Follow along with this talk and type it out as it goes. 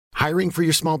Hiring for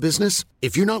your small business?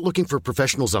 If you're not looking for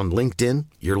professionals on LinkedIn,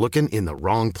 you're looking in the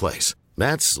wrong place.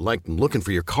 That's like looking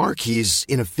for your car keys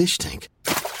in a fish tank.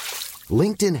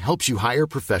 LinkedIn helps you hire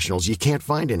professionals you can't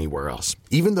find anywhere else,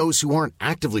 even those who aren't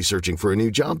actively searching for a new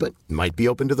job but might be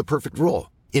open to the perfect role.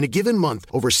 In a given month,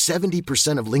 over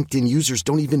 70% of LinkedIn users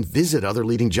don't even visit other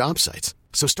leading job sites.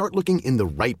 So start looking in the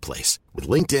right place. With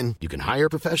LinkedIn, you can hire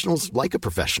professionals like a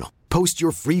professional. Post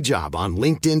your free job on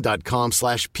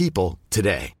linkedin.com/people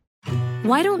today.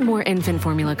 Why don't more infant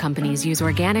formula companies use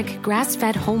organic,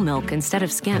 grass-fed whole milk instead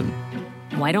of skim?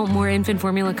 Why don't more infant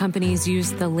formula companies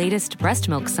use the latest breast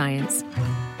milk science?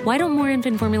 Why don't more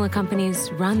infant formula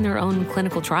companies run their own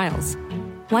clinical trials?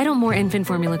 Why don't more infant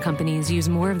formula companies use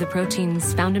more of the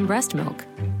proteins found in breast milk?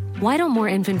 Why don't more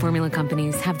infant formula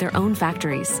companies have their own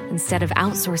factories instead of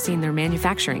outsourcing their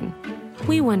manufacturing?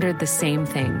 We wondered the same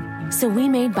thing. So we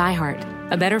made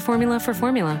ByHeart, a better formula for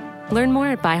formula. Learn more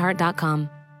at byheart.com.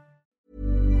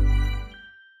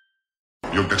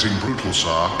 You're getting brutal,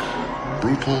 Sark.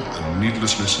 Brutal and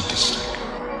needlessly sadistic.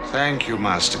 Thank you,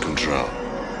 Master Control.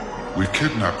 We've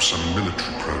kidnapped some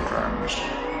military programs.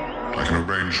 I can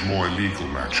arrange more illegal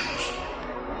matches.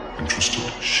 Interested?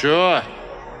 Sure.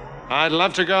 I'd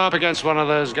love to go up against one of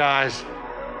those guys.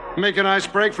 Make a nice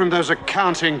break from those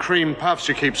accounting cream puffs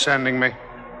you keep sending me.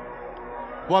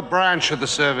 What branch of the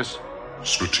service?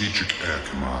 Strategic Air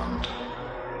Command.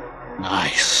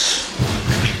 Nice.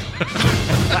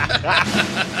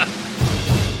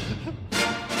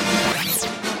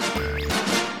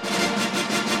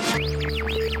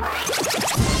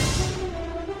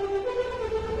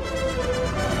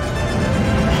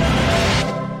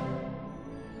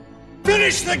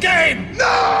 Finish the game!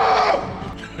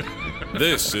 No!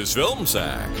 This is Film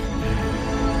Sack.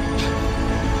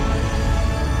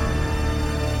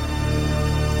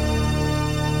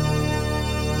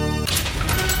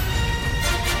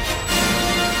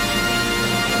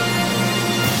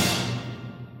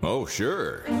 Oh,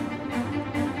 sure.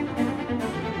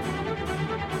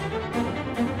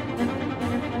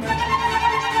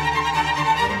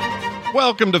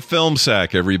 Welcome to Film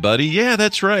Sack, everybody. Yeah,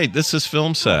 that's right. This is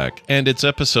Film Sack, and it's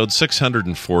episode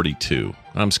 642.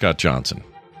 I'm Scott Johnson,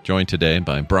 joined today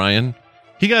by Brian.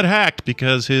 He got hacked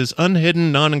because his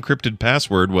unhidden, non-encrypted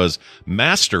password was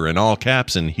master in all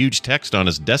caps and huge text on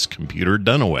his desk computer,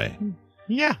 Dunaway.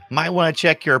 Yeah, might want to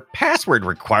check your password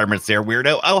requirements there,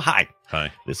 weirdo. Oh, hi.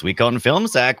 Hi. This week on Film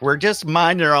Sack, we're just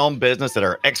minding our own business at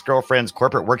our ex-girlfriend's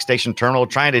corporate workstation terminal,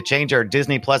 trying to change our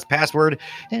Disney Plus password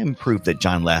and prove that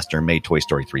John Lasseter made Toy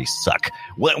Story 3 suck.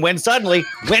 When suddenly,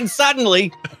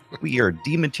 we are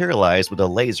dematerialized with a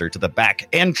laser to the back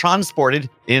and transported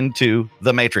into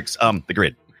the Matrix, the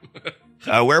grid,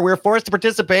 where we're forced to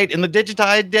participate in the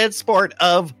digitized dead sport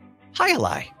of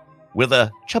Highlight with a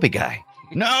chubby guy.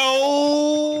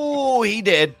 No, he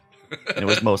did. And it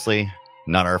was mostly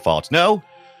not our fault. No?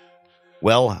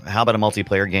 Well, how about a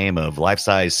multiplayer game of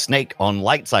life-size Snake on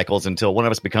light cycles until one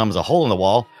of us becomes a hole in the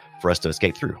wall for us to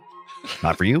escape through?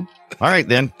 Not for you? All right,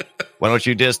 then. Why don't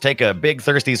you just take a big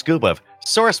thirsty scoop of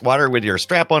source water with your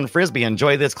strap-on Frisbee and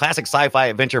enjoy this classic sci-fi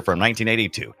adventure from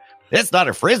 1982. It's not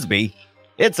a Frisbee.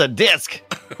 It's a disc.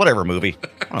 Whatever, movie.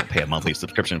 I don't pay a monthly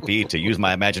subscription fee to use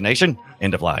my imagination.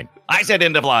 End of line. I said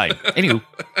end of line. Anywho.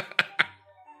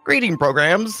 Greeting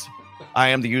programs. I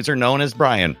am the user known as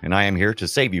Brian, and I am here to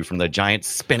save you from the giant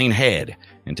spinning head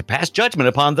and to pass judgment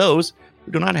upon those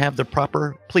who do not have the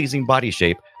proper pleasing body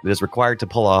shape that is required to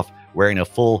pull off wearing a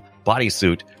full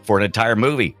bodysuit for an entire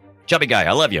movie. Chubby guy,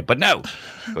 I love you, but no.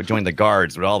 Go join the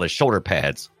guards with all the shoulder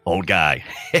pads. Old guy.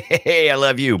 Hey, I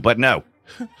love you, but no.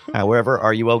 However,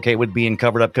 are you okay with being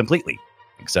covered up completely?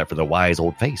 Except for the wise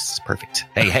old face. Perfect.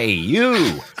 Hey,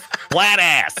 you. Flat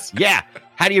ass. Yeah.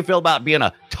 How do you feel about being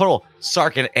a total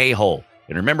sarkin a-hole?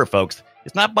 And remember, folks,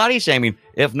 it's not body shaming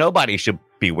if nobody should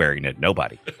be wearing it.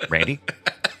 Nobody. Randy?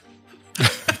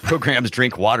 Programs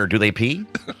drink water. Do they pee?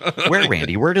 Where,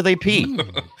 Randy? Where do they pee?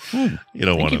 You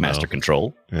don't want to know. Master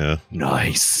Control. Yeah.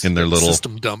 Nice. In their little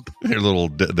system dump.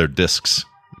 Their discs.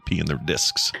 Pee in their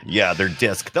discs. Yeah, they're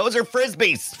disc. Those are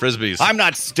Frisbees. Frisbees. I'm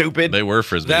not stupid. They were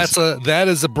Frisbees. That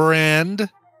is a brand.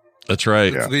 That's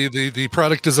right. Yeah. The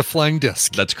product is a flying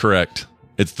disc. That's correct.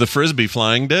 It's the Frisbee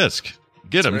flying disc.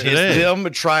 Get them today. It's them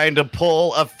trying to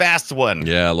pull a fast one.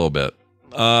 Yeah, a little bit.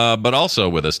 But also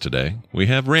with us today, we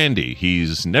have Randy.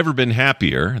 He's never been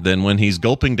happier than when he's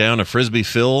gulping down a Frisbee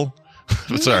filled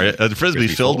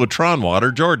with Tron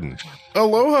water, Jordan.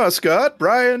 Aloha, Scott.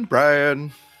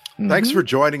 Brian. Thanks for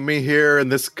joining me here in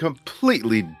this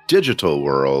completely digital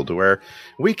world where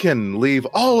we can leave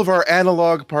all of our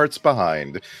analog parts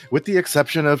behind, with the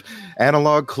exception of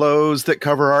analog clothes that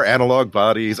cover our analog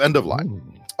bodies. End of line.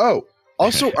 Oh,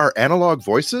 also our analog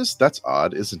voices. That's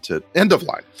odd, isn't it? End of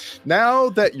line.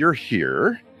 Now that you're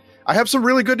here, I have some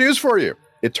really good news for you.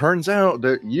 It turns out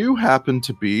that you happen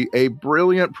to be a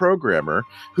brilliant programmer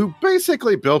who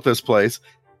basically built this place,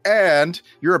 and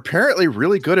you're apparently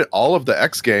really good at all of the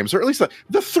X games, or at least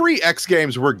the 3 X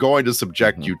games we're going to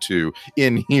subject you to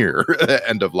in here.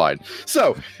 End of line.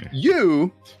 So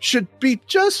you should be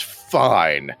just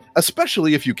fine,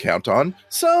 especially if you count on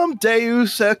some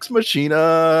Deus Ex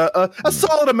Machina, a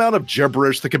solid amount of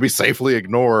gibberish that can be safely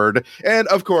ignored, and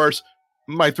of course,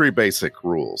 my 3 basic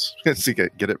rules. See,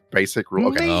 get it? Basic rule.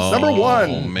 Okay. Number 1.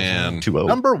 Oh, man. 2-0.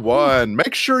 Number 1,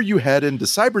 make sure you head into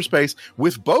cyberspace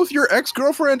with both your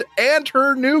ex-girlfriend and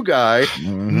her new guy.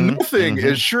 Nothing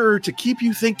is sure to keep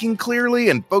you thinking clearly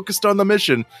and focused on the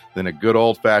mission than a good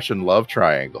old-fashioned love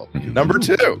triangle. Number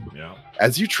 2.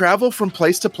 As you travel from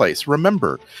place to place,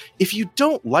 remember, if you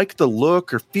don't like the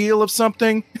look or feel of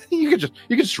something, you can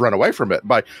just run away from it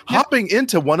by hopping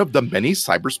into one of the many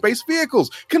cyberspace vehicles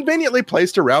conveniently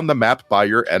placed around the map by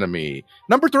your enemy.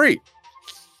 Number 3,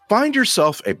 find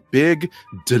yourself a big,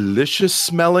 delicious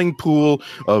smelling pool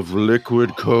of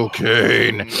liquid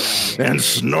cocaine and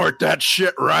snort that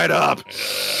shit right up.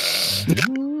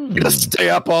 Just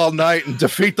stay up all night and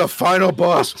defeat the final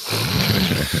boss.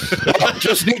 I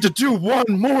just need to do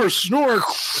one more snort.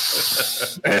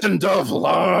 End of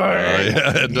line.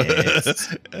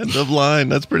 End of line.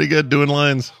 That's pretty good, doing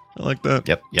lines. I like that.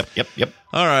 Yep.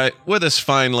 All right, with us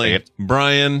finally,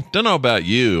 Brian. Don't know about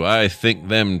you. I think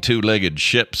them 2-legged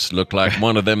ships look like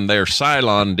one of them there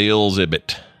Cylon deals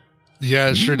Ibit. Yeah,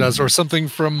 it sure does. Or something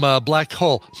from Black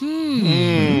Hole.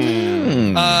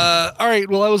 All right,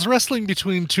 well, I was wrestling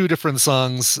between 2 different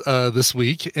songs this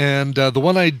week, and the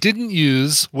one I didn't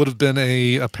use would have been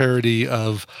a parody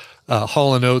of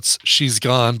Hall & Oates' She's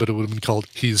Gone, but it would have been called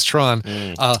He's Tron.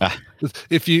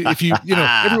 If you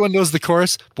everyone knows the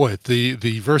chorus. Boy,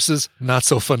 the verses, not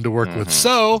so fun to work with.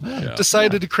 So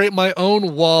decided to create my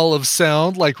own wall of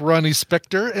sound like Ronnie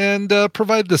Spector and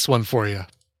provide this one for you.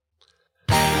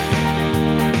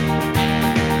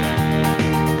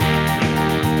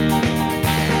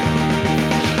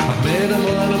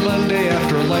 Monday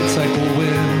after a light cycle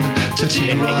win.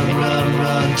 T-run,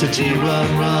 run,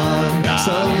 T-run, run.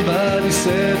 Somebody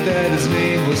said that his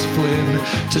name was Flynn.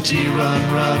 T-run,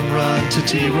 run,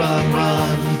 T-run,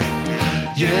 run.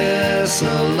 Yes,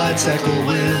 a light cycle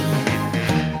win.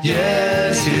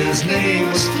 Yes, his name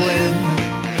was Flynn.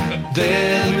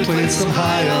 Then we played some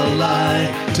high-a-lie.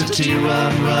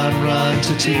 T-run, run,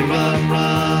 T-run,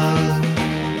 run.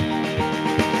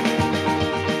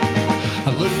 I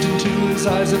looked into his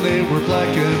eyes and they were black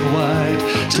and white.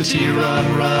 T-run,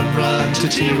 run,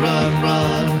 T-run,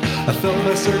 run. I felt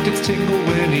my circuits tingle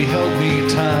when he held me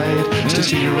tight.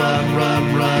 T-run,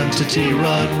 run,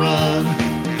 T-run, run.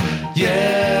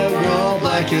 Yeah, we're all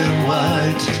black and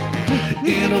white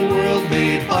in a world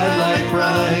made by light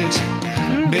bright.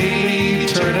 Maybe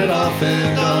turn it off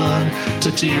and on.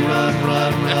 T-run,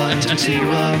 run,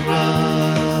 T-run,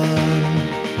 run.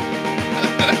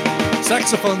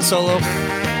 Saxophone solo.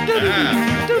 T-run,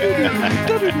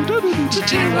 run,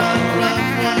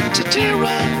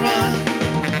 T-run, run.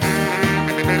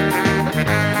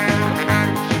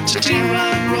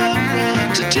 T-run,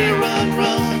 run, T-run,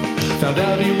 run. Found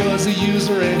out he was a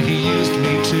user and he used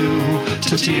me too.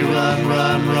 T-run,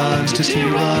 run,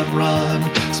 T-run,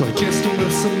 run. So I kissed him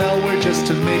with some malware just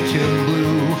to make him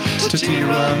blue.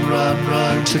 T-run,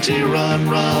 run, T-run,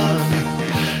 run.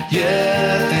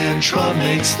 Yeah, and Tron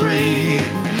makes 3,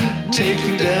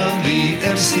 taking down the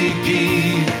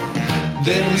MCP.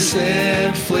 Then we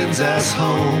send Flynn's ass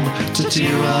home.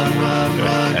 T-run,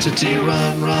 run,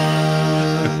 T-run,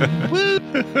 run.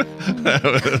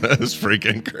 That was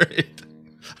freaking great.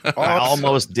 I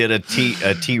almost did a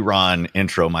T-Ron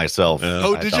intro myself.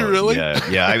 Oh, did you really?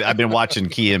 Yeah. I've been watching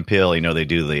Key and Peele. They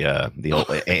do the old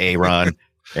AA run.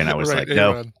 And I was right, like,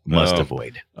 no, must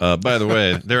avoid. By the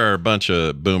way, there are a bunch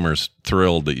of boomers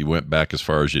thrilled that you went back as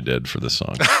far as you did for this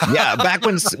song. Yeah, back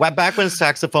when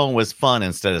saxophone was fun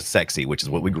instead of sexy, which is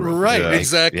what we grew up with. Right,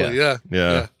 exactly. Yeah.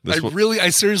 I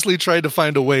seriously tried to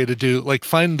find a way to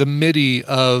find the MIDI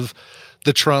of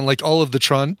the Tron, like all of the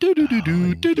Tron,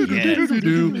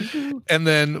 and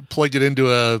then plug it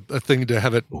into a thing to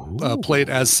have it play it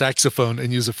as saxophone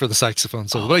and use it for the saxophone.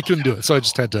 So but I couldn't do it, so I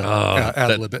just had to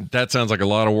ad-lib it. That sounds like a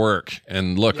lot of work.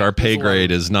 And look, our pay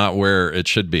grade is not where it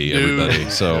should be, everybody.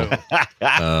 So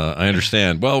I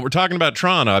understand. Well, we're talking about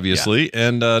Tron, obviously,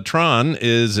 and Tron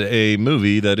is a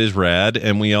movie that is rad,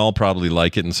 and we all probably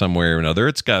like it in some way or another.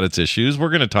 It's got its issues. We're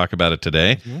going to talk about it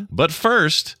today. But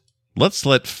first, let's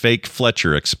let Fake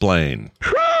Fletcher explain.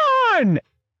 TRON!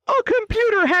 A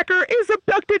computer hacker is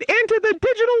abducted into the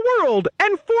digital world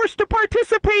and forced to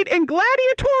participate in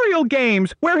gladiatorial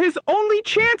games where his only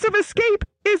chance of escape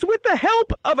is with the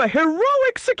help of a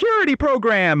heroic security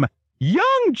program.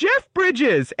 Young Jeff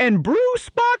Bridges and Bruce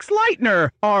Box-Leitner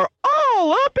are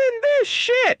all up in this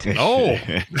shit. Oh.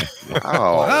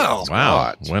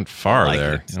 Wow. Went far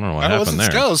there. It. I don't know what happened there.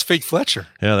 That was Fake Fletcher.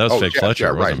 Yeah, that was Fake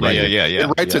Fletcher. Right. It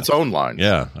writes its own line.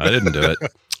 Yeah, I didn't do it.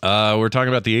 We're talking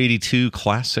about the 82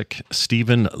 classic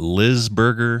Steven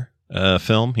Lisberger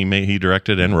film. He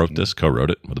directed and wrote this,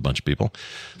 co-wrote it with a bunch of people.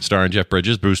 Starring Jeff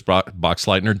Bridges, Bruce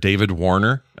Box-Leitner, David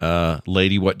Warner,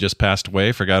 lady what just passed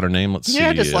away. Forgot her name. Let's see.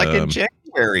 Yeah, just like in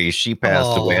January, she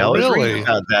passed away. I was reading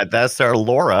about that. That's our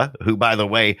Laura, who, by the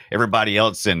way, everybody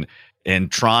else in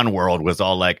Tron world was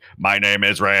all like, my name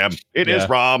is Ram. It is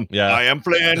Ram. Yeah. I am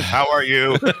Flynn. How are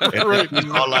you?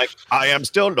 And all like, I am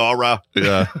still Laura.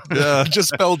 Yeah. Just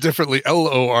spelled differently.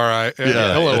 Lori.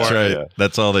 That's right. Yeah.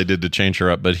 That's all they did to change her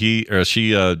up. But she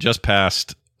just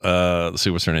passed. Let's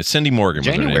see, what's her name? Cindy Morgan.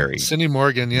 January. Cindy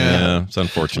Morgan. Yeah. It's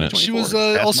unfortunate. She was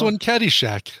also in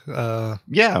Caddyshack.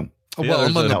 Yeah. Well,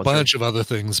 among a bunch of other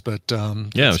things, but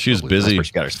she was busy.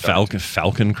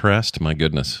 Falcon Crest, my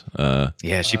goodness.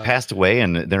 She passed away,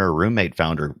 and then her roommate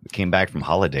found her. Came back from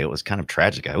holiday. It was kind of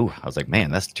tragic. I was like, man,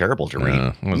 that's terrible to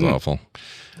read. It was awful.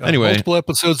 Anyway, multiple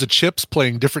episodes of Chips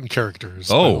playing different characters.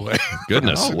 Oh,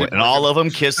 goodness! And all of them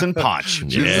kiss and punch.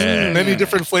 Many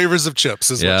different flavors of Chips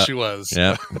is what she was.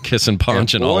 Yeah, kiss and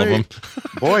punch and all of them.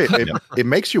 Boy, it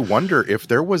makes you wonder if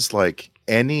there was like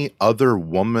any other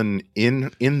woman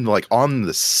in like on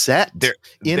the set there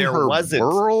her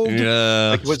world.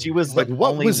 Yeah, like she was like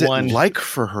what only was it one like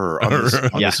for her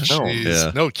on this film?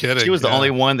 Yeah. No kidding. She was the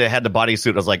only one that had the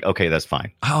bodysuit. I was like, okay, that's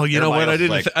fine. Oh, you know what? I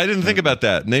didn't think about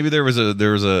that. Maybe there was a.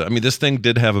 I mean, this thing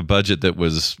did have a budget that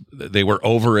was. They were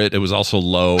over it. It was also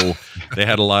low. They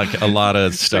had a lot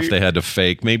of stuff they had to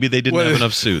fake. Maybe they didn't have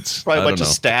enough suits. Probably a bunch of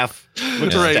staff.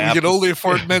 Right, you can only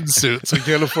afford men's suits. You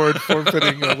can't afford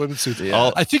form-fitting women's suits.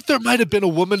 Yeah. I think there might have been a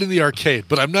woman in the arcade,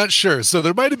 but I'm not sure. So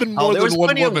there might have been more than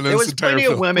one woman in this entire film. There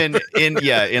was plenty of women in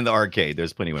the arcade.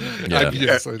 There's plenty of women.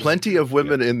 Yes, plenty of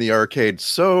women in the arcade.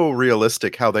 So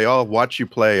realistic how they all watch you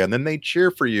play and then they cheer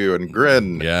for you and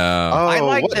grin. Yeah. I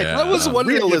like that. I was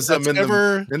wondering realism if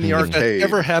that's in the arcade.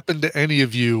 Ever happened to any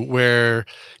of you where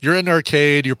you're in an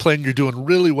arcade, you're playing, you're doing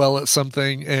really well at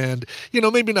something, and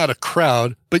maybe not a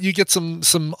crowd, but you get some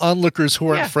onlookers who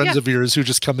aren't friends of yours who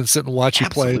just come and sit and watch you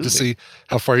play to see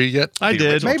how far you get. I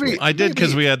did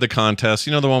because we had the contest.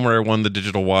 The one where I won the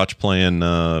digital watch playing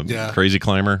Crazy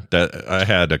Climber. That I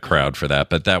had a crowd for that,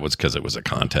 but that was because it was a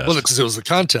contest. Well, because it was a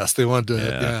contest, they wanted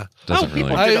to.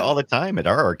 People did it all the time at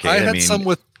our arcade. I had some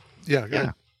with.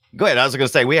 Yeah. Go ahead. I was going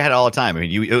to say we had it all the time. I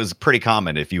mean, it was pretty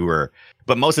common if you were,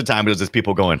 but most of the time it was just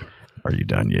people going, "Are you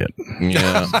done yet?"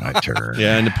 Yeah, my turn.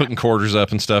 Yeah, and putting quarters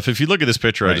up and stuff. If you look at this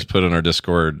picture I just put on our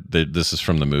Discord, this is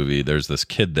from the movie. There's this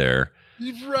kid there.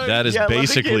 Right. That is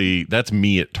basically that's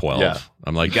me at 12. Yeah.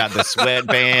 I'm like, you got the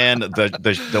sweatband,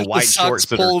 the white shorts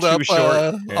that pulled are up too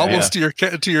short, almost to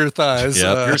your thighs.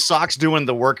 Yep. Your socks doing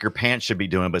the work your pants should be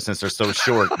doing, but since they're so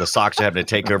short, the socks are having to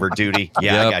take over duty.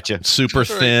 Yeah, I got you. Super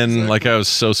thin, exactly. Like I was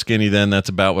so skinny then. That's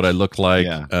about what I looked like.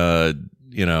 Yeah.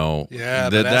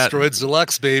 Asteroids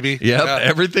Deluxe, baby. Yep,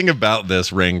 everything about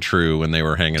this rang true when they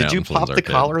were hanging out. Did you pop the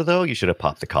collar though? You should have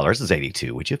popped the collar. This is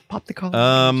 82. Would you have popped the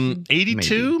collar?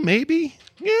 82, maybe.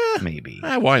 Yeah, maybe.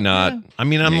 Why not? Yeah. I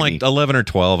mean, I'm like 11 or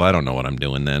 12. I don't know what I'm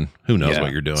doing then. Who knows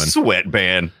what you're doing?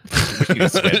 Sweatband.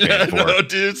 No,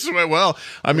 dude. Well,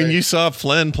 I mean, you saw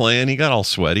Flynn playing. He got all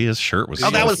sweaty. His shirt was.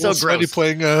 That was so sweaty. Gross.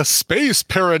 Playing Space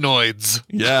Paranoids.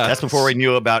 Yeah, that's before we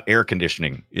knew about air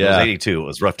conditioning. Yeah, it was 82. It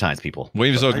was rough times, people. We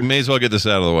may as well get this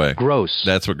out of the way. Gross.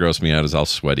 That's what grossed me out is how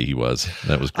sweaty he was.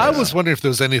 That was. Gross. I was wondering if there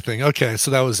was anything. Okay, so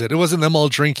that was it. It wasn't them all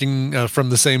drinking from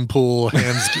the same pool,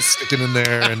 hands just sticking in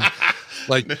there and.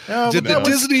 Like, did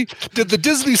the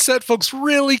Disney set folks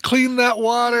really clean that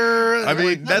water? I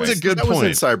mean, that's a good point.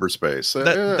 Was in cyberspace.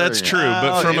 That's true,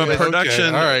 but from a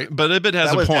production, all right. But Ibit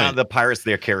has a point. The Pirates of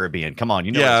the Caribbean. Come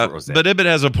on, what was but Ibit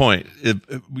has a point.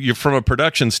 From a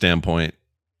production standpoint,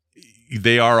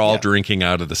 they are all drinking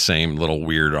out of the same little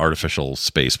weird artificial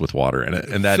space with water in it,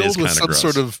 and that is kind of gross.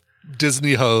 Sort of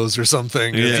Disney hose or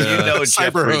something. Yeah.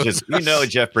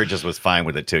 Jeff Bridges was fine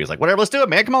with it too. He's like, whatever, let's do it,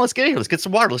 man. Come on, let's get here. Let's get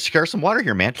some water. Let's share some water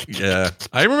here, man. Yeah.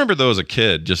 I remember though as a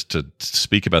kid, just to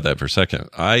speak about that for a second,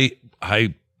 I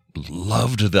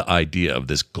loved the idea of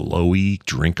this glowy,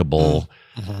 drinkable,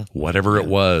 whatever it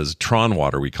was, Tron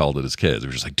water, we called it as kids. We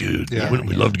were just like, dude, wouldn't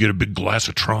we love to get a big glass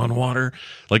of Tron water?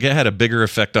 Like it had a bigger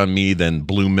effect on me than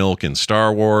blue milk in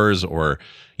Star Wars or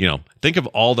think of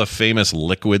all the famous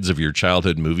liquids of your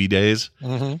childhood movie days.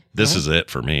 This is it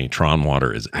for me. Tron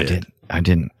water is it. I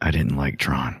didn't like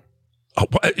Tron. Oh,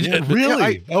 what? Yeah,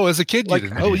 really? As a kid, you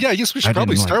didn't. Oh, yeah. I guess we should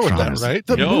probably start with that, right?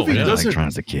 The movie I doesn't. like Tron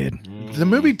as a kid. The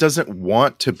movie doesn't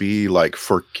want to be like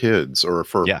for kids or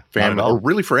for family or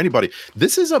really for anybody.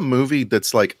 This is a movie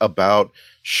that's like about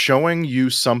showing you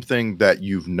something that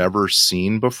you've never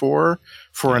seen before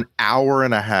for an hour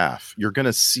and a half. You're going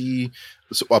to see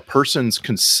a person's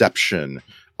conception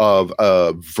of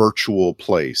a virtual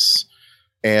place.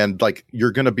 And like,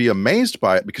 you're going to be amazed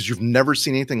by it because you've never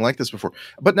seen anything like this before.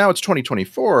 But now it's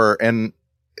 2024 and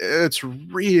it's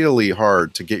really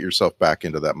hard to get yourself back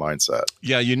into that mindset.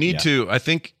 Yeah, you need to. I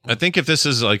think if this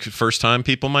is like first time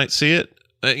people might see it,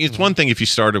 it's one thing if you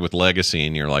started with Legacy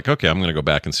and you're like, okay, I'm going to go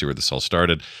back and see where this all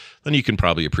started. Then you can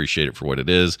probably appreciate it for what it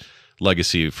is.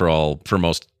 Legacy for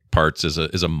most parts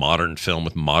is a modern film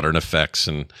with modern effects.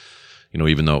 And,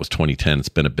 even though it was 2010, it's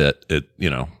been a bit, it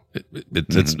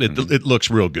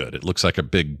looks real good. It looks like a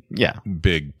big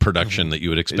production that you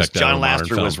would expect. John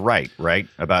Lasseter was right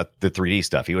about the 3D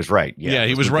stuff. He was right. Yeah,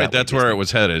 he was right. That's where it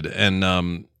was headed. And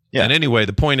and anyway,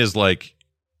 the point is like,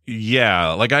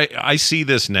 like I see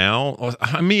this now.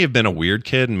 I may have been a weird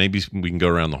kid, and maybe we can go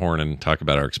around the horn and talk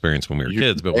about our experience when we were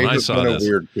kids. But when I saw this, a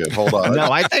weird kid. Hold on.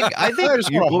 No, I think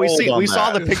we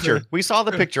saw the picture. We saw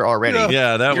the picture already.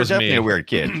 Yeah, that was definitely me. A weird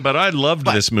kid. But I loved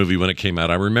this movie when it came out.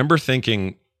 I remember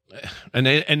thinking. And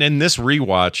in this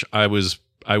rewatch, I was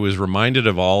reminded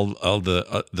of all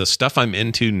the stuff I'm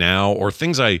into now, or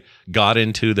things I got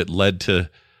into that led to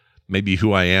maybe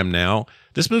who I am now.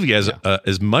 This movie has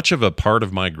as much of a part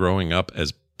of my growing up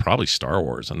as probably Star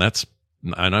Wars, and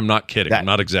I'm not kidding. I'm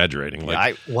not exaggerating.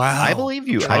 Like, I believe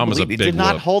you. Tron was a it big did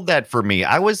not whoop. hold that for me.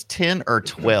 I was 10 or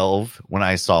 12 when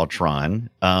I saw Tron,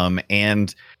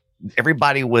 and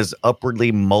everybody was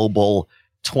upwardly mobile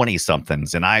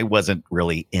 20-somethings, and I wasn't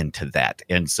really into that.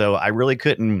 And so I really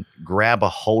couldn't grab a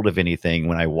hold of anything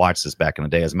when I watched this back in the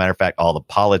day. As a matter of fact, all the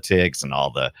politics and all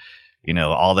the,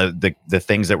 all the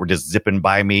things that were just zipping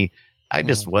by me, I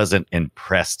just wasn't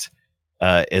impressed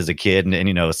as a kid.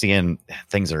 And seeing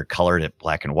things that are colored at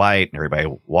black and white and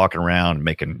everybody walking around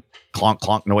making clonk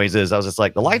clonk noises, I was just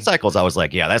like, the light cycles, I was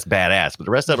like, yeah, that's badass. But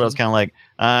the rest of it, I was kind of like,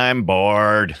 I'm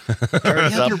bored.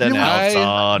 Turn something else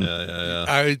on.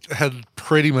 I had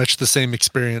pretty much the same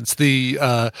experience.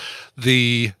 I'm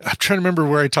trying to remember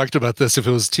where I talked about this, if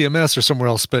it was TMS or somewhere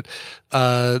else, but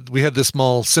we had this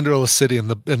mall, Cinderella City, and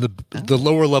the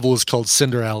lower level was called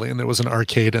Cinder Alley, and there was an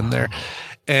arcade in there.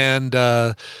 And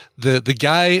the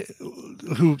guy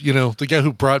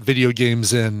who brought video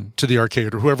games in to the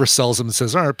arcade, or whoever sells them and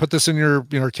says, all right, put this in your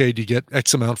arcade, you get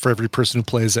X amount for every person who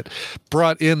plays it,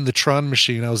 brought in the Tron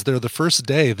machine. I was there the first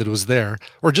day that it was there,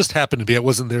 or just happened to be. I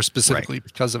wasn't there specifically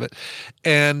because of it.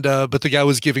 And but the guy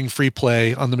was giving free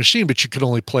play on the machine, but you could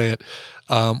only play it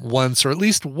once, or at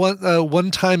least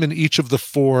one time in each of the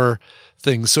 4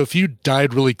 things. So if you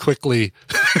died really quickly,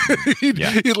 he'd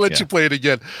let you play it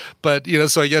again. But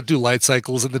so I got to do light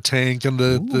cycles in the tank and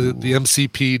the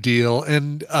MCP deal,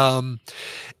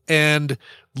 and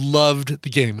loved the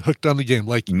game, hooked on the game.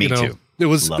 Like me too. It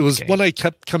was one I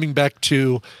kept coming back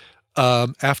to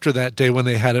after that day when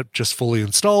they had it just fully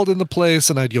installed in the place,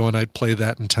 and I'd go and I'd play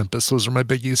that in Tempest. Those are my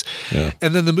biggies. Yeah.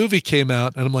 And then the movie came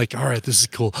out, and I'm like, all right, this is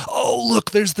cool. Oh,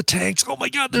 look, there's the tanks. Oh my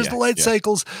God, there's the light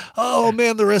cycles. Oh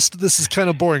man, the rest of this is kind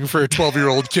of boring for a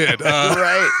 12-year-old kid.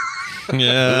 Right.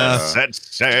 Yeah.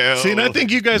 See, and I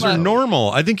think you guys are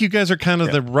normal. I think you guys are kind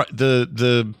of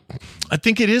the. I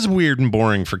think it is weird and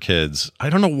boring for kids. I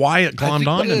don't know why it glommed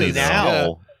onto me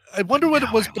now. I wonder what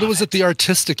it was, but it was at the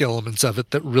artistic elements of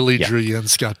it that really drew you in,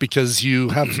 Scott, because you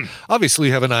have obviously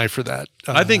you have an eye for that.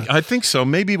 I think so.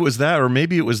 Maybe it was that, or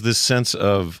maybe it was this sense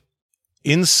of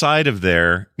inside of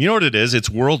there. You know what it is? It's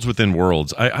worlds within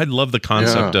worlds. I love the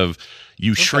concept of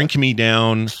you shrink me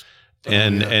down,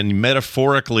 and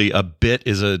metaphorically, a bit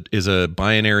is a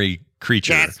binary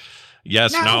creature.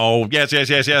 Yes, no, yes,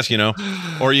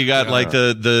 or you got like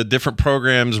the different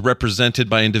programs represented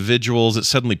by individuals. It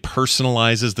suddenly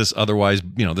personalizes this. Otherwise,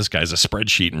 this guy's a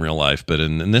spreadsheet in real life, but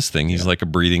in this thing, he's like a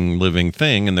breathing, living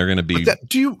thing, and they're going to be.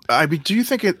 Do you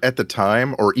think at the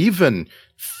time, or even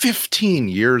 15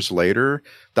 years later,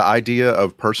 the idea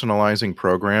of personalizing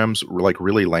programs like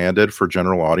really landed for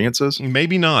general audiences?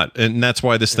 Maybe not, and that's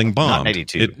why this thing bombed. Not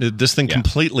 82. This thing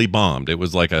completely bombed. It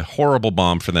was like a horrible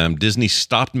bomb for them. Disney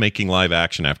stopped making live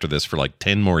action after this for like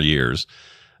 10 more years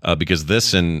because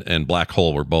this and Black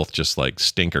Hole were both just like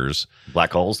stinkers.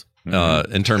 Black holes?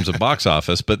 In terms of box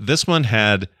office. But this one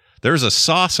there's a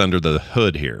sauce under the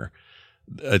hood here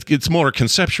it's more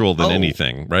conceptual than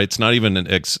anything, right? It's not even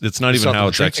it's not even how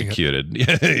it's executed.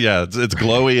 Yeah, it's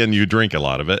glowy and you drink a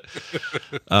lot of it,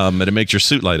 and it makes your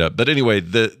suit light up. But anyway,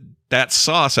 that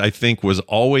sauce I think was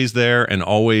always there and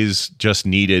always just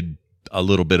needed a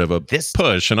little bit of a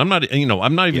push. And I'm not even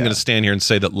going to stand here and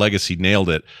say that Legacy nailed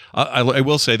it. I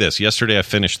will say this: yesterday I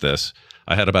finished this.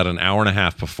 I had about an hour and a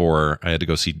half before I had to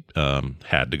go see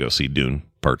Dune.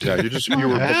 Part 2. Yeah, you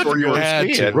were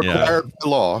required by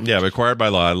law. Yeah, required by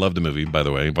law. I love the movie, by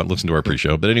the way, but listen to our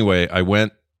pre-show. But anyway, I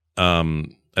went,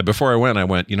 before I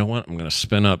went, you know what? I'm going to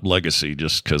spin up Legacy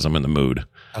just because I'm in the mood.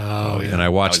 Oh, yeah. And I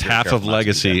watched half of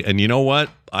Legacy. And you know what?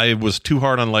 I was too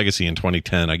hard on Legacy in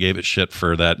 2010. I gave it shit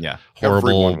for that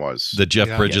horrible, the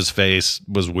Jeff Bridges face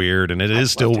was weird, and it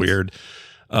is still weird.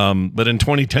 But in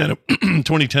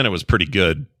 2010, it was pretty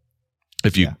good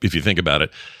if you think about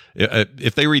it.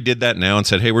 If they redid that now and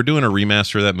said, hey, we're doing a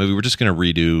remaster of that movie, we're just going to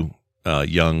redo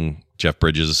young Jeff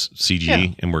Bridges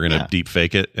CG and we're going to deep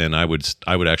fake it, and I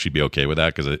would actually be okay with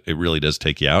that because it really does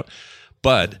take you out.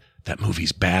 But that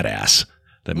movie's badass.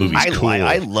 That movie's cool.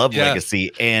 I love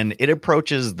Legacy, and it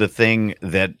approaches the thing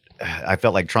that I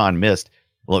felt like Tron missed.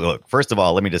 Look, first of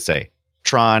all, let me just say,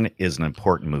 Tron is an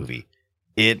important movie.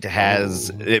 It has.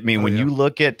 When you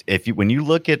look at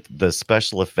the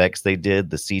special effects they did,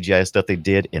 the CGI stuff they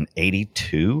did in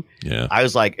 '82, I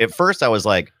was like, at first I was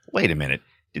like, wait a minute,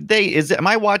 am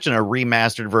I watching a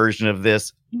remastered version of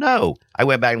this? No, I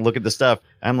went back and looked at the stuff.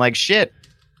 I'm like, shit,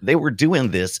 they were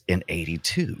doing this in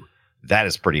 '82. That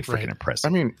is pretty freaking impressive.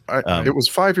 I mean, it was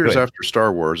 5 years after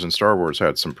Star Wars, and Star Wars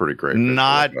had some pretty great.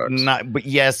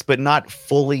 But not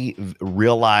fully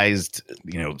realized.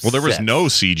 Well, there was no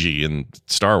CG in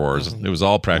Star Wars; it was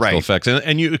all practical effects,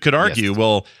 and you could argue,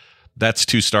 well, that's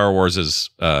to Star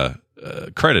Wars's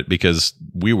credit because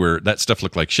that stuff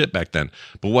looked like shit back then.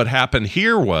 But what happened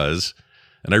here was,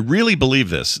 and I really believe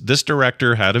this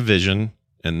director had a vision,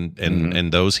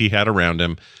 and those he had around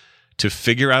him, to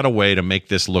figure out a way to make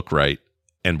this look right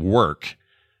and work.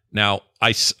 Now,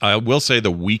 I will say the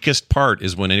weakest part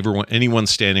is when anyone's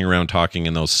standing around talking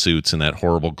in those suits and that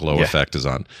horrible glow effect is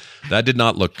on. That did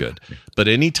not look good. But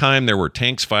anytime there were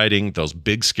tanks fighting, those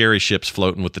big scary ships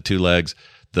floating with the two legs,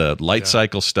 the light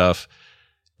cycle stuff,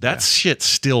 that shit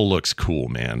still looks cool,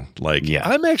 man. Like,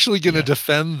 I'm actually going to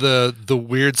defend the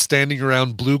weird standing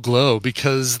around blue glow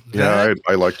because I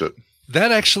liked it.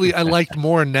 That actually I liked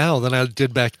more now than I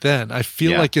did back then. I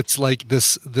feel like it's like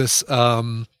this.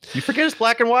 You forget it's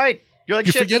black and white. You're like,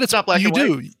 you forget it's not black and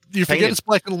white. You forget it's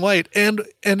black and white, and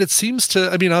it seems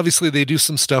to. I mean, obviously they do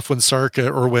some stuff when Sark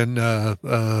or when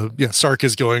Sark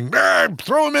is going,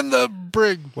 throw him in the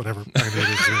brig, whatever.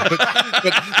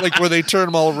 But like where they turn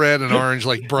them all red and orange,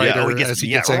 like brighter as he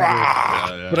gets angry.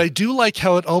 But I do like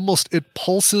how it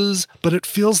pulses, but it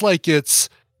feels like it's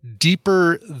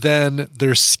deeper than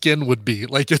their skin would be.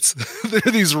 Like there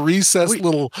are these recessed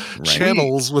little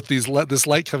channels with this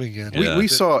light coming in. We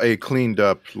saw a cleaned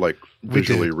up, like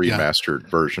visually remastered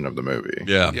version of the movie.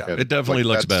 Yeah. It definitely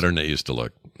looks better than it used to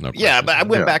look. No but I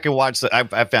went back and watched.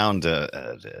 I found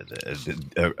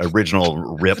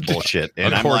original rip bullshit,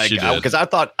 and I'm like, because I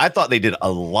thought they did a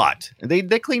lot. They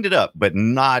cleaned it up, but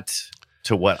not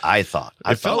to what I thought.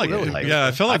 I felt like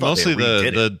mostly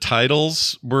the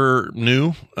titles were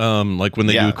new. Like when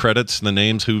they do credits, the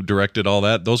names, who directed all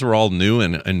that, those were all new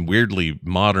and weirdly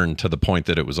modern to the point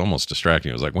that it was almost distracting.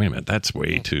 It was like, wait a minute, that's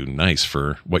way too nice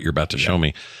for what you're about to show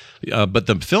me. But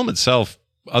the film itself,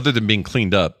 other than being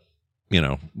cleaned up,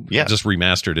 just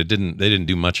remastered, they didn't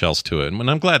do much else to it. And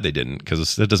I'm glad they didn't,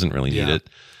 because it doesn't really need it.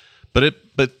 But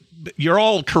you're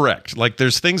all correct. Like,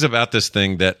 there's things about this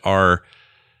thing that are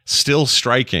still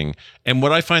striking, and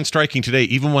what I find striking today,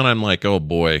 even when I'm like, oh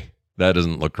boy, that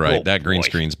doesn't look right, that green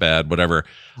screen's bad, whatever,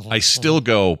 I still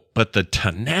go, but the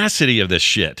tenacity of this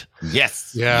shit.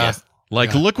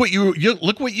 Look what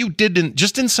you did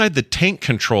just inside the tank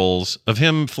controls of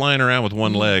him flying around with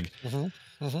one leg.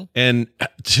 And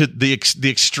to the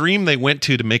extreme they went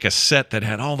to make a set that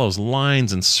had all those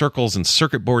lines and circles and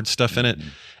circuit board stuff in it,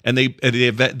 and they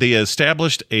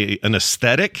established an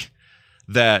aesthetic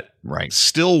that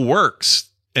still works,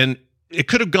 and it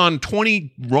could have gone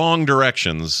 20 wrong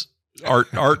directions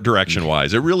art direction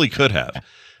wise. It really could have.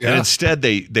 And instead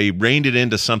they reined it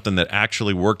into something that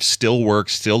actually works, still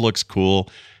looks cool.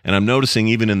 And I'm noticing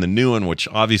even in the new one, which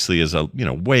obviously is a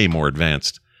way more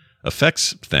advanced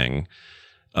effects thing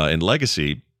in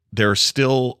Legacy, there's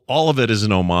still, all of it is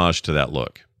an homage to that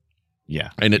look.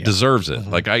 And it deserves it.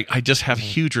 Like I just have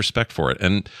huge respect for it.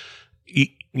 And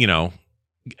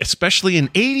especially in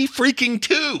 80 freaking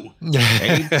 2.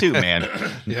 82, man.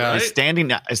 Yeah. He's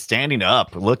standing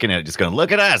up, looking at it, just going,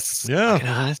 look at us. Yeah. Look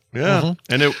at us. Yeah.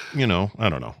 And it, I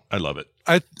don't know. I love it.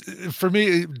 For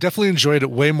me, definitely enjoyed it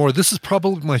way more. This is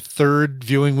probably my third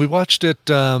viewing. We watched it,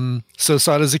 saw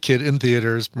it as a kid in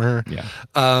theaters. Yeah.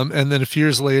 And then a few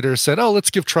years later said, let's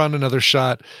give Tron another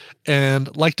shot,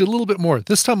 and liked it a little bit more.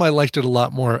 This time I liked it a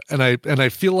lot more. And I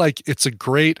feel like it's a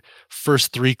great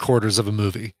first 3/4 of a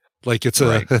movie. Like it's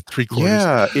a 3/4.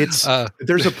 Yeah, it's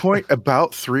there's a point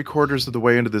about 3/4 of the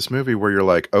way into this movie where you're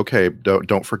like, okay,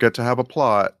 don't forget to have a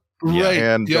plot. Right.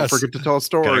 And don't forget to tell a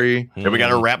story. We got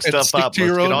to wrap And stuff stick up. to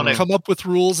your Let's get own, on it. come up with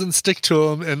rules and stick to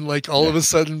them. And like all of a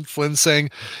sudden Flynn's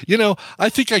saying, I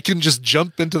think I can just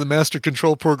jump into the master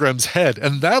control program's head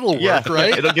and that'll work,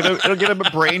 right? It'll give him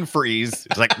a brain freeze.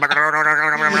 It's like,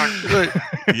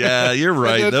 Yeah, you're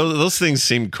right. Those things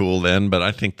seemed cool then, but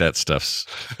I think that stuff's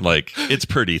like, it's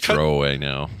pretty throwaway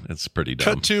now. It's pretty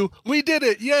dumb. Cut to, we did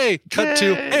it. Yay. Cut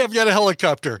to, hey, I've got a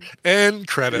helicopter. And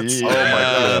credits. Yeah.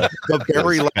 Oh my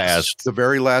god! Fast. The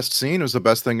very last scene was the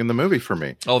best thing in the movie for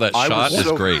me. Oh, that shot is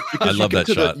great. I love that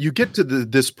shot. You get to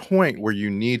this point where you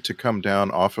need to come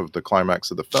down off of the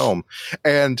climax of the film,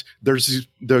 and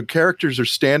the characters are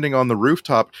standing on the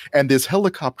rooftop, and this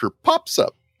helicopter pops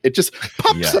up. It just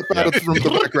pops up out of from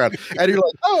the background, and you're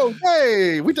like, "Oh,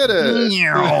 hey, we did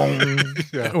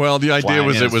it!" Well, the idea Flying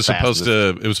was it as was fast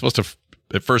supposed to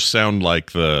at first sound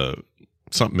like the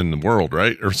something in the world,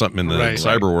 right, or something in the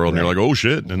cyber world, and you're like, "Oh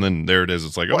shit!" And then there it is.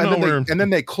 It's like, and then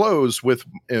they close with,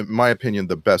 in my opinion,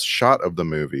 the best shot of the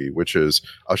movie, which is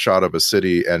a shot of a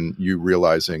city, and you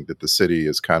realizing that the city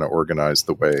is kind of organized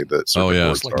the way that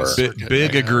circuit boards are.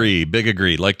 Big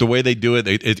agree. Like the way they do it,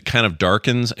 it kind of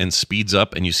darkens and speeds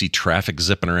up, and you see traffic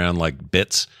zipping around like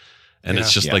bits, and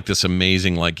it's just like this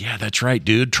amazing, like, yeah, that's right,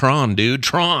 dude, Tron.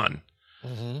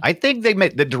 Mm-hmm. I think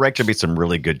the director made some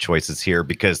really good choices here,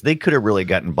 because they could have really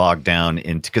gotten bogged down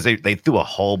into, because they threw a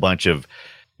whole bunch of,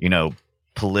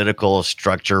 political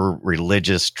structure,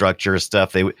 religious structure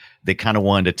stuff. They kind of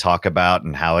wanted to talk about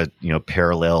and how it,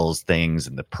 parallels things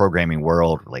in the programming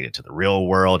world related to the real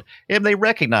world. And they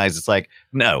recognize it's like,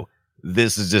 no,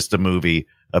 this is just a movie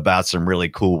about some really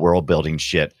cool world building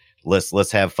shit.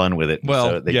 Let's have fun with it.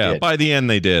 Well, so by the end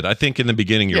they did. I think in the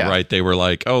beginning you're right. They were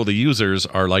like, oh, the users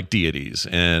are like deities,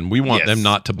 and we want them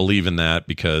not to believe in that,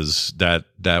 because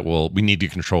we need to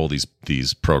control these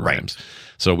programs. Right.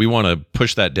 So we want to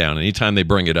push that down. Anytime they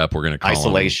bring it up, we're going to call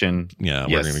isolation. We're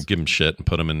going to give them shit and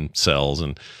put them in cells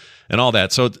and all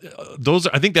that. So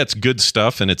I think that's good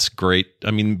stuff, and it's great. I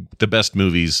mean, the best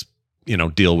movies,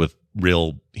 deal with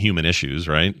real human issues,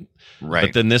 right? Right.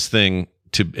 But then this thing,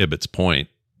 to Ibbott's point,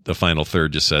 the final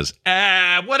third just says,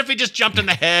 what if he just jumped in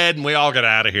the head and we all got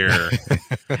out of here?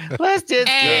 Let's just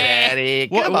get at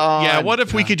it. Come on. Yeah, what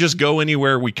if we could just go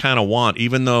anywhere we kind of want,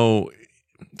 even though,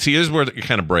 see, here's where it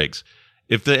kind of breaks.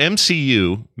 If the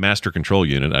MCU, Master Control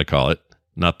Unit, I call it,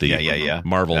 not the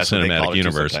Marvel That's Cinematic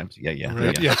Universe.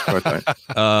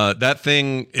 That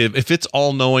thing, if it's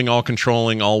all knowing, all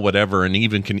controlling, all whatever, and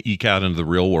even can eke out into the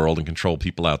real world and control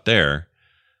people out there,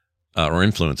 or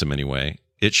influence them anyway,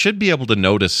 it should be able to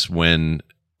notice when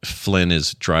Flynn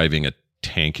is driving a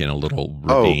tank in a little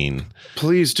ravine. Oh,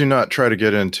 please do not try to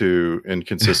get into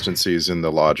inconsistencies in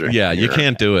the logic. Yeah, you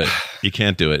can't do it.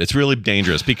 It's really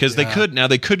dangerous, because they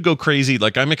could go crazy.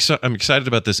 Like I'm excited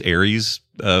about this Ares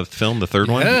film, the third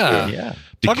one. Yeah.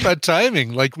 Talk about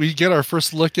timing. Like we get our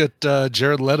first look at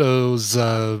Jared Leto's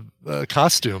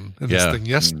costume in this thing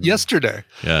yesterday.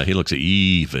 Yeah, he looks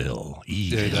evil.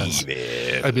 Yeah, he does.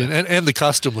 I mean, and the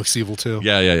costume looks evil too.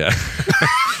 Yeah.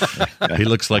 He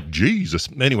looks like Jesus.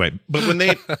 Anyway, but when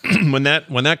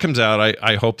that comes out,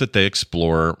 I hope that they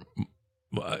explore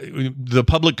the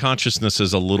public consciousness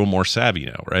is a little more savvy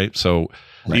now, right? So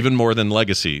even more than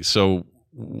Legacy. So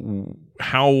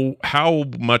how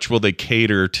much will they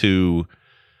cater to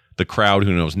the crowd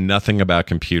who knows nothing about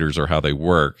computers or how they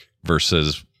work,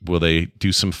 versus will they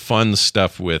do some fun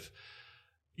stuff with,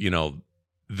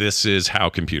 this is how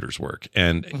computers work,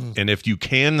 and if you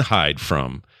can hide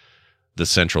from the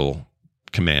central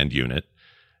command unit,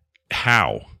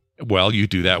 how? Well, you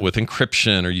do that with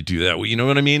encryption, or you do that, you know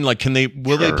what I mean? Like,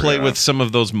 will they play with some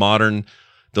of those modern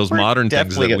things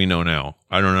that we know now?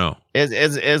 I don't know. As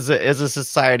a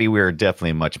society, we're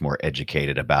definitely much more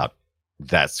educated about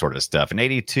that sort of stuff. In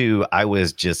 82, I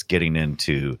was just getting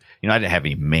into, I didn't have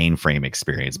any mainframe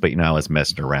experience, but, I was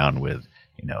messing around with,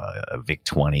 a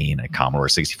VIC-20 and a Commodore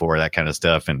 64, that kind of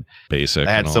stuff. And basic.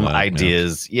 I had some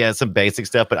ideas. Yeah, some basic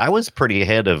stuff, but I was pretty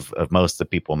ahead of most of the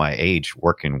people my age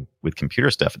working with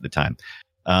computer stuff at the time.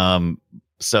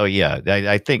 So yeah,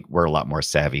 I think we're a lot more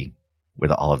savvy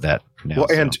with all of that now.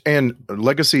 Well, and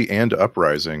Legacy and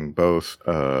Uprising both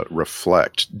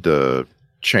reflect the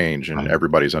change in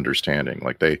everybody's understanding.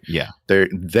 Like they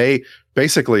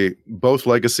basically, both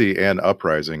Legacy and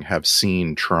Uprising have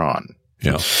seen Tron.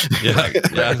 Yeah.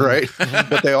 Yeah. Right.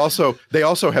 But they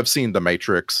also have seen The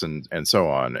Matrix and so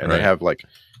on, and they have like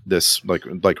this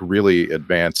like really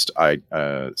advanced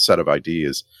set of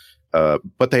ideas.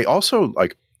 But they also,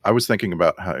 like, I was thinking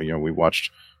about how, we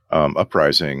watched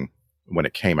Uprising when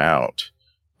it came out,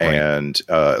 and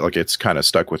like it's kind of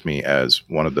stuck with me as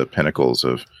one of the pinnacles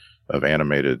of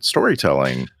animated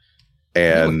storytelling.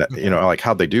 And like,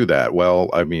 how'd they do that? Well,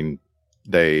 I mean,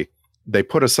 they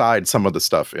put aside some of the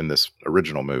stuff in this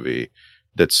original movie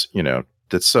that's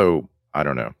so, I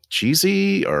don't know,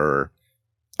 cheesy, or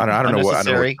I don't know what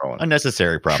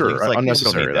unnecessary, probably. Sure, like,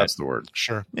 unnecessary. That's the word.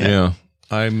 Sure. Yeah.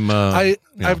 I've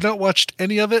not watched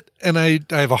any of it, and I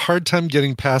have a hard time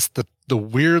getting past the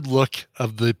weird look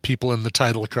of the people in the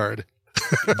title card.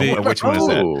 Which one is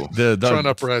that? The Tron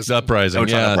Uprising. Uprising.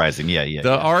 Tron Uprising. Yeah.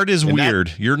 The art is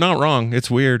weird. You're not wrong.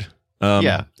 It's weird.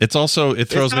 It's also, it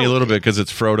throws me a little bit because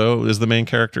it's Frodo is the main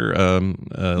character.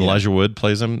 Elijah Wood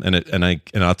plays him, and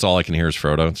that's all I can hear is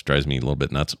Frodo. It drives me a little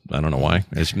bit nuts. I don't know why.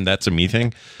 That's a me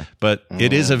thing, but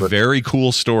it is a very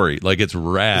cool story. Like, it's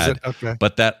rad. Okay.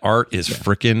 But that art is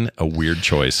freaking a weird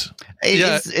choice.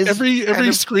 Every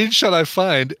screenshot I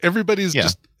find, everybody's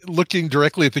just looking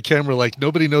directly at the camera, like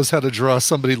nobody knows how to draw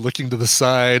somebody looking to the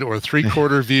side or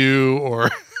 3/4 view or.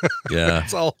 Yeah,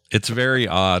 it's very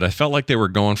odd. I felt like they were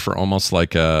going for almost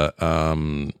like a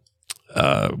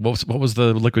what was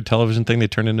the liquid television thing they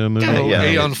turned into a movie?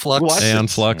 Aeon Flux. Aeon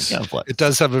Flux. It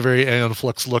does have a very Aeon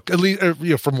Flux look. At least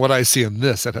from what I see in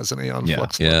this, it has an Aeon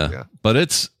Flux look. Yeah, but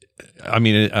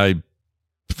I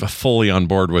fully on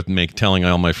board with telling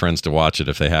all my friends to watch it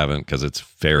if they haven't, because it's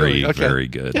very very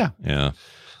good. Yeah.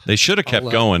 They should have kept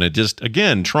going. It just,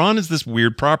 again, Tron is this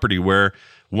weird property where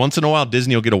once in a while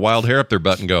Disney will get a wild hair up their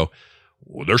butt and go,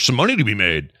 well, there's some money to be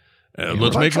made.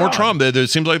 Let's make more Tron. It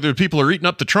seems like there people are eating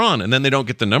up the Tron, and then they don't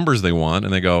get the numbers they want,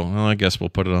 and they go, well, I guess we'll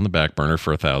put it on the back burner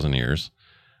for 1,000 years.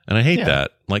 And I hate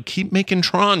that. Like, keep making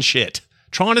Tron shit.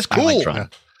 Tron is cool. I like Tron.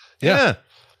 Yeah.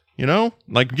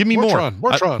 Like, give me more.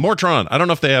 More Tron. I don't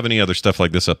know if they have any other stuff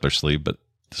like this up their sleeve, but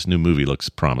this new movie looks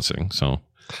promising. So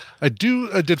I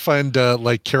did find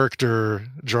like character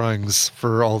drawings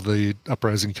for all the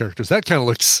Uprising characters. That kind of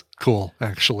looks cool,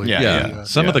 actually. Yeah.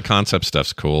 Some of the concept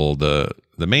stuff's cool. The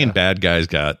main bad guys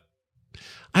got,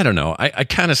 I don't know. I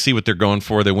kind of see what they're going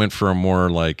for. They went for a more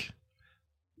like,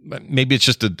 maybe it's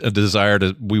just a desire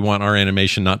we want our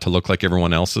animation not to look like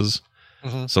everyone else's.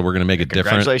 Mm-hmm. So we're going to make it different.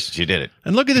 Congratulations, you did it.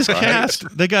 And look at this cast.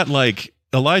 They got like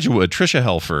Elijah Wood, Trisha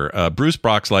Helfer, Bruce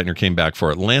Boxleitner came back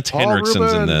for it. Lance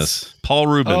Henriksen's in this. Paul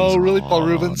Rubens. Oh, really? Paul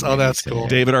Rubens? Oh, that's cool.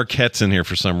 David Arquette's in here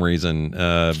for some reason.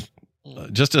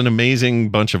 Just an amazing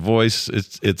bunch of voice.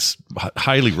 It's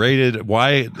highly rated.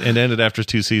 Why it ended after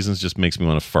 2 seasons just makes me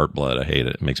want to fart blood. I hate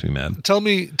it. It makes me mad. Tell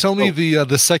me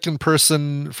the second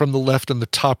person from the left in the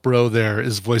top row there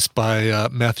is voiced by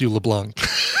Matthew LeBlanc.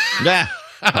 Yeah.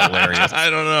 Hilarious. I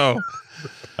don't know.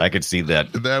 I could see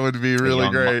that. That would be really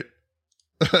great.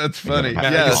 That's funny.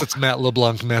 I guess it's Matt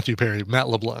LeBlanc, Matthew Perry, Matt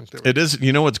LeBlanc. It is.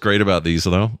 You know what's great about these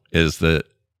though is that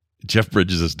Jeff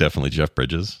Bridges is definitely Jeff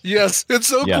Bridges. Yes, it's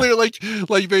so clear. Like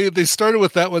they started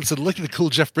with that one, said, "Look at the cool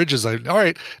Jeff Bridges." All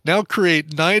right, now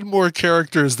create 9 more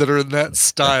characters that are in that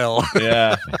style.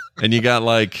 Yeah, and you got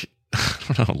like,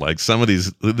 I don't know, like some of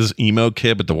this emo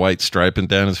kid with the white striping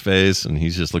down his face, and he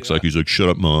just looks like he's like, "Shut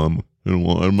up, mom.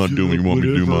 I'm not doing what you want me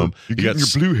to do, mom." You got your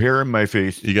blue hair in my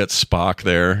face. You got Spock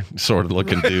there, sort of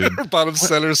looking dude. Bottom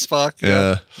center Spock.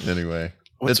 Yeah. Anyway.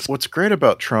 What's great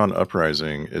about Tron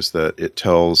Uprising is that it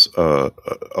tells a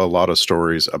lot of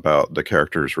stories about the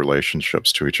characters'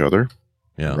 relationships to each other.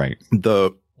 Yeah. Right. The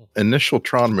initial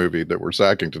Tron movie that we're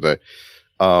sacking today,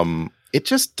 it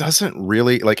just doesn't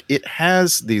really, like, it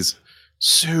has these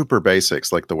super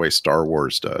basics like the way Star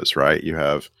Wars does, right? You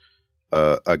have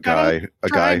a guy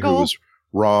who was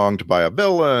wronged by a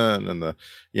villain, and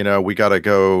we got to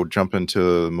go jump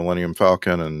into the Millennium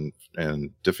Falcon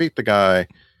and defeat the guy.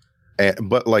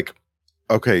 But like,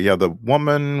 okay, yeah, the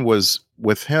woman was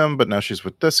with him, but now she's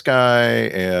with this guy,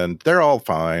 and they're all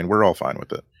fine. We're all fine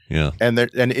with it. Yeah, and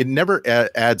it never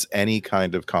adds any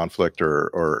kind of conflict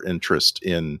or interest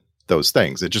in those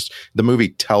things. It just, the movie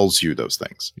tells you those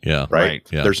things. Yeah, right.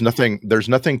 Yeah. There's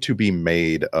nothing to be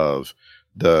made of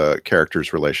the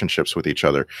characters' relationships with each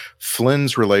other.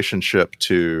 Flynn's relationship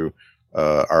to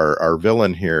our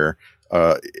villain here.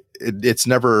 It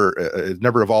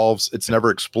never evolves. It's never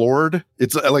explored.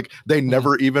 It's like they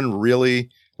never even really,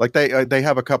 like they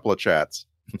have a couple of chats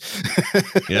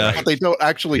Yeah. They don't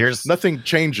actually. Nothing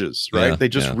changes, right? Yeah, they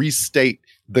just restate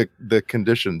the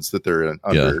conditions that they're in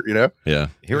under. You know. Yeah.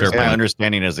 Here's my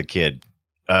understanding as a kid.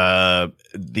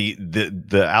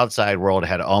 The outside world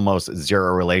had almost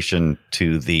zero relation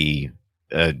to the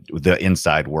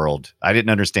inside world. I didn't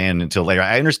understand until later.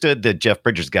 I understood that Jeff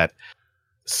Bridges got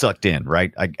sucked in,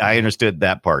 right? I understood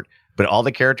that part, but all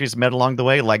the characters met along the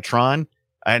way, like Tron,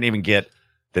 I didn't even get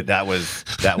that was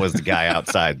the guy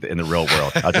outside in the real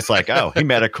world. I was just like, oh, he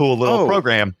met a cool little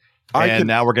program, and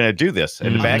now we're going to to do this.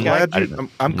 And the bad guy.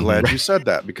 I'm glad you said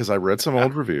that, because I read some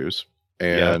old reviews.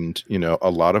 And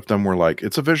a lot of them were like,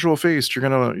 "It's a visual feast.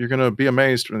 You're gonna be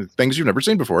amazed. Things you've never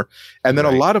seen before." And then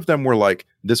a lot of them were like,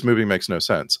 "This movie makes no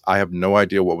sense. I have no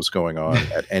idea what was going on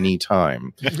at any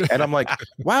time." And I'm like,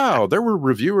 "Wow, there were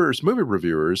movie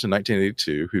reviewers in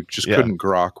 1982 who just couldn't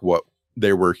grok what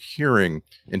they were hearing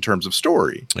in terms of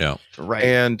story." Yeah, right.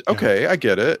 And okay, I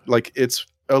get it. Like, it's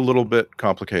a little bit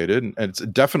complicated, and it's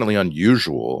definitely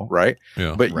unusual, right?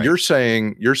 Yeah. But you're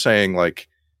saying like,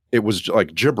 it was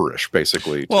like gibberish,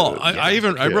 basically. Well, I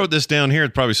wrote this down here.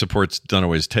 It probably supports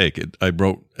Dunaway's take. I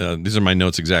wrote, these are my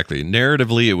notes exactly.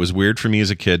 Narratively, it was weird for me as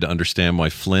a kid to understand why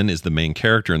Flynn is the main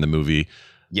character in the movie,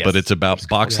 but it's about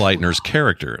Boxleitner's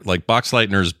character. Like,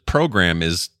 Boxleitner's program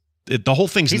the whole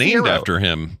thing's named after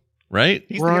him, right?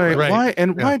 Right.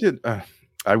 Why did...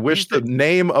 I wish the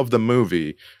name of the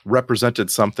movie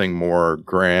represented something more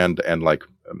grand and like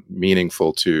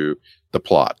meaningful to the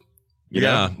plot.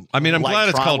 Yeah. I mean, I'm glad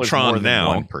it's called Tron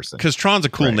now, because Tron's a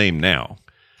cool name now.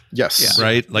 Yes.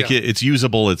 Right? Like, it's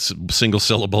usable. It's single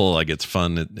syllable. Like, it's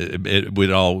fun.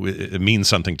 It means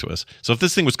something to us. So if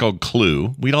this thing was called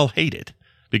Clue, we'd all hate it,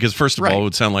 because first of all, it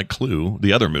would sound like Clue,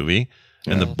 the other movie,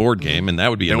 and the board game, and that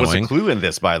would be annoying. There was a clue in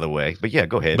this, by the way. But yeah,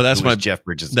 go ahead. But that's Jeff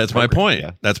Bridges. That's my point.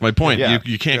 Yeah. That's my point. Yeah.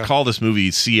 You can't call this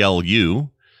movie CLU.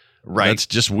 Right. That's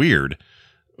just weird.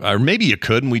 Or maybe you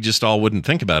could, and we just all wouldn't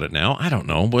think about it now. I don't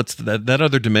know. What's that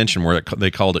other dimension where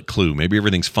they called it Clue? Maybe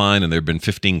everything's fine, and there have been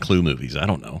 15 Clue movies. I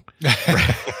don't know.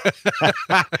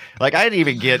 Like, I didn't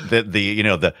even get that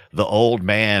the old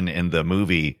man in the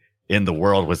movie in the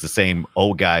world was the same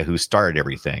old guy who started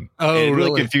everything. Oh, it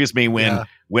really confused me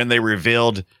when they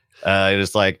revealed.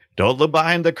 It's like, don't look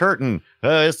behind the curtain.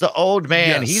 It's the old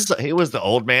man. Yes. He was the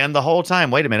old man the whole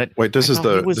time. Wait a minute. Wait, this is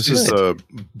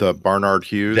the Barnard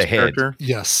Hughes character.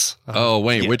 Yes. Oh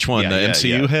wait, which one? The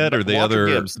MCU head or the Walker other?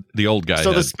 Gibbs. The old guy.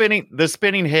 So head? the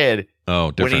spinning head.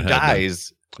 Oh, when he different head,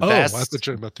 dies. Oh, that's I thought you were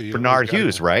talking about the Bernard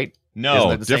Hughes, right?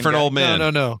 No, different old man.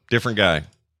 No. Different guy.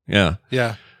 Yeah.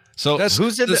 Yeah. So that's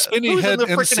who's in the spinning head,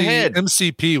 freaking head?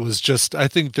 MCP was just. I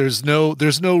think there's no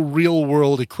real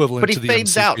world equivalent but to the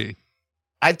fades MCP. Out.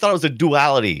 I thought it was a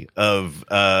duality of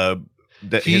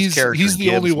his character. He's the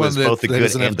Gibbs only one was both the that good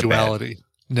doesn't and have the duality. bad.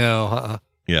 No,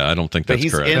 yeah, I don't think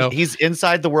that's correct. He's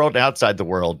inside the world and outside the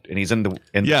world, and he's in the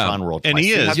Tron world. And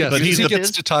he is. yes, but he gets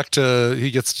to talk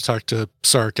to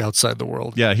Sark outside the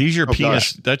world. Yeah, he's your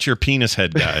penis. Gosh. That's your penis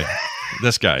head guy.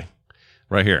 This guy,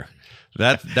 right here.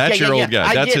 That's your old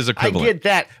guy. That's his equivalent. I get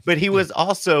that, but he was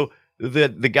also the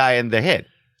guy in the head.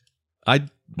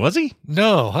 Was he?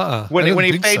 No, when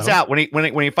he fades out, when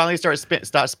he finally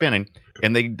stops spinning,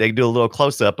 and they do a little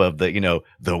close up of the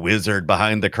wizard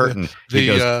behind the curtain.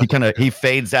 He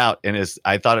fades out, and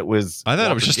I thought it was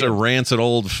just a rancid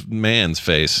old man's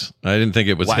face. I didn't think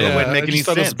it was him. It wouldn't make any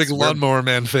sense. It was a big lawnmower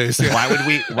man face. Yeah.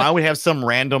 Why would we have some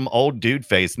random old dude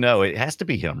face? No, it has to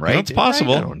be him, right? Well, it's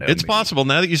possible. I don't know, it's possible.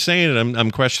 Now that you're saying it,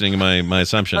 I'm questioning my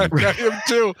assumption. I am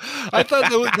too. I thought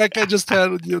that guy just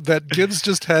had that Gibbs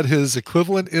just had his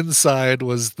equivalent inside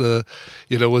was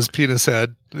was penis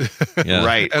head. Yeah.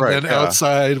 Right. And then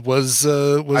outside was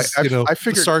I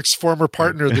figured Sark's former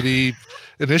partner that he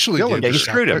initially Dillinger. gave. He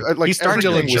screwed him. He started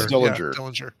Dillinger.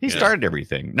 Dillinger. He started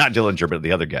everything. Not Dillinger, but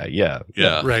the other guy. Yeah.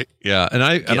 Right. Yeah, and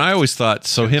I always thought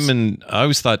I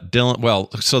always thought Dylan. Well,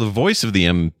 so the voice of the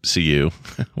MCU.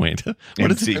 Wait,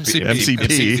 what is it?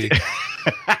 MCP.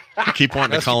 I keep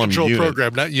wanting to call him control unit.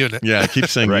 program, not unit. Yeah, I keep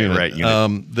saying unit. Right,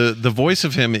 unit. The voice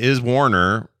of him is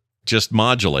Warner, just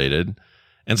modulated.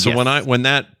 And so when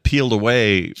that peeled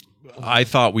away, I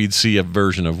thought we'd see a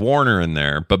version of Warner in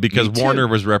there, but because Warner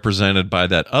was represented by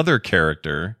that other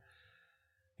character,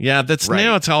 now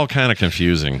it's all kind of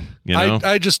confusing.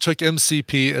 I just took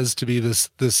MCP as to be this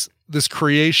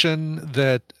creation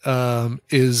that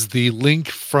is the link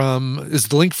for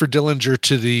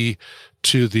Dillinger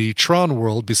to the Tron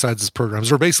world besides his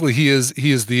programs, where basically he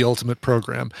is the ultimate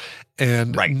program,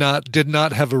 and did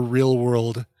not have a real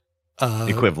world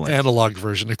equivalent analog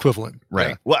version equivalent. Right.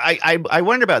 Yeah. Well, I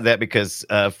wondered about that because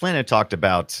Flynn had talked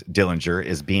about Dillinger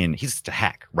as being he's just a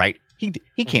hack, right? He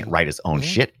can't write his own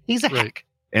shit. He's a hack.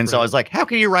 And so I was like, how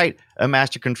can you write a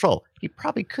Master Control? He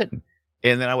probably couldn't.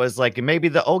 And then I was like, maybe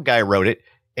the old guy wrote it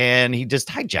and he just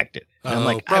hijacked it. And I'm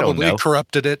like, I don't know.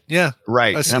 Corrupted it. Yeah.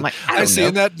 Right. I see. And I'm like, I see.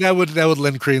 And that would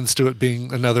lend credence to it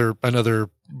being another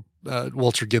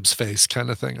Walter Gibbs face kind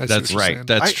of thing. That's right. Saying.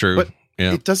 That's true. But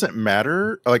yeah. It doesn't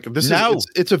matter. Like this is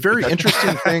it's a very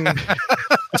interesting thing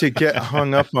to get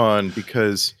hung up on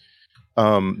because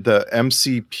the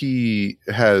MCP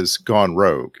has gone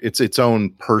rogue. It's its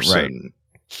own person.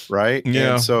 Right.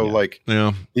 Yeah. And so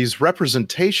these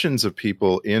representations of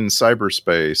people in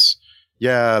cyberspace,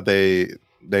 they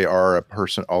are a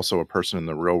person, also a person in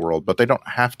the real world, but they don't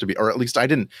have to be, or at least I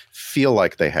didn't feel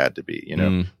like they had to be, you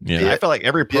know? I felt like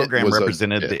every program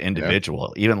represented the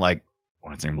individual, even like,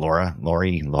 what's her name? Laura.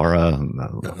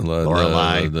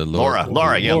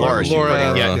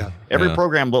 Every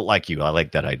program looked like you. I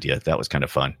like that idea. That was kind of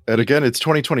fun. And again, it's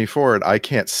 2024, and I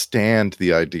can't stand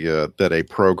the idea that a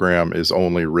program is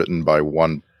only written by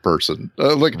one person.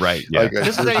 This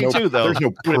is 82, though. There's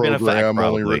no program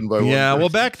only written by one person. Well,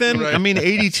 back then, I mean,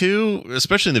 82,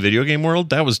 especially in the video game world,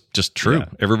 that was just true. Yeah.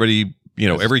 Everybody,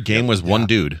 every game was one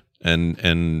dude.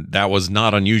 And that was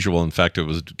not unusual. In fact, it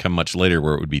was come much later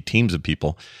where it would be teams of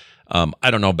people.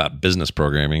 I don't know about business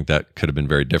programming. That could have been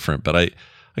very different. But I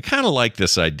kind of like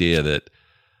this idea that,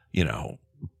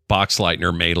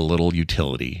 Boxleitner made a little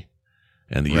utility.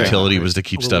 And the utility was to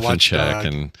keep stuff in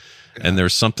check. And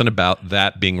there's something about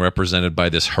that being represented by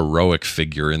this heroic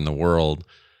figure in the world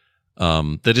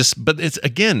but it's,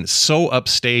 again, so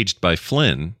upstaged by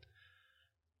Flynn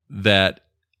that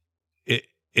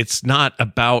it's not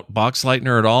about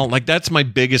Boxleitner at all. Like, that's my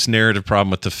biggest narrative problem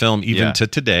with the film, even to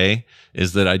today,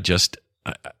 is that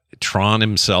Tron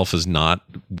himself is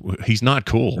he's not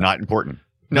cool. Not important.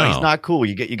 No, he's not cool.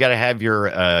 You got to have your,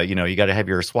 you got to have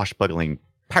your swashbuckling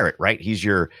pirate, right? He's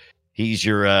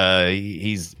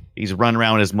running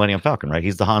around with his money on Falcon, right?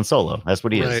 He's the Han Solo. That's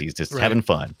what he is. He's just having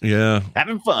fun. Yeah.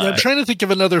 Having fun. Yeah, I'm trying to think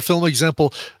of another film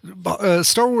example.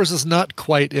 Star Wars is not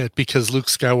quite it because Luke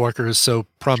Skywalker is so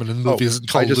prominent in the movie. Isn't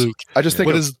called Luke. I just think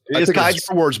of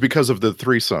Star Wars because of the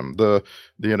threesome, the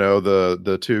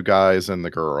two guys and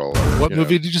the girl. What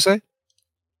movie did you say?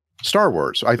 Star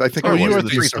Wars. I think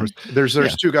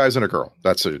there's two guys and a girl.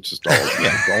 That's it. It's just all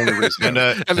the only reason. And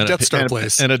a Death Star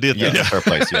place. And a Death Star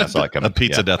place. Yeah, I saw it coming. A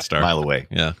pizza Death Star. Mile away.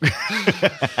 Yeah.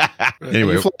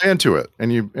 Anyway, you fly into it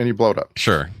and you blow it up.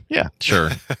 Sure. Yeah. Sure.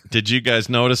 Did you guys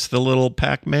notice the little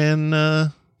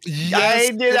Pac-Man? Yes,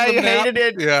 I did. I hated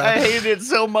it. Yeah. I hated it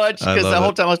so much because the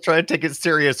whole time I was trying to take it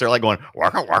serious. They're like going,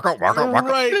 waka, waka, waka, waka.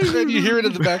 Right. And you hear it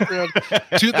in the background.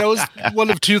 That was one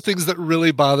of two things that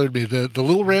really bothered me. The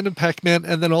little random Pac-Man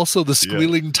and then also the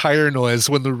squealing tire noise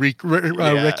when the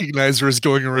recognizer is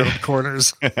going around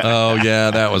corners. Oh,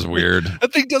 yeah. That was weird.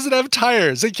 That thing doesn't have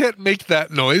tires. They can't make that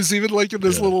noise, even like in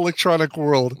this little electronic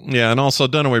world. Yeah. And also,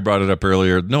 Dunaway brought it up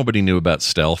earlier. Nobody knew about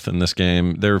stealth in this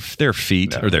game. Their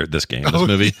feet, or this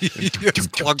movie.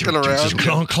 Just clunking around. Just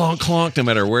clonk, clonk, clonk. No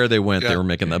matter where they went, they were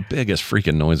making the biggest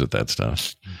freaking noise with that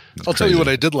stuff. I'll tell you what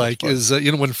I did like is,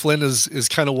 when Flynn is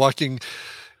kind of walking,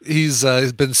 he's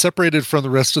been separated from the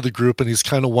rest of the group and he's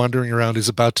kind of wandering around. He's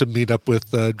about to meet up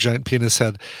with Giant Penis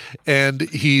Head. And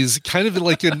he's kind of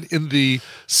like in the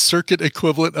circuit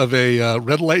equivalent of a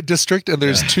red light district. And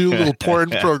there's two little porn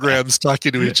programs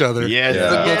talking to each other.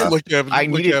 I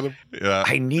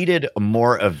needed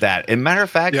more of that. And matter of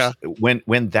fact,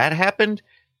 when that happened,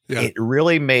 it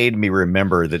really made me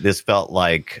remember that this felt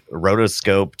like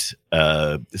rotoscoped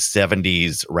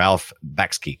 70s Ralph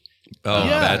Bakshi. Oh,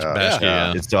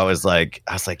 yeah. And so I was like,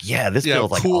 this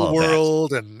feels like Cool all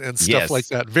World and stuff like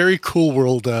that. Very Cool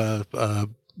World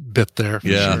bit there. For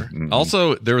sure. Mm-hmm.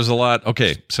 Also, there was a lot.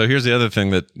 Okay, so here's the other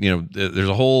thing that there's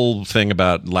a whole thing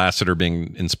about Lasseter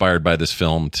being inspired by this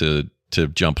film to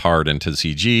jump hard into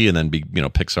CG and then be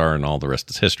Pixar and all the rest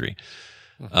is history.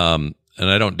 And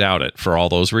I don't doubt it for all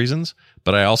those reasons,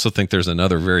 but I also think there's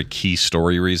another very key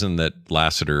story reason that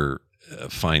Lasseter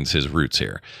finds his roots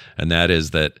here, and that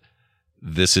is that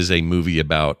this is a movie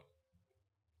about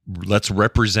let's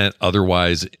represent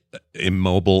otherwise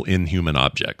immobile, inhuman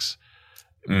objects,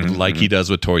 like he does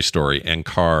with Toy Story and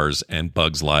Cars and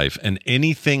Bug's Life and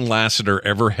anything Lasseter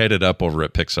ever headed up over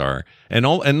at Pixar, and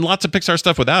lots of Pixar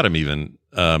stuff without him even.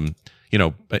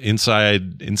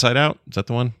 Inside Out, is that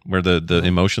the one where the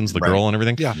emotions, the girl and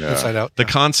everything? Yeah, Inside Out. The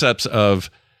concepts of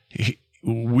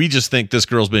we just think this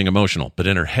girl's being emotional, but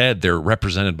in her head, they're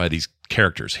represented by these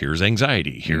characters. Here's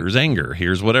anxiety. Here's anger.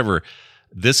 Here's whatever.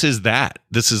 This is that.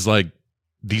 This is like,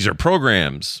 these are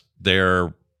programs.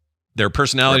 Their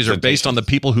personalities are based on the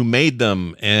people who made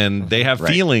them, and they have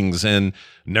feelings, and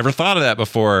never thought of that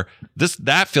before.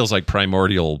 That feels like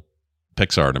primordial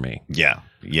Pixar to me. Yeah.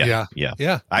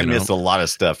 I You missed know? a lot of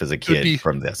stuff as a kid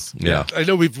from this. Yeah. I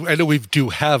know we do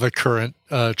have a current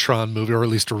Tron movie, or at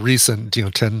least a recent,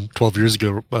 10, 12 years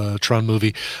ago Tron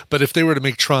movie. But if they were to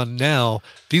make Tron now,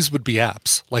 these would be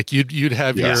apps. Like you'd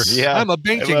have I'm a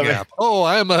banking app. Oh,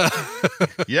 I'm a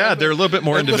Yeah, they're a little bit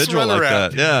more individual like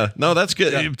that. Yeah. No, that's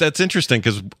good. Yeah. That's interesting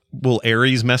because will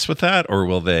Ares mess with that, or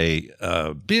will they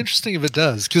be interesting if it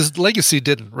does, because Legacy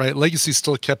didn't, right? Legacy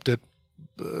still kept it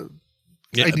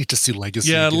I need to see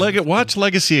Legacy. Yeah, again. watch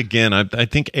Legacy again. I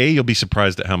think you'll be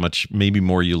surprised at how much maybe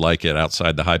more you like it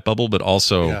outside the hype bubble, but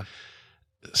also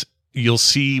you'll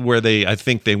see where I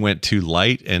think they went too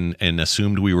light and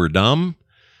assumed we were dumb,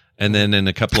 and then in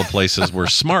a couple of places were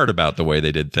smart about the way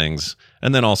they did things,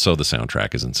 and then also the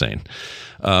soundtrack is insane.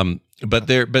 But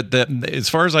as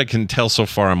far as I can tell so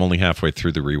far, I'm only halfway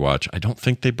through the rewatch. I don't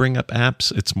think they bring up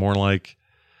apps. It's more like,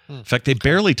 in fact, they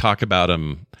barely talk about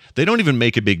them. They don't even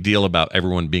make a big deal about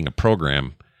everyone being a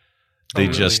program. They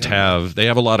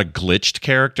have a lot of glitched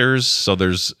characters. So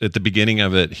there's at the beginning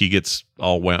of it, he gets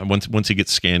once he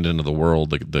gets scanned into the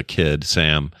world, the kid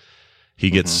Sam, he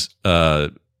gets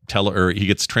he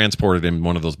gets transported in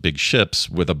one of those big ships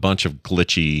with a bunch of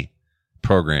glitchy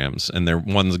programs, and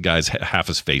one guy's half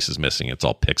his face is missing. It's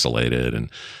all pixelated, and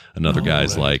another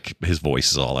guy's like his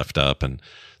voice is all effed up, and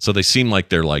so they seem like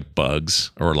they're like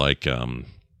bugs or like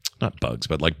not bugs,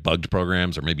 but like bugged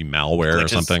programs or maybe malware or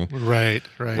something. Right.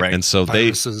 And so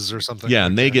viruses or something. Yeah,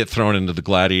 and they get thrown into the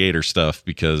gladiator stuff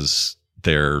because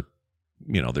they're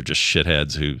just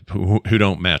shitheads who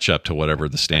don't match up to whatever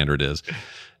the standard is.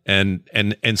 And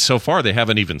so far they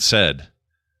haven't even said,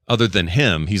 other than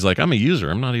him, he's like, I'm a user.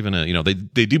 I'm not even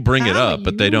they do bring it up,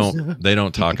 but they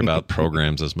don't talk about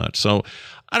programs as much. So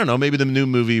I don't know, maybe the new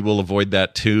movie will avoid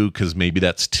that too, because maybe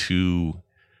that's too.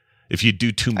 If you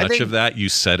do too much of that, you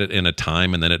set it in a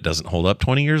time and then it doesn't hold up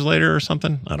 20 years later or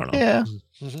something. I don't know. Yeah.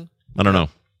 I don't know.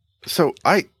 So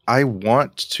I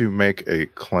want to make a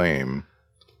claim,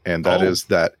 and that is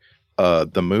that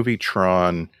the movie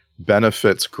Tron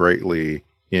benefits greatly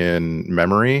in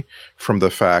memory from the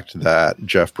fact that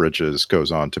Jeff Bridges goes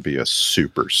on to be a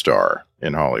superstar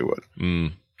in Hollywood.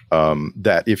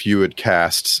 That if you had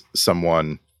cast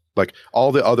someone, like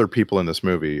all the other people in this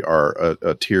movie are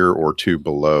a tier or two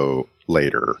below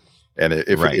later. And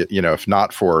if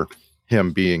not for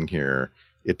him being here,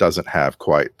 it doesn't have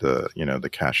quite the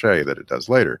cachet that it does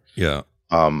later. Yeah.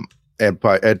 And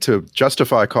to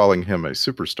justify calling him a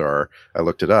superstar, I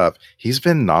looked it up. He's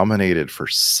been nominated for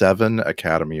 7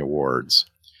 Academy Awards.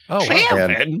 Oh,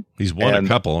 and he's won a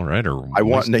couple, right? Or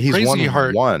he's Crazy won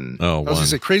Heart. one. Oh, I was going to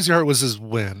say Crazy Heart was his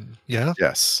win. Yeah.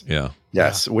 Yes. Yeah.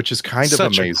 Yes, which is kind Such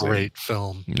of amazing. A great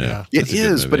film. Yeah. It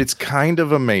is, but it's kind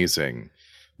of amazing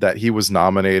that he was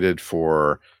nominated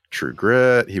for True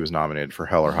Grit. He was nominated for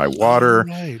Hell or High Water.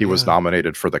 He was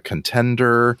nominated for The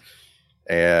Contender,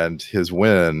 and his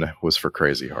win was for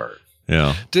Crazy Heart.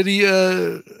 Yeah. Did he?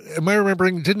 Am I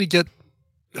remembering? Didn't he get?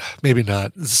 Maybe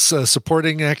not.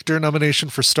 Supporting actor nomination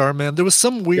for Starman. There was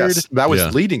some weird. Yes, that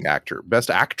was leading actor, best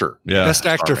actor. Yeah. Best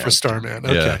actor for Starman.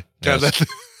 Okay. Yeah. Yes.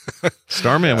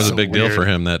 Starman was a big deal for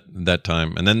him that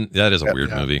time, and then that is a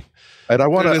weird movie. And I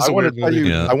want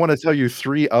to tell you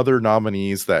 3 other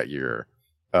nominees that year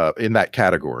in that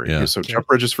category. Yeah. So Jeff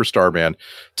Bridges for Starman,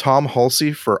 Tom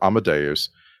Hulsey for Amadeus,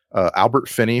 Albert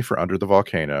Finney for Under the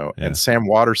Volcano, and Sam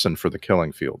Watterson for The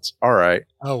Killing Fields. All right.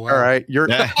 Oh, wow. All right. You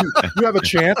have a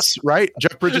chance, right?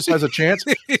 Jeff Bridges has a chance.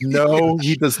 No,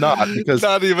 he does not, because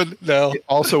it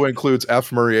also includes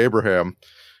F. Murray Abraham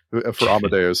for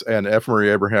Amadeus, and F. Murray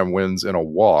Abraham wins in a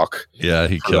walk. Yeah,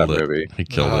 he killed it. Movie. He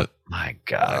killed it. My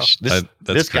gosh, That's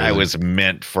this guy crazy. was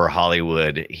meant for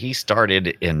Hollywood. He started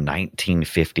in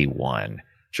 1951.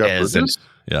 Jeff Bridges?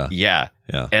 Yeah.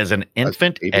 As an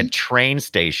infant at train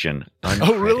station.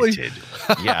 Oh, really?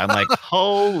 Yeah, I'm like,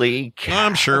 holy cow.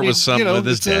 I'm sure it was something with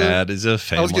his dad. Is a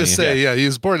family. I was going to say, he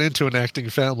was born into an acting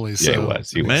family. So. Yeah, he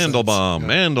was.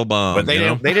 Mandelbaum. But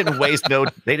they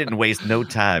didn't waste no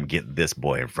time getting this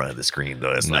boy in front of the screen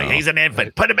though. It's like, he's an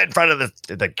infant. Put him in front of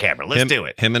the camera. Let's do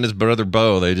it. Him and his brother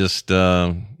Bo. They just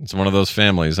it's one of those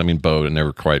families. I mean, Bo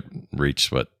never quite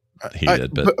reached what he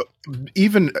did, but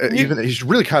even he's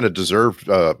really kind of deserved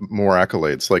more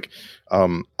accolades. Like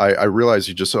I realize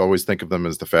you just always think of them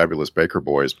as the Fabulous Baker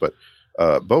Boys, but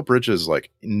Bo Bridges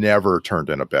never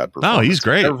turned in a bad performance. No, he's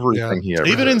great. Everything he ever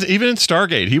even did. in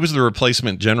Stargate, he was the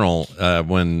replacement general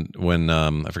when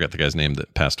I forgot the guy's name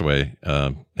that passed away.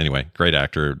 Anyway, great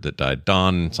actor that died,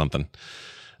 Don something.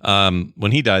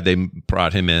 When he died, they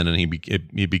brought him in, and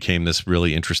he became this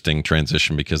really interesting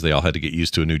transition because they all had to get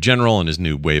used to a new general and his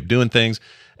new way of doing things.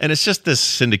 And it's just this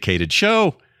syndicated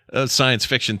show. science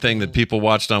fiction thing that people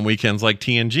watched on weekends like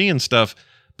TNG and stuff.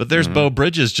 But there's Beau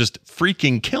Bridges just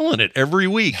freaking killing it every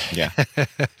week. Yeah.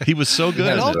 He was so good.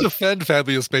 And I'll defend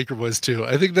Fabulous Baker Boys too.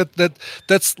 I think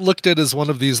that's looked at as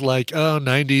one of these like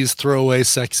 90s throwaway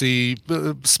sexy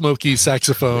smoky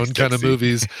saxophone kind of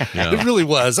movies. Yeah. It really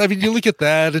was. I mean, you look at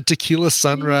that and Tequila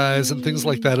Sunrise and things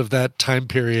like that of that time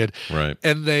period. Right.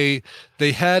 And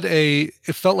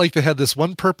it felt like they had this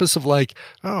one purpose of like,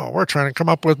 oh, we're trying to come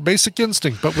up with Basic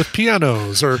Instinct, but with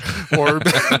pianos or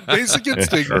Basic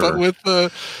Instinct, but with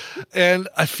and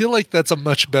I feel like that's a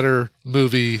much better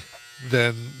movie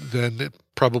than it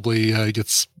probably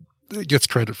gets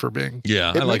credit for being.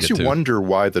 Yeah, it makes you wonder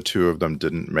why the two of them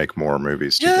didn't make more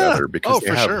movies together because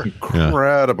they have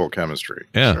incredible chemistry.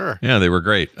 Yeah, sure. Yeah, they were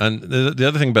great. And the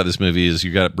other thing about this movie is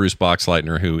you got Bruce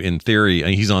Boxleitner, who in theory,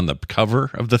 he's on the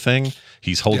cover of the thing.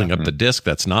 He's holding up the disc.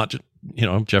 That's not,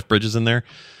 Jeff Bridges in there.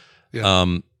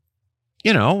 Yeah.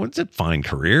 It's a fine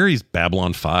career. He's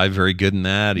Babylon 5, very good in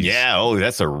that.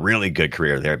 That's a really good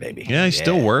career there, baby. Yeah, he's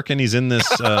still working. He's in this.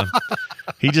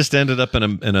 He just ended up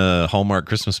in a Hallmark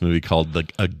Christmas movie called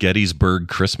A Gettysburg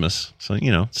Christmas. So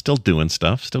still doing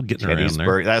stuff, still getting around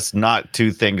there. That's not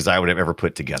two things I would have ever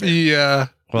put together. Yeah.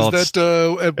 Well,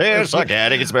 it's like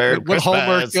Gettysburg. What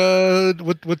Hallmark?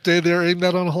 What day they're aimed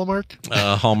at on Hallmark?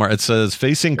 Hallmark. It says,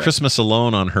 facing Christmas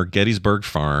alone on her Gettysburg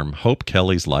farm, Hope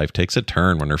Kelly's life takes a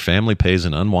turn when her family pays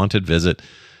an unwanted visit.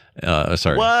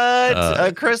 Sorry. What?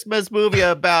 A Christmas movie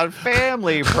about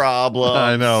family problems.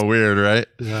 I know, weird, right?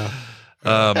 Yeah.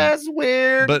 That's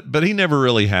weird. But he never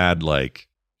really had like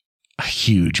a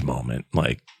huge moment.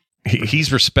 Like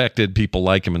he's respected, people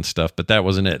like him and stuff, but that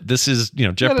wasn't it. This is,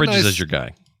 Jeff Bridges is your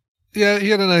guy. Yeah, he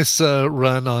had a nice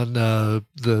run on the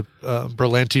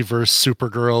Berlanti-verse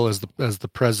Supergirl as the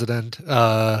president.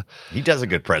 He does a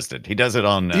good president. He does it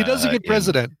on. He does a good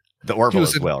president. The Orville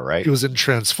as well, right? He was in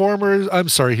Transformers. I'm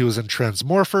sorry, he was in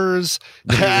Transmorphers.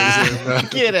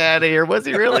 Get out of here! Was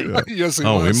he really? Yes, he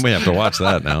was. We may have to watch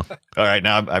that now. All right,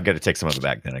 now I've got to take some of it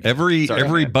back. Then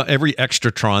every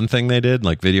extra Tron thing they did,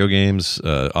 like video games,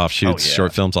 offshoots,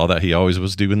 short films, all that. He always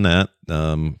was doing that.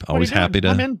 Always happy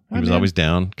to. He was always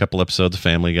down. A couple episodes of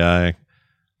Family Guy.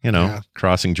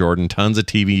 Crossing Jordan, tons of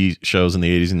TV shows in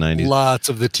the 80s and 90s. Lots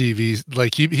of the TV,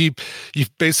 like he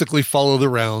basically follow the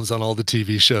rounds on all the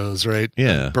TV shows, right?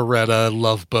 Yeah. Beretta,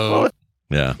 Love Boat.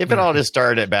 Yeah. If it all just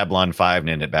started at Babylon 5 and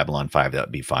ended at Babylon 5, that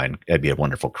would be fine. It'd be a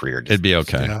wonderful career. It'd be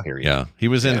okay. Yeah. He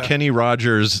was in Kenny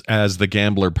Rogers as the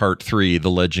Gambler Part 3, The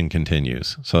Legend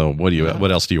Continues. So what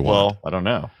else do you want? Well, I don't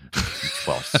know.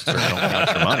 Well, certainly don't count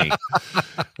for money.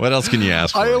 What else can you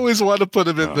ask for? I always want to put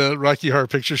him in the Rocky Horror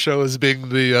Picture Show as being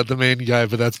the main guy,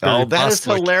 but that's Barry that is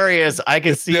hilarious. I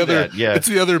can see that. Yeah, it's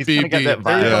the other BB.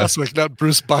 Barry Bostwick, not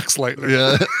Bruce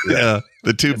Boxleitner. Yeah.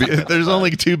 The two. There's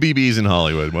only two BBs in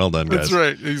Hollywood. Well done, guys. That's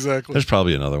right. Exactly. There's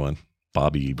probably another one.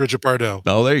 Bobby Bridget Bardot.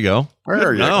 Oh, there you go.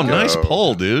 There you go. Nice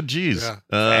pull, dude. Jeez. Yeah.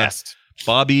 Fast.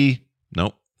 Bobby.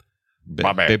 Nope.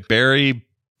 Barry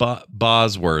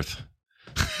Bosworth.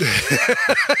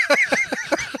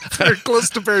 Very close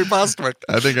to Barry Bostwick.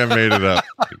 I think I made it up.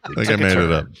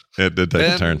 It did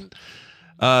take a turn.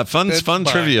 Fun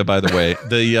trivia, by the way.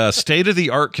 The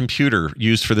state-of-the-art computer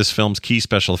used for this film's key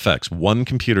special effects, one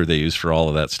computer they used for all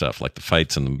of that stuff, like the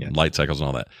fights and the light cycles and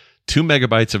all that, 2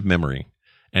 megabytes of memory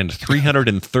and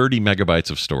 330 megabytes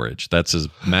of storage. That's as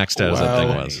maxed out as that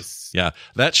thing was. Yeah,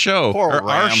 that show,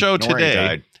 our show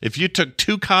today, if you took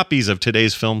 2 copies of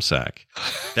today's Film Sack,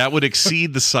 that would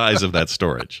exceed the size of that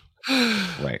storage.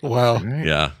 Right. Wow.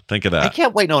 Yeah, think of that. I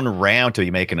can't wait on RAM to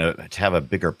be to have a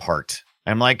bigger part.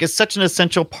 I'm like, it's such an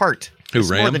essential part. It's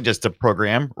RAM? more than just a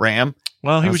program. RAM.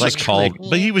 Well, he was just called,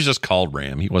 but he was just called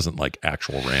RAM. He wasn't like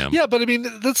actual RAM. Yeah, but I mean,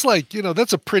 that's like,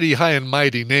 that's a pretty high and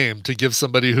mighty name to give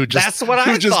somebody who just. That's what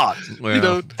I thought.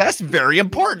 Well, that's very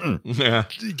important. Yeah.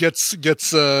 Gets.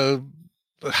 How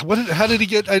did he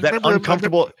get? I that remember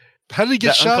uncomfortable. How did he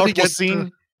get shot? He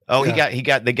scene.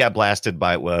 They got blasted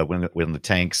by when the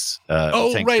tanks.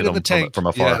 Tanks right in the tank from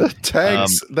afar. The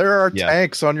tanks. There are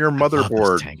tanks on your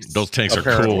motherboard. Those tanks are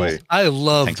cool. I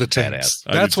love the tanks.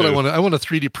 That's what I want. I want to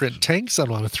 3D print tanks. I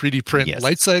want to 3D print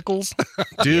light cycles.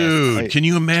 Dude, can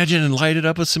you imagine and light it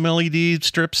up with some LED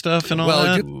strip stuff and all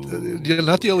that?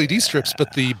 Not the LED strips,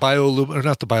 but the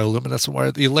not the bioluminescent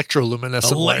wire, the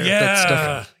electroluminescent wire.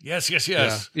 Yeah. Yes.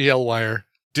 Yeah. EL wire.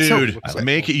 Dude,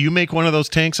 you make one of those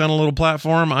tanks on a little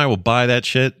platform. I will buy that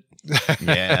shit.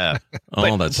 Yeah. Oh,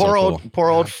 But that's poor so old cool. poor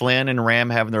old Flynn and Ram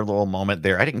having their little moment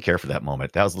there. I didn't care for that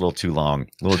moment. That was a little too long.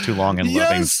 A little too long and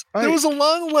loving. Yes, there was a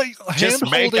long like Just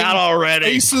hand make holding out already.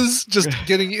 faces, just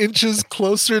getting inches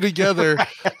closer together.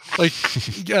 Like,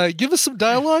 give us some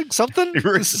dialogue, something.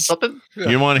 This is- Something.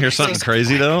 You want to hear something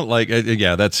crazy though? Like,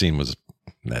 yeah, that scene was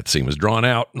drawn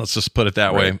out. Let's just put it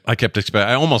that way. I kept expecting.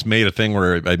 I almost made a thing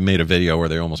where I made a video where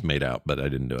they almost made out, but I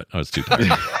didn't do it. I was too tired.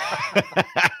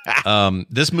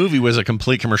 This movie was a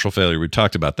complete commercial failure. We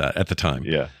talked about that at the time.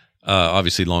 Yeah.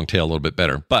 Obviously, long tail a little bit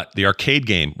better, but the arcade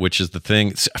game, which is the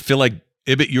thing, I feel like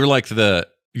Ibit,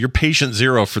 you're patient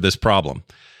zero for this problem.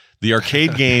 The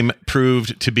arcade game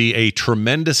proved to be a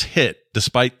tremendous hit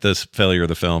despite this failure of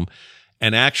the film,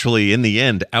 and actually, in the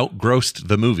end, outgrossed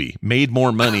the movie, made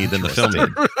more money than the film did.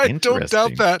 I don't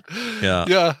doubt that. Yeah.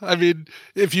 Yeah. I mean,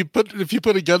 if you put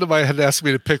a gun to my head and ask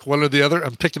me to pick one or the other,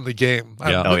 I'm picking the game.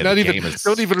 Yeah. I'm not the even game is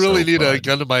don't even really so need a fun.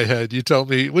 gun to my head. You tell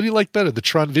me, what do you like better, the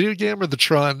Tron video game or the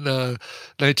Tron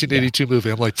 1982 movie?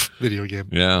 I'm like, video game.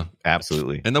 Yeah.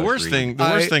 Absolutely. And the worst Agreed.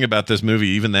 thing about this movie,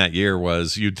 even that year,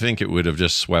 was you'd think it would have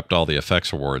just swept all the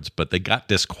effects awards, but they got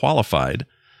disqualified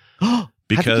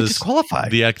because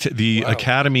disqualified? the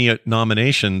Academy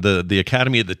nomination, the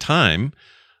Academy at the time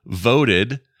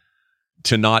voted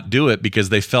to not do it because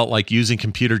they felt like using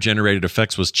computer generated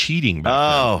effects was cheating.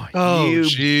 Back Oh, you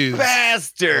jeez.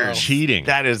 bastard! then. Cheating.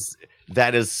 That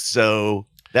is so.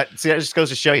 That just goes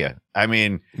to show you. I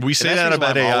mean, We say and that's that the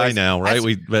reason about why I'm AI always- now,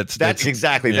 right? That's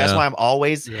exactly. That's yeah. why I'm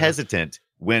always hesitant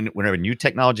whenever new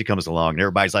technology comes along and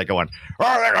everybody's like going,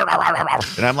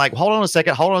 and I'm like, hold on a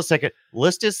second.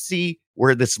 Let's just see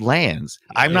where this lands.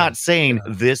 I'm not saying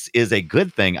this is a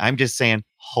good thing. I'm just saying,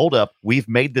 hold up, we've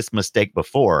made this mistake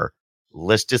before.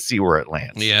 Let's just see where it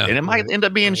lands. Yeah. And it might end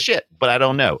up being shit, but I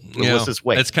don't know. Yeah. Let's just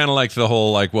wait. It's kind of like the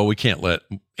whole well, we can't let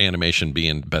animation be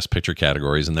in best picture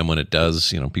categories, and then when it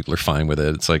does, people are fine with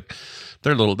it. It's like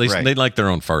they're they like their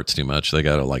own farts too much. They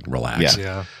got to like relax.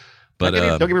 Yeah. But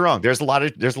don't get me wrong. There's a lot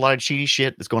of cheaty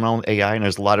shit that's going on with AI, and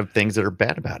there's a lot of things that are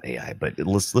bad about AI. But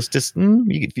let's just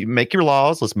if you make your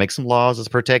laws. Let's make some laws. Let's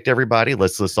protect everybody.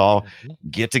 Let's all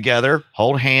get together,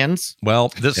 hold hands,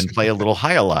 and play a little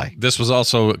high-a-lie. This was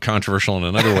also controversial in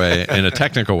another way, in a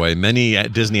technical way. Many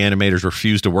Disney animators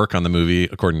refused to work on the movie,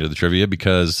 according to the trivia,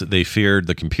 because they feared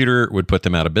the computer would put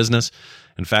them out of business.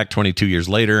 In fact, 22 years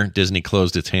later, Disney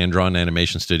closed its hand-drawn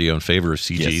animation studio in favor of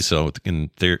CG. Yes. So in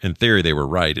theory, they were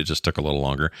right. It just took a little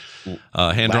longer.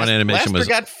 Hand-drawn animation Laster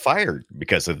got fired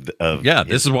because of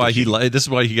this is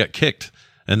why he got kicked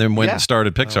and then went and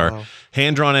started Pixar.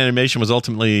 Hand-drawn animation was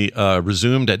ultimately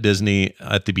resumed at Disney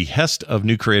at the behest of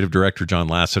new creative director John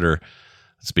Lasseter.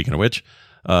 Speaking of which,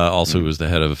 also who was the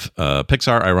head of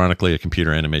Pixar, ironically a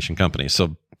computer animation company.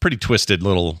 So pretty twisted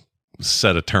little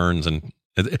set of turns. And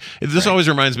this always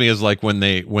reminds me is like when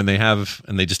they have,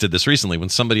 and they just did this recently, when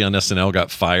somebody on SNL got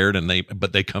fired and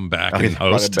they come back and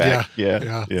host.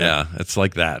 Yeah. It's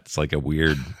like that. It's like a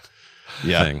weird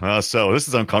thing. So this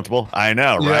is uncomfortable. I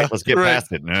know, right? Let's get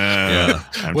past it.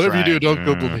 Whatever you do, don't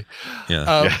Google me.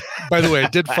 Yeah. By the way, I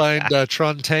did find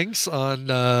Tron tanks on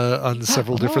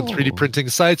several different 3D printing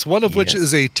sites. One of which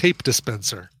is a tape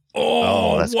dispenser.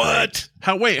 Oh, that's what? great.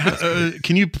 How? Wait,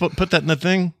 can you put that in the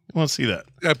thing? I want to see that.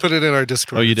 I put it in our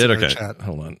Discord. Oh, you It's did? in our Okay. chat.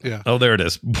 Hold on. Yeah. Oh, there it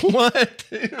is. What?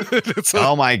 It's a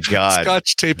Oh my god!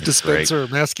 Scotch tape dispenser,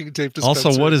 masking tape dispenser.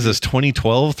 Also, what is this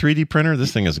 2012 3D printer?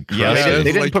 This thing is Yeah, crusty.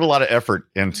 they didn't put a lot of effort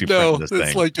into printing this thing.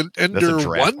 it's like an That's Ender a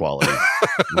trash 1. quality,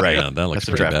 right? Yeah, that looks That's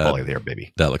a pretty trash bad. quality there,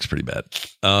 baby. That looks pretty bad.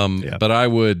 Yeah. But I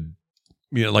would,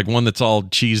 like one that's all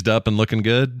cheesed up and looking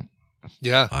good.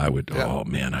 Yeah. I would. Yeah. Oh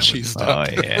man, I would. Cheesed Oh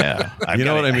up. yeah, You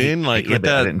know what I mean? Like with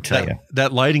I didn't tell you.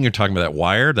 that lighting you're talking about, that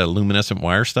wire, that luminescent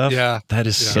wire stuff. Yeah. That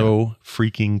is so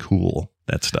freaking cool.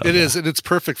 That stuff. It is, and it's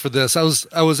perfect for this. I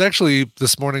was actually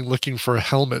this morning looking for a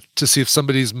helmet to see if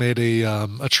somebody's made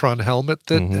a Tron helmet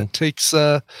that takes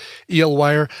EL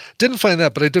wire. Didn't find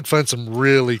that, but I did find some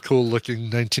really cool looking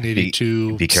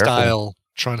 1982 Be careful. style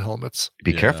Tron helmets.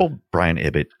 Be careful, Brian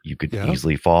Ibbett. You could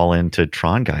easily fall into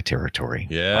Tron guy territory.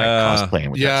 Yeah. by cosplaying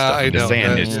with that stuff. I I'm just know.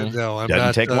 saying, That- no, I'm doesn't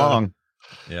not, take long.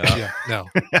 Yeah. Yeah, no.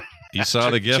 You saw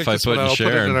the GIF Check I this put one out. and I'll put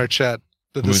it shared. in our chat.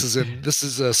 But this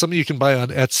is something you can buy on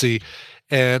Etsy.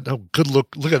 And good look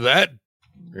at that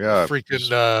Yeah. freaking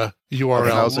House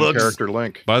URL. and character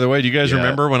link. By the way, do you guys Yeah.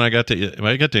 remember when I got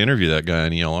to interview that guy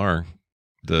on ELR?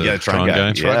 The Tron guy.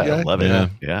 Yeah, Tron guy? love it. Yeah.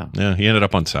 Yeah. Yeah, he ended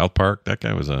up on South Park. That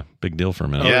guy was a big deal for a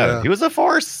minute. Yeah. He was a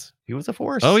force.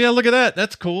 Oh yeah, look at that.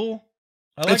 That's cool.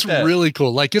 I like It's that. really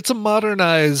cool. Like it's a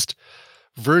modernized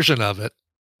version of it.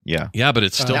 Yeah. Yeah, but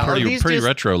it's still Now, are pretty these just-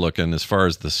 retro looking as far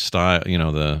as the style,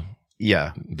 the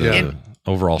Yeah.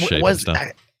 overall shape and stuff.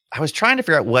 I was trying to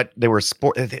figure out what they were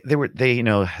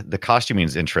the costuming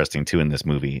is interesting too in this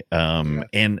movie.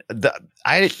 And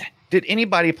did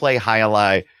anybody play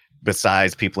Highlight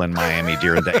besides people in Miami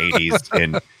during the 80s?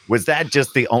 And was that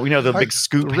just the only, the big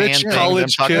scoop Rich hand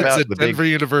college thing kids about? at Denver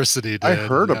University did. I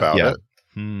heard about it.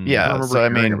 Yeah. I So I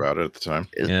hearing mean, about it at the time.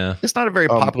 it's not a very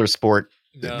popular sport,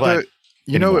 but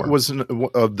it was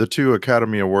of the 2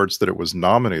 Academy Awards that it was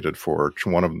nominated for.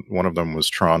 One of them was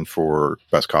Tron for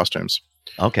best costumes.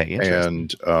 Okay,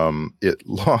 interesting. And it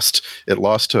lost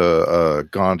to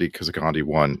Gandhi because Gandhi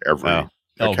won every.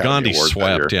 Gandhi Award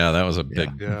swept. Yeah, that was a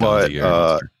big.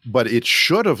 But it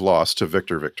should have lost to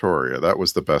Victor Victoria. That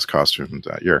was the best costume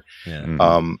that year. Yeah.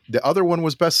 The other one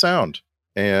was best sound,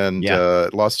 and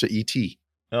it lost to E.T.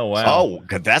 Oh wow! Oh,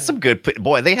 that's some good.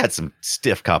 Boy, they had some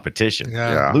stiff competition.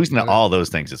 Yeah. Losing to all those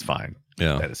things is fine.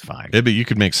 Yeah, that is fine. Yeah, but you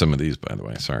could make some of these, by the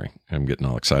way. Sorry, I'm getting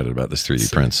all excited about this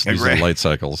 3D prints. These are light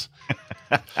cycles.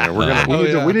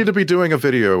 We need to be doing a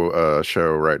video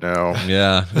show right now.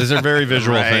 Yeah, these are very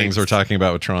visual things we're talking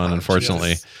about with Tron, unfortunately.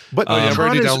 Yes. But I've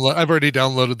already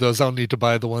downloaded those. I don't need to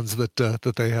buy the ones that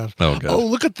they have. Oh, God.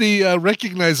 Look at the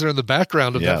recognizer in the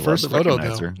background of that first photo.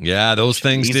 Now. Yeah, those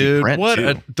things, dude.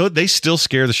 They still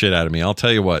scare the shit out of me. I'll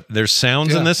tell you what. There's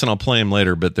sounds in this, and I'll play them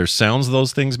later. But there's sounds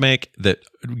those things make that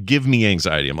give me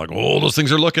anxiety. I'm like, those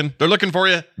things are looking. They're looking for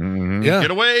you. Mm-hmm. Yeah,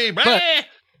 get away.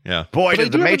 Yeah. Boy,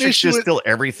 did the Matrix just steal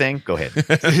everything? Go ahead.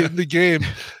 In the game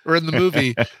or in the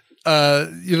movie,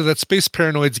 that Space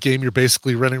Paranoids game, you're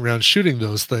basically running around shooting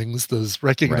those things, those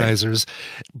recognizers.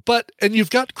 Right. And you've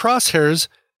got crosshairs,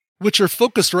 which are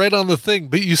focused right on the thing,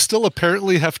 but you still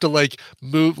apparently have to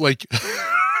move,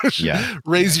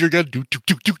 raise your gun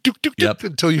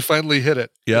until you finally hit it.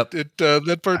 Yep.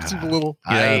 That part seemed a little.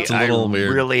 It's a little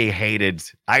weird. Really hated.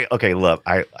 I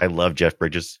love Jeff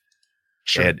Bridges.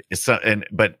 Sure.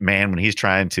 But man, when he's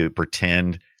trying to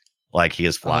pretend like he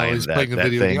is flying that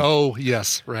thing. Oh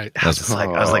yes, right. I was like,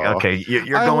 okay, you're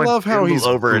going. I love how he's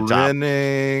over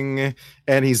grinning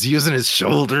and he's using his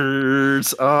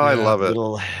shoulders. Oh, I love it.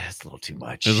 It's a little too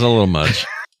much. It's a little much.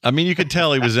 I mean, you could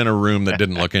tell he was in a room that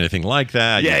didn't look anything like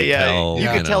that. You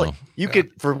could tell. You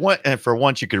could for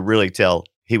once you could really tell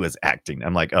he was acting.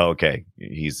 I'm like, oh, okay,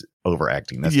 he's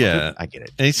overacting. That's I get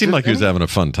it. And he seemed like he was having a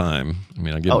fun time. I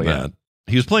mean, I give him that.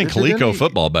 He was playing Coleco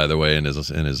football, by the way, in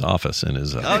his office.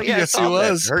 Yes, he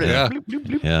was. Yeah.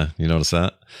 Yeah, you notice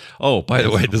that? Oh, by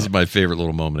the way, this is my favorite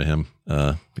little moment of him.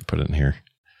 Let me put it in here.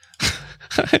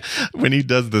 When he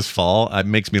does this fall, it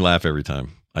makes me laugh every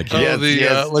time. I can't.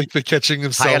 Like the catching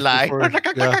himself.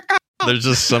 There's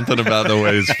just something about the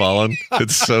way he's fallen.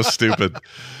 It's so stupid.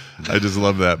 I just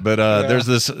love that. But there's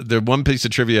the one piece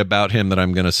of trivia about him that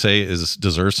I'm going to say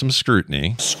deserves some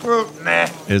scrutiny.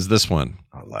 Is this one.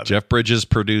 Jeff Bridges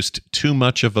produced too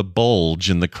much of a bulge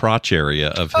in the crotch area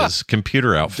of his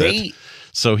computer outfit.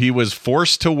 So he was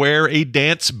forced to wear a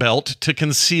dance belt to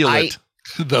conceal it.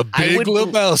 The Big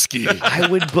Lebowski.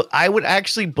 I would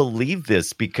actually believe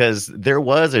this because there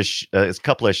was a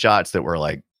couple of shots that were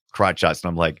like crotch shots, and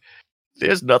I'm like,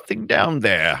 there's nothing down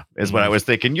there, is what I was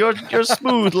thinking. You're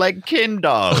smooth like Ken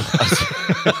doll. Too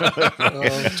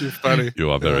funny.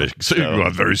 You are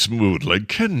very smooth like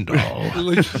Ken doll.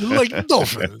 like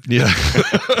dolphin. Yeah.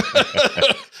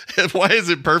 Why is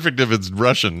it perfect if it's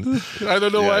Russian? I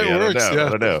don't know why it works. I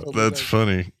don't know. That's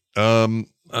funny.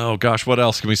 Oh gosh, what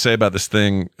else can we say about this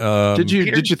thing? Did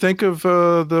you think of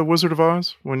the Wizard of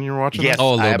Oz when you were watching? Yes, it? A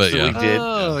little bit. Yeah. Did.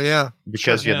 Oh yeah,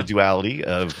 because you have the duality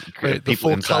of the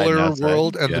full color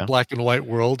world and the black and white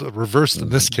world, reversed in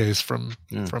this case from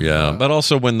but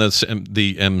also when the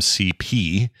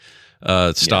MCP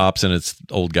stops and it's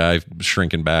old guy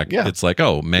shrinking back, it's like,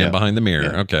 oh, man behind the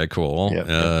mirror. Okay, cool.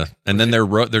 And then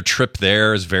their trip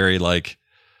there is very like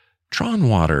Tron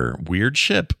water, weird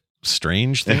ship.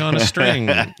 Strange thing on a string,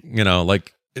 in a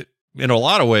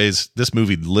lot of ways, this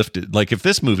movie lifted. Like, if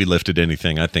this movie lifted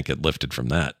anything, I think it lifted from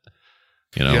that.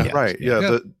 Right.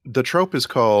 Yeah. The trope is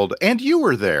called "And You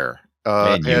Were There."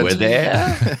 And you were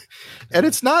there, and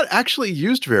it's not actually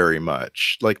used very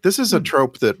much. Like, this is a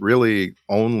trope that really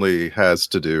only has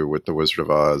to do with the Wizard of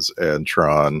Oz and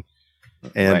Tron,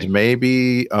 and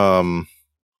maybe I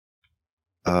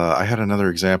had another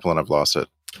example and I've lost it.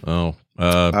 I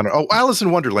don't know. Alice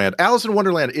in Wonderland. Alice in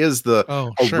Wonderland is the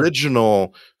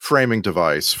original framing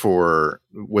device for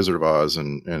Wizard of Oz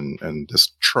and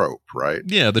this trope, right?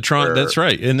 Yeah, the Tron. That's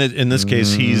right. In this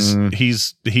case, he's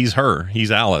her.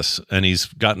 He's Alice, and he's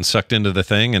gotten sucked into the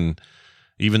thing. And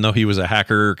even though he was a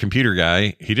hacker computer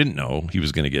guy, he didn't know he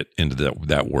was going to get into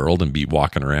that world and be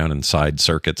walking around in side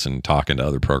circuits and talking to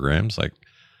other programs. Like,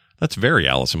 That's very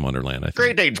Alice in Wonderland, I think.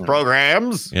 Greetings,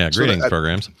 programs. Yeah, greetings,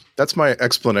 programs. That's my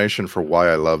explanation for why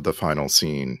I love the final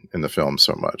scene in the film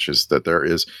so much, is that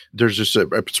there's just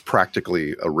it's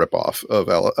practically a ripoff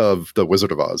of the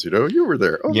Wizard of Oz. You were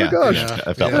there. Oh my gosh. Yeah,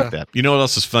 I felt like that. You know what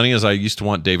else is funny is I used to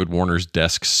want David Warner's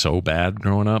desk so bad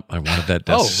growing up. I wanted that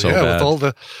desk bad.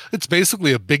 With it's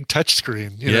basically a big touch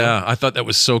screen. I thought that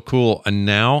was so cool. And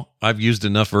now I've used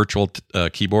enough virtual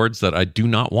keyboards that I do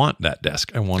not want that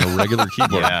desk. I want a regular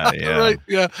keyboard. Yeah. Right.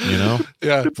 Yeah.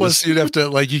 Yeah. Plus, you'd have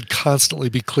to you'd constantly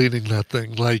be cleaning that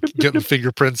thing, getting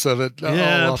fingerprints of it.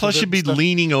 Yeah. Plus, you'd be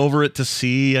leaning over it to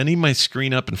see. I need my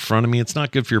screen up in front of me. It's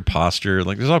not good for your posture.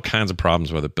 There's all kinds of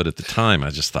problems with it. But at the time, I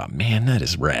just thought, man, that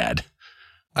is rad.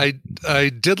 I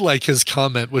did like his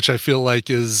comment, which I feel like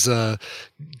is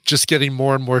just getting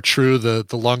more and more true the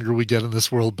longer we get in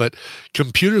this world. But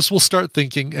computers will start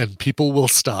thinking, and people will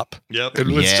stop. Yep,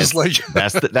 and it's just like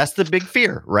that's the big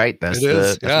fear, right? That's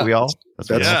what we all.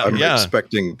 I'm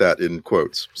expecting that in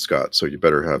quotes, Scott. So you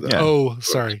better have that. Yeah. Oh,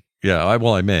 sorry. Yeah,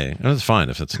 I may. It's fine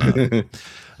if it's not.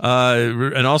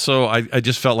 And also, I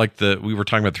just felt like we were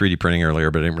talking about 3D printing earlier,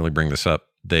 but I didn't really bring this up.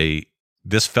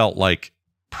 This felt like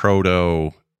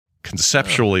proto.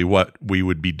 Conceptually what we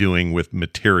would be doing with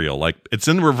material, like it's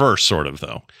in reverse sort of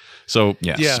though. So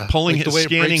pulling like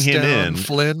scanning him in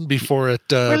Flynn before it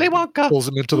pulls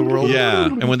him into the world. Yeah.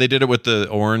 And when they did it with the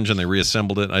orange and they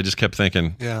reassembled it, I just kept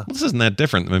thinking, this isn't that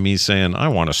different than me saying I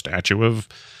want a statue of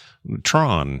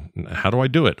Tron. How do I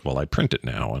do it? Well, I print it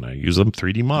now and I use a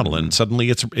 3D model and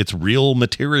suddenly it's real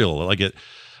material.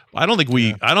 I don't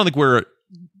think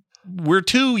we're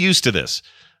too used to this.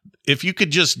 If you could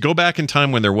just go back in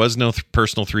time when there was no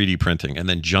personal 3D printing and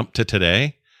then jump to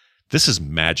today, this is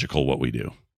magical what we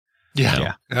do.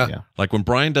 Yeah. Like when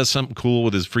Brian does something cool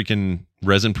with his freaking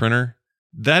resin printer,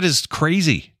 that is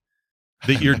crazy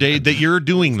that you're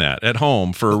doing that at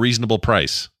home for a reasonable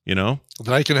price, That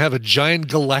I can have a giant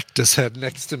Galactus head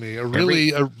next to me, a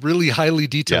really highly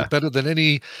detailed, better than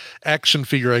any action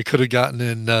figure I could have gotten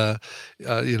in, in the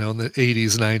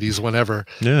 80s, 90s, whenever.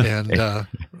 Yeah. And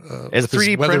as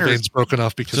 3D weather printers, vane's broken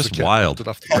off because just wild.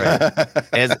 Off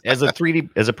the as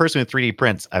a person with 3D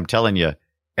prints, I'm telling you,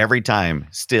 every time,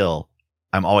 still,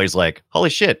 I'm always like,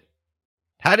 holy shit,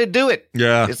 how did it do it?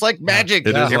 Yeah, it's like magic.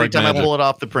 It is every like time magic. I pull it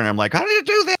off the printer, I'm like, how did it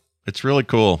do that? It's really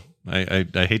cool. I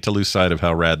hate to lose sight of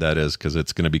how rad that is because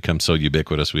it's going to become so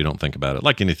ubiquitous we don't think about it.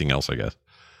 Like anything else, I guess.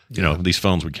 These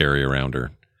phones we carry around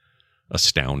are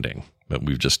astounding, but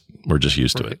we're just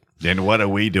used to it. Then what are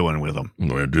we doing with them?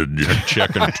 We're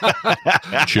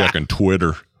checking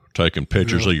Twitter, taking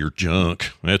pictures of your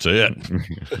junk. That's it.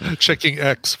 Checking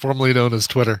X, formerly known as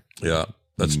Twitter. Yeah,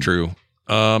 that's true.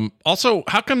 Also,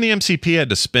 how come the MCP had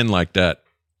to spin like that?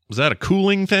 Was that a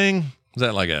cooling thing? Was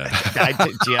that like a?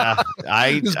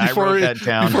 I wrote that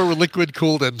down before liquid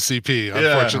cooled MCP.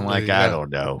 Unfortunately, I don't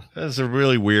know. That's a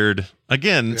really weird.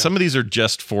 Again, some of these are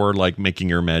just for like making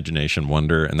your imagination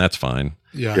wander, and that's fine.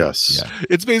 Yeah. Yes. Yeah.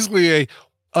 It's basically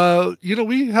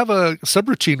we have a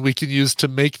subroutine we can use to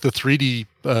make the 3D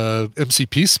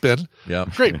MCP spin. Yeah.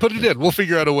 Great. Put it in. We'll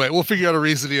figure out a way. We'll figure out a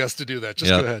reason he has to do that.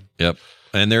 Just go ahead. Yep.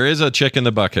 And there is a chick in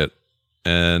the bucket,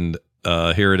 and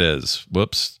here it is.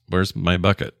 Whoops. Where's my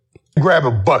bucket? Grab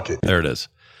a bucket. There it is.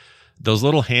 Those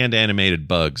little hand animated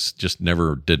bugs just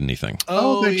never did anything.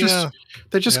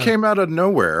 They just came out of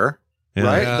nowhere. Yeah.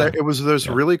 Right? Yeah. It was this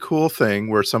really cool thing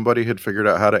where somebody had figured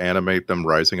out how to animate them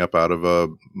rising up out of a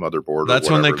motherboard. That's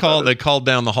when they called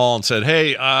down the hall and said,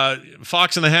 "Hey,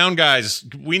 Fox and the Hound guys,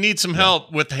 we need some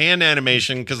help with hand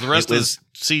animation because the rest is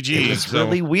CG." It's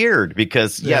really weird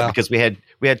because because we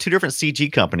had two different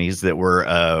CG companies that were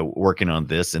working on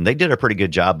this, and they did a pretty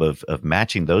good job of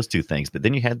matching those two things. But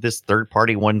then you had this third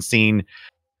party one scene.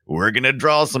 We're gonna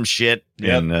draw some shit,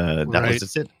 and that was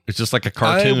just it. It's just like a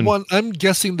cartoon. I'm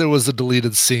guessing there was a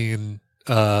deleted scene.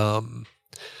 Because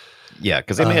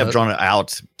they may have drawn it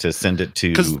out to send it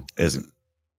to as.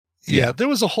 Yeah, there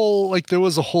was a whole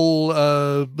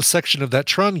section of that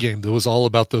Tron game that was all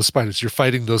about those spiders. You're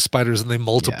fighting those spiders and they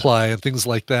multiply and things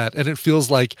like that. And it feels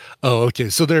like, so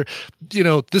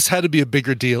this had to be a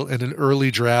bigger deal in an early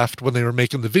draft when they were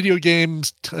making the video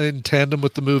games in tandem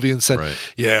with the movie and said, we're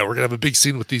going to have a big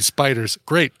scene with these spiders.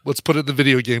 Great. Let's put it in the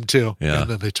video game too. Yeah. And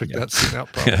then they took that scene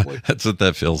out probably. Yeah, that's what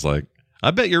that feels like.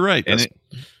 I bet you're right. And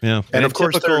of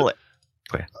course,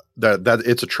 that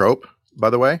it's a trope. By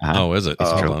the way, oh, is it?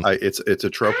 It's a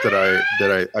trope that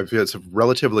I feel it's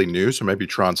relatively new, so maybe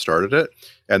Tron started it,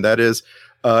 and that is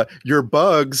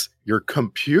your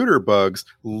computer bugs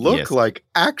look like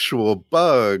actual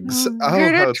bugs.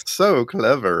 That's so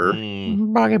clever.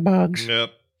 Buggy bugs.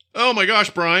 Yep. Oh my gosh,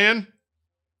 Brian,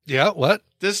 Yeah, what?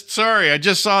 Sorry, I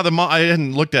just saw I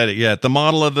hadn't looked at it yet. The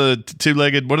model of the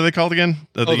two-legged, what are they called again?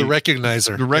 The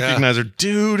recognizer. The recognizer.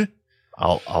 Dude.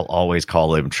 I'll always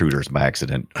call them intruders by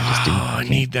accident. I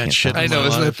need that shit. I know,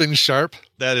 isn't that thing sharp?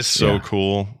 That is so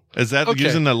cool. Is that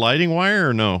using the lighting wire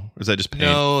or no? Or is that just paint?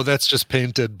 No, that's just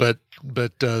painted, but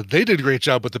they did a great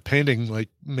job with the painting, like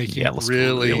making it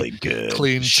really good,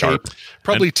 clean, sharp.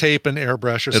 Tape and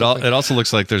airbrush or something. It also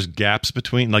looks like there's gaps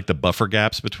between, like the buffer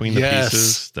gaps between the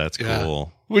pieces. That's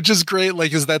cool. Which is great,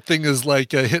 like, is that thing is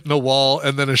like hitting a wall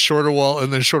and then a shorter wall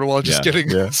and then a shorter wall, just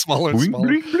getting smaller and smaller.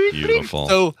 Beautiful.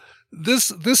 So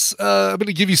this I'm going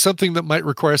to give you something that might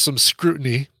require some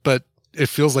scrutiny, but it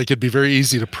feels like it'd be very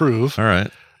easy to prove. All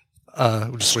right.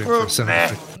 I'm just waiting for a sound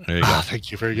effect. There you go.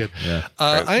 Thank you. Very good. Yeah.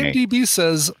 IMDb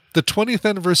says the 20th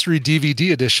anniversary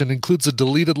DVD edition includes a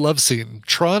deleted love scene.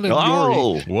 Tron and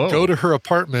Yuri go to her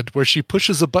apartment where she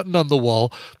pushes a button on the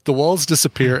walls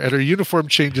disappear, and her uniform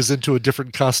changes into a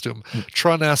different costume.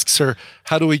 Tron asks her,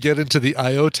 "How do we get into the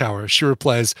I.O. tower?" She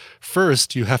replies,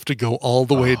 "First, you have to go all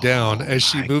the way down," as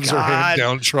she moves her hand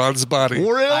down Tron's body.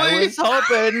 Really? I was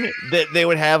hoping that they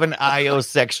would have an I.O.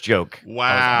 sex joke. Wow.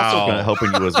 I was also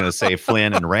hoping you was going to say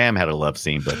Flynn and Ram had a love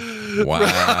scene, but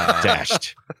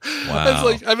dashed. Wow. It's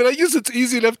like, I mean, I guess it's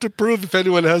easy enough to prove if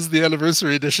anyone has the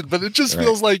anniversary edition, but it just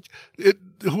feels like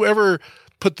whoever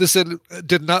put this in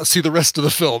did not see the rest of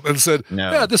the film and said,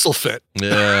 "Yeah, this will fit."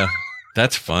 Yeah,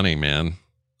 that's funny, man.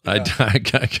 Yeah. I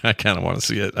kind of want to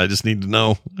see it. I just need to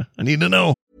know. I need to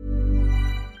know.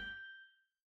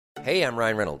 Hey, I'm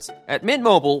Ryan Reynolds. At Mint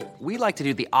Mobile, we like to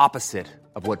do the opposite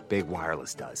of what Big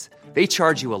Wireless does. They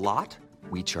charge you a lot.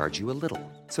 We charge you a little.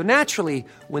 So naturally,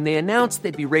 when they announced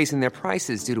they'd be raising their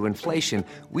prices due to inflation,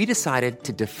 we decided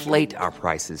to deflate our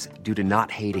prices due to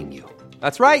not hating you.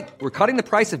 That's right. We're cutting the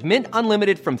price of Mint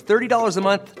Unlimited from $30 a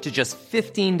month to just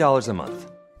 $15 a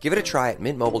month. Give it a try at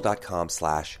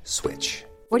mintmobile.com/switch.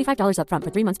 $45 up front for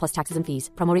 3 months plus taxes and fees.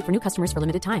 Promo rate for new customers for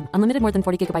limited time. Unlimited more than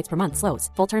 40 gigabytes per month. Slows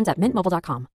full terms at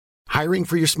mintmobile.com. Hiring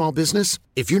for your small business?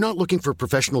 If you're not looking for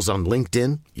professionals on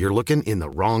LinkedIn, you're looking in the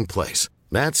wrong place.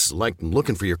 That's like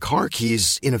looking for your car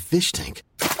keys in a fish tank.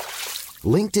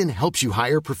 LinkedIn helps you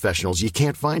hire professionals you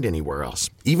can't find anywhere else,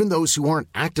 even those who aren't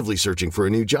actively searching for a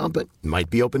new job but might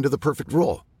be open to the perfect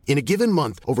role. In a given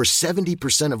month, over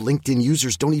 70% of LinkedIn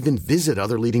users don't even visit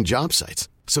other leading job sites.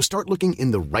 So start looking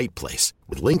in the right place.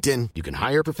 With LinkedIn, you can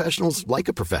hire professionals like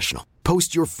a professional.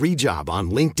 Post your free job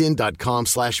on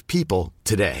linkedin.com/people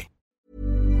today.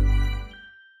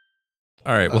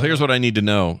 All right. Well, here's what I need to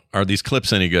know. Are these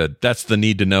clips any good? That's the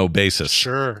need to know basis.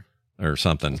 Sure. Or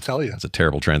something. I'll tell you. It's a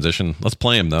terrible transition. Let's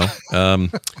play them, though.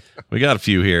 We got a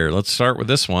few here. Let's start with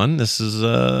this one. This is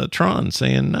Tron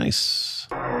saying nice.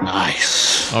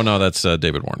 Nice. Oh, no, that's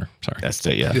David Warner. Sorry. That's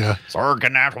it, yeah. Yeah.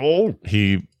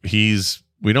 He's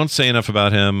we don't say enough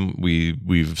about him.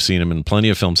 We've seen him in plenty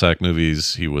of Film Sack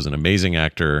movies. He was an amazing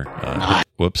actor.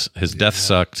 His death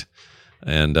sucked.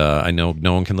 And I know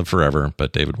no one can live forever,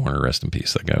 but David Warner, rest in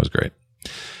peace. That guy was great.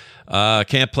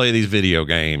 Can't play these video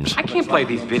games. I can't play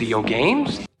these video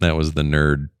games. That was the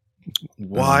nerd.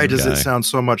 Why does it sound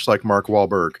so much like Mark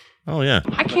Wahlberg? Oh, yeah.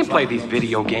 I can't play these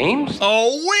video games.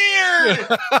 Oh, weird!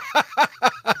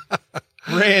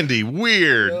 Randy,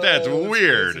 weird. That's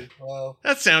weird. Wow.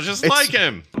 That sounds just like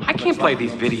him. I can't play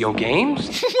these video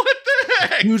games. What the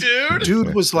heck, dude?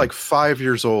 Dude was like 5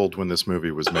 years old when this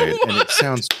movie was made, and it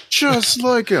sounds just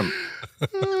like him.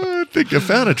 I think I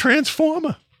found a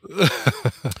transformer.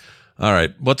 All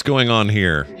right, what's going on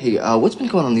here? Hey, what's been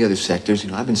going on in the other sectors?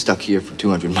 I've been stuck here for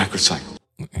 200 microcycles.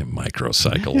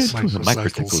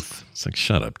 Microcycles. It's like,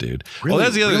 shut up, dude.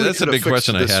 Really, well, that's a big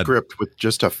question I had. Script with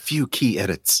just a few key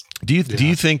edits. Do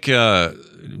you think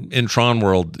in Tron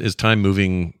world is time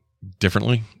moving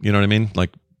differently? You know what I mean? Like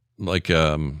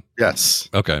yes.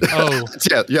 Okay. Oh,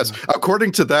 yeah. Yes.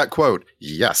 According to that quote,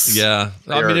 yes. Yeah.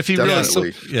 I mean, if he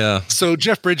really, So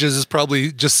Jeff Bridges is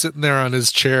probably just sitting there on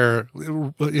his chair,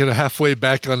 halfway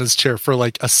back on his chair for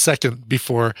like a second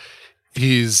before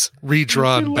he's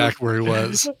redrawn back where he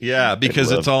was. Yeah,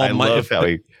 because it's all if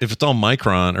it's all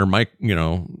micron or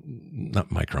not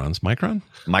microns,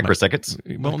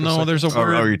 microseconds. Well, no, there's a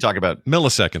word. Are you talking about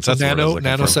milliseconds? That's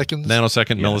nanoseconds,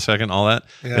 millisecond, all that.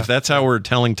 Yeah. If that's how we're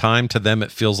telling time to them,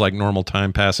 it feels like normal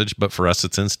time passage, but for us,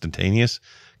 it's instantaneous.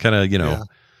 Kind of,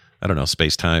 I don't know,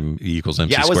 space time equals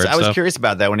MC squared. I was curious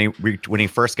about that when he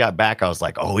first got back. I was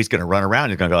like, oh, he's going to run around.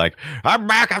 He's going to go like, I'm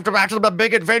back after the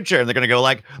big adventure, and they're going to go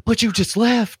like, but you just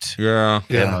left. Yeah.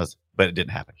 But it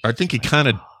didn't happen. I think he kind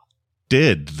of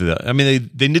did.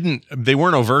 They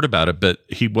weren't overt about it, but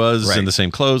he was in the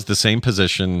same clothes, the same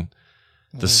position,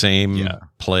 the same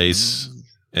place.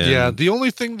 And the only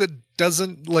thing that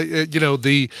doesn't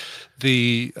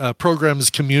the programs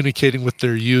communicating with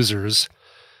their users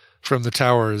from the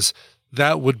towers,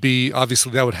 that would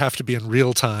have to be in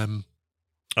real time.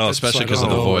 Oh, especially because of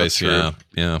the voice. Yeah.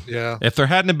 If there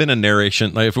hadn't been a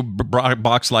narration, like if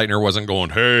Box Lightner wasn't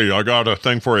going, "Hey, I got a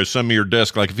thing for you, send me your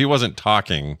disc," like if he wasn't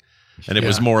talking and it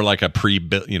was more like a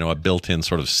a built-in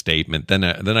sort of statement, then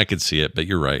I could see it. But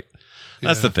you're right.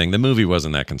 That's the thing. The movie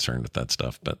wasn't that concerned with that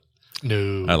stuff, but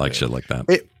no, I like shit like that.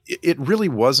 It really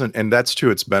wasn't, and that's to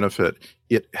its benefit.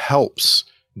 It helps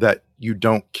that you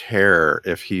don't care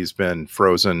if he's been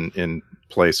frozen in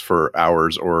place for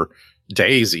hours or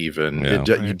days even.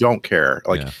 You don't care.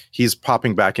 He's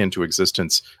popping back into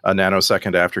existence a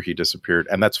nanosecond after he disappeared,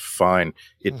 and that's fine.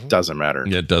 It doesn't matter.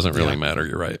 Yeah, it doesn't really matter.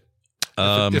 You're right.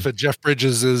 If a Jeff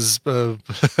Bridges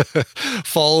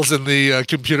falls in the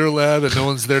computer lab and no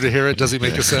one's there to hear it, does he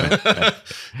make a sound?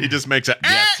 He just makes a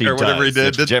or whatever he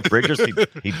did. Jeff Bridges,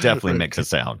 he definitely makes a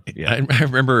sound. Yeah. I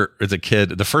remember as a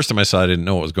kid, the first time I saw it, I didn't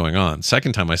know what was going on.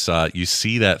 Second time I saw it, you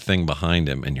see that thing behind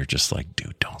him, and you're just like,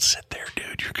 dude, don't sit there,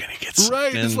 dude. You're gonna get sucked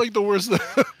right. in. It's like the worst. Like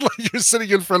you're sitting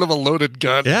in front of a loaded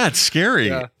gun. Yeah, it's scary.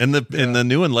 Yeah. And the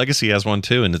new one, Legacy, has one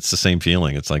too, and it's the same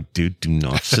feeling. It's like, dude, do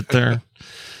not sit there.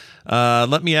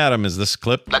 Let me at him. Is this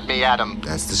clip? Let me at him.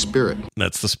 That's the spirit.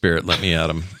 That's the spirit. Let me at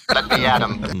him. Let me at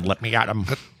him. Let me at him.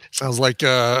 Sounds like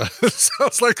our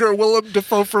Willem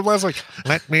Dafoe from last week.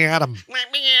 Let me at him.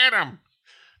 Let me at him.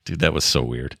 Dude, that was so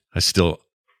weird. I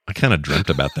kind of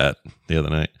dreamt about that the other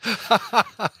night.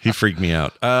 He freaked me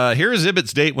out. Here is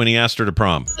Ibbott's date when he asked her to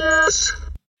prom. Yes.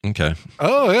 Okay.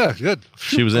 Oh yeah, good.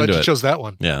 She was into it. Chose that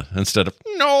one. Yeah. Instead of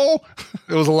no,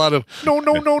 it was a lot of no. I'm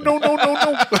not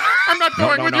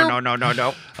going with you.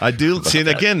 No. I do see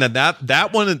again that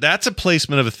one. That's a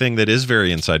placement of a thing that is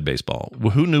very inside baseball.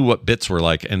 Who knew what bits were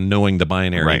like, and knowing the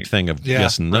binary thing of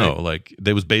yes and no, like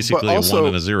there was basically also, a 1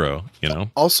 and a 0. You know.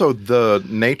 Also, the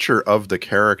nature of the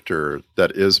character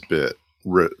that is bit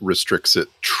restricts it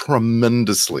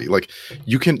tremendously. Like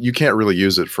you can't really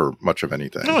use it for much of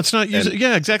anything. No, it's not using.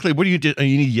 Yeah, exactly. What do you do?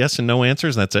 You need yes and no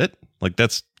answers, and that's it. Like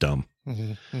that's dumb.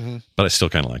 But I still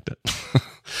kind of liked it.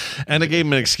 And I gave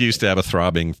him an excuse to have a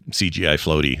throbbing CGI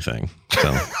floaty thing.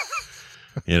 So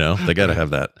they got to have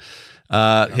that.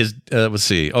 Let's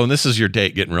see. Oh, and this is your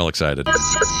date getting real excited. All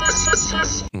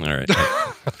right.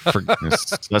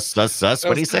 That's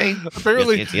what he's saying.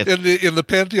 Apparently, yes. In the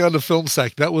pantheon of film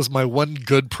sack, that was my one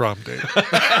good prom date.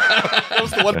 That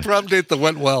was the one prom date that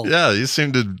went well. Yeah, you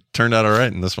seem to turn out all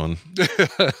right in this one.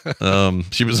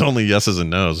 She was only yeses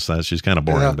and nos. So she's kind of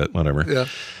boring, but whatever. Yeah.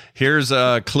 Here's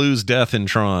Clue's death in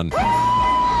Tron.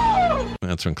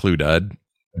 That's when Clue died.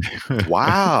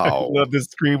 Wow. I love this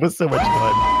scream. It was so much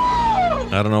fun.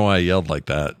 I don't know why I yelled like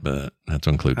that, but that's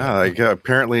when Clue died.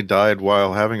 Apparently died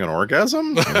while having an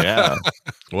orgasm? Yeah.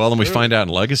 Well, then we find out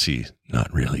in Legacy,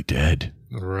 not really dead.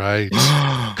 Right.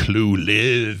 Clue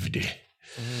lived.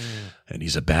 And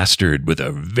he's a bastard with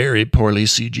a very poorly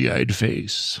CGI'd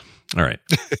face. All right.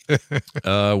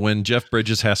 When Jeff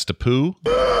Bridges has to poo.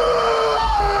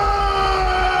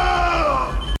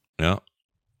 Yeah.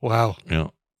 Wow. Yeah.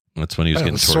 That's when he was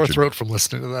getting tortured. Sore throat from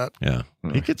listening to that. Yeah.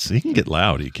 He can get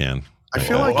loud. He can. I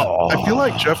feel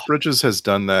like Jeff Bridges has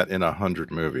done that in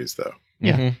 100 movies, though.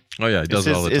 Yeah. Mm-hmm. Oh yeah, he does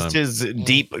it all the time. It's his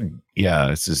deep.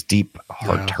 Yeah, it's his deep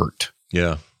heart hurt.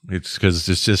 Yeah, it's because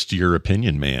it's just your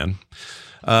opinion, man.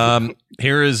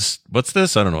 Here is what's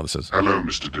this? I don't know what this is. Hello,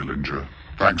 Mr. Dillinger.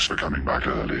 Thanks for coming back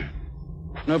early.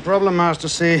 No problem, Master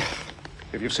C.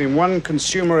 If you've seen one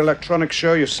consumer electronics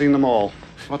show, you've seen them all.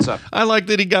 What's up? I like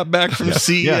that he got back from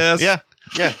CES. Yeah.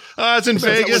 It's in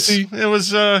Vegas. It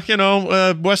was,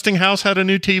 Westinghouse had a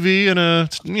new TV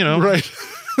and right.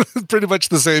 Pretty much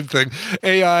the same thing.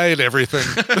 AI and everything.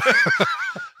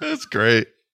 That's great.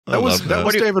 That was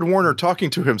David Warner talking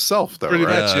to himself, though. Pretty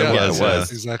much, yeah. It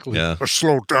was. Exactly. Yeah. A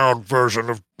slowed down version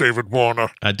of David Warner.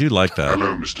 I do like that.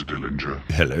 Hello, Mr. Dillinger.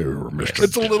 Hello, Mr.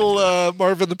 It's a little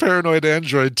Marvin the Paranoid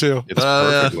Android, too. It's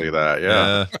perfectly that,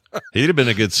 yeah. He'd have been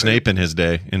a good Snape in his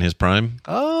day, in his prime.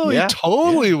 Oh, he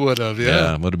totally would have,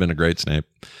 Yeah, would have been a great Snape.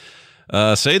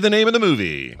 Say the name of the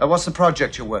movie. What's the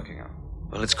project you're working on?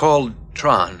 Well, it's called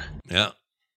TRON. Yeah.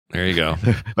 There you go.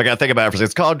 I got to think about it for a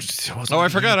second. It's called. Oh, I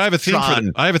forgot. I have a theme for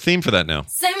that. I have a theme for that now.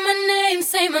 Say my name,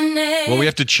 say my name. Well, we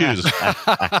have to choose.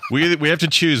 we have to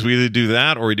choose. We either do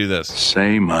that or we do this.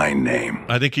 Say my name.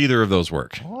 I think either of those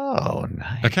work. Oh,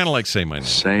 nice. I kind of like Say My Name.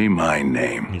 Say my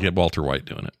name. You get Walter White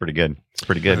doing it. Pretty good. It's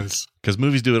pretty good. Because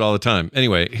movies do it all the time.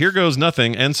 Anyway, here goes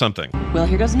nothing and something. Well,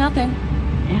 here goes nothing.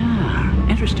 Yeah,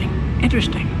 interesting.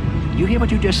 You hear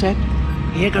what you just said?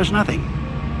 Here goes nothing.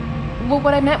 Well,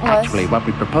 what I meant was... Actually, what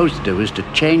we propose to do is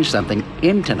to change something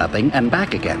into nothing and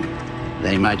back again.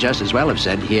 They might just as well have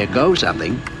said, here goes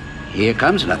something, here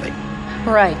comes nothing.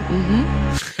 Right.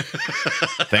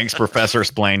 Thanks, Professor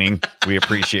Splaining. We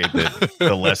appreciate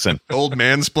the lesson. Old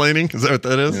mansplaining? Is that what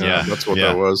that is? Yeah, that's what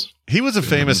that was. He was a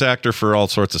famous actor for all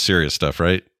sorts of serious stuff,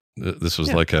 right? This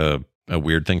was like a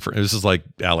weird thing for. This is like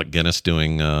Alec Guinness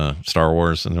doing Star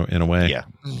Wars in a way. Yeah.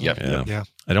 Yeah.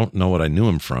 I don't know what I knew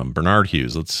him from. Bernard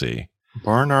Hughes. Let's see.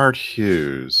 Barnard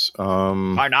Hughes.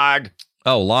 Barnard.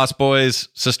 Oh, Lost Boys,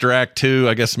 Sister Act 2.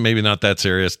 I guess maybe not that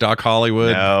serious. Doc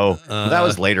Hollywood. No, that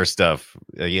was later stuff.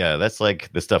 Yeah, that's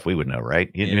like the stuff we would know, right?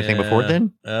 You did anything before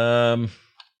then?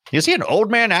 Is he an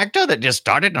old man actor that just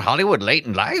started in Hollywood late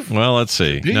in life? Well, let's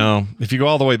see. No, if you go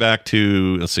all the way back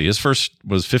to, let's see, his first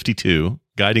was 52,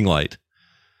 Guiding Light.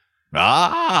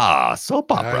 Ah,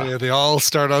 soap opera. Yeah, they all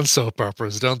start on soap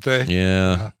operas, don't they?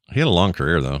 Yeah. He had a long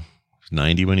career, though. He was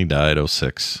 90 when he died,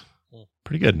 06.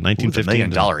 Pretty good.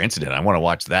 1915. $1 million incident. I want to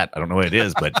watch that. I don't know what it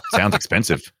is, but sounds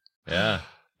expensive. Yeah.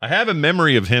 I have a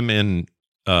memory of him in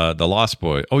The Lost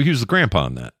Boy. Oh, he was the grandpa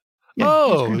in that.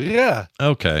 Yeah.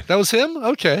 Okay. That was him?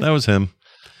 Okay. That was him.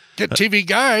 Get TV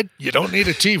Guide. You don't need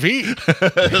a TV.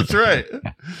 That's right.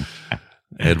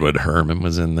 Edward Herman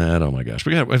was in that. Oh my gosh.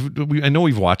 I know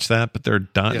we've watched that, but there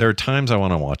are times I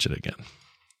want to watch it again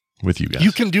with you guys.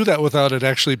 You can do that without it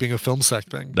actually being a film sack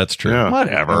thing. That's true. Yeah.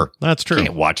 Whatever. That's true.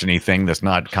 Can't watch anything that's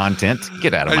not content.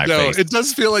 Get out of my I know. face. It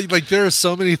does feel like there are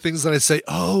so many things that I say,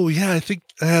 oh, yeah, I think,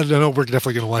 I don't know, we're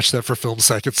definitely going to watch that for film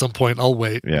sack at some point. I'll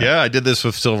wait. Yeah, I did this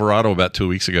with Silverado about 2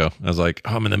 weeks ago. I was like,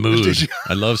 oh, I'm in the mood.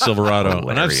 I love Silverado.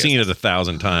 And I've seen it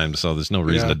 1,000 times, so there's no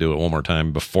reason to do it one more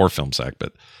time before film sack,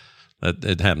 but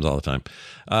it happens all the time.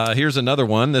 Here's another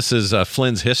one. This is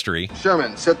Flynn's History.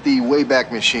 Sherman, set the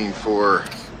Wayback Machine for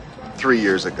 3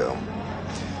 years ago.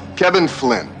 Kevin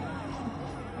Flynn,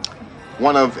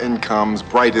 one of Incom's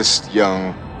brightest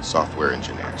young software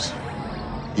engineers.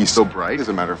 He's so bright, as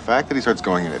a matter of fact, that he starts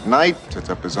going in at night, sets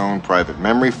up his own private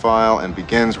memory file, and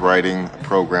begins writing a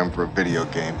program for a video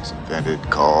game he's invented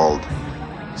called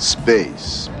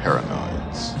Space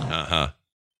Paranoids. Uh-huh.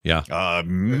 Yeah.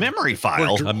 Memory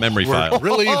file. A memory file. Worked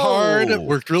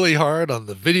really hard on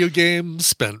the video game,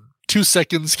 spent 2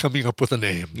 seconds coming up with a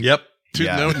name. Yep.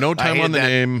 No time on the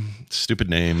name. Stupid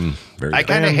name. I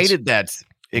kind of hated that.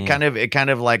 It kind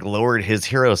of like lowered his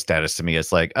hero status to me.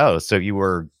 It's like, oh, so you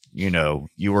were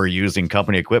using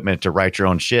company equipment to write your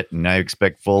own shit, and now you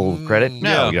expect full credit?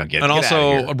 No, you don't get it. And Get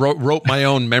also wrote my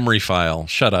own memory file.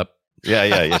 Shut up.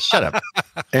 Yeah. Shut up.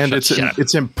 And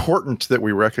it's important that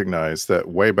we recognize that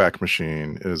Wayback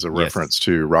Machine is a reference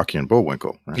to Rocky and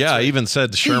Bullwinkle. Right? Yeah, I even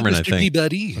said Sherman, I Mr. think.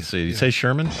 Peabody. Let's see, did you say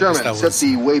Sherman? Sherman, set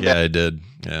the Wayback. Yeah, I did.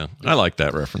 Yeah, I like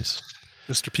that reference.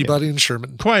 Mr. Peabody and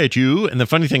Sherman. Quiet You. And the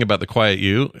funny thing about the Quiet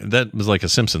You, that was like a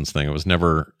Simpsons thing. It was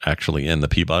never actually in the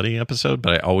Peabody episode,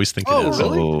 but I always think it is.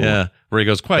 Really? Yeah, where he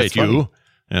goes, Quiet You.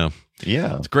 Yeah.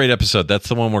 Yeah. It's a great episode. That's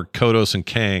the one where Kodos and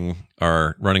Kang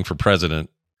are running for president.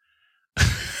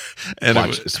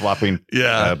 And swapping.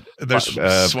 Yeah. They're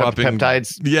swapping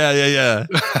peptides. Yeah.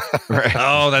 Right.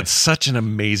 Oh, that's such an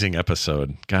amazing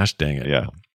episode. Gosh dang it. Yeah.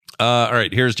 All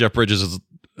right. Here's Jeff Bridges'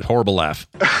 horrible laugh.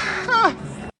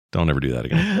 Don't ever do that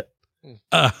again.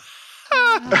 All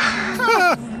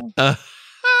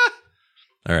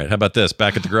right. How about this?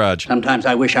 Back at the garage. Sometimes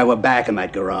I wish I were back in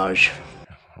that garage.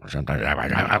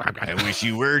 I wish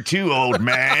you were too, old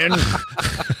man.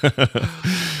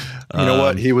 You know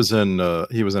what? He was in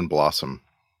Blossom.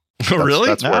 Really?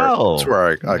 That's where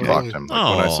I clocked him.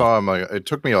 Like, when I saw him, it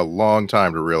took me a long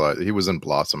time to realize he was in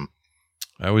Blossom.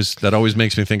 That always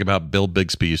makes me think about Bill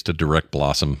Bixby used to direct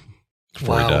Blossom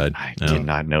before he died. I did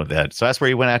not know that. So that's where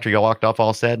he went after you walked off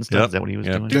all sad and stuff. Is that what he was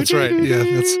doing? That's right.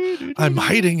 Yeah, I'm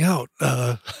hiding out,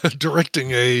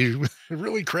 directing a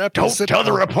really crappy. Don't tell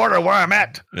the reporter where I'm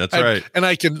at. That's right. And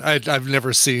I've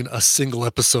never seen a single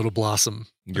episode of Blossom.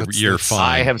 You're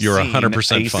fine. You're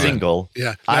 100% fine. Single.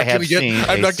 Yeah, I'm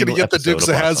not going to get the Dukes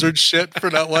of Hazzard shit for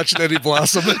not watching any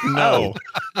Blossom. No.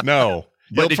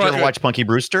 But did you ever watch Punky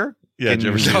Brewster? Yeah, did you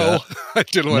ever see that? I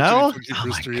didn't watch Punky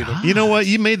Brewster either. You know what?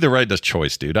 You made the right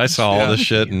choice, dude. I saw all this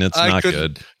shit, and it's not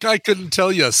good. I couldn't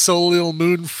tell you a Solil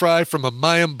Moon Fry from a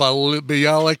Mayim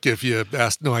Bialik if you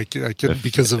asked. No, I couldn't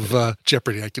because of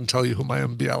Jeopardy. I can tell you who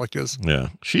Mayim Bialik is. Yeah,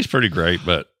 she's pretty great,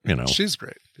 but she's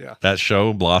great. Yeah, that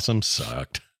show Blossom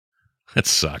sucked. It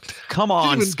sucked. Come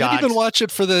on, Scott. Didn't even watch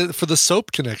it for the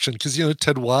Soap connection because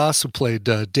Ted Wass, who played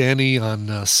Danny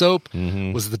on Soap,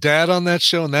 was the dad on that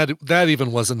show, and that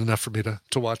even wasn't enough for me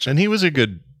to watch it. And he was a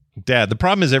good dad. The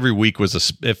problem is every week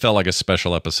it felt like a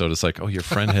special episode. It's like, oh, your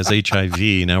friend has HIV.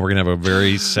 Now we're gonna have a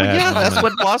very sad. Yeah, moment. that's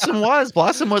what Blossom was.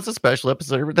 Blossom was a special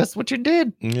episode. That's what you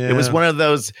did. Yeah. It was one of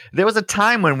those. There was a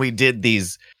time when we did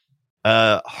these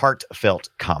heartfelt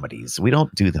comedies. We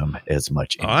don't do them as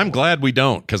much anymore. I'm glad we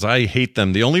don't, because I hate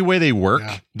them. The only way they work,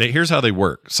 here's how they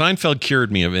work. Seinfeld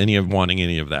cured me of wanting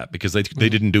any of that, because they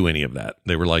didn't do any of that.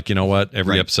 They were like, you know what?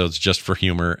 Every episode's just for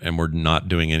humor, and we're not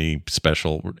doing any of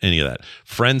that.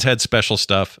 Friends had special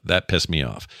stuff. That pissed me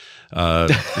off.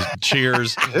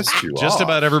 Cheers. Just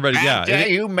about everybody. Yeah.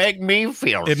 You make me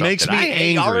feel it makes me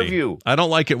angry. All of you. I don't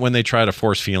like it when they try to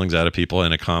force feelings out of people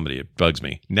in a comedy. It bugs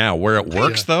me. Now, where it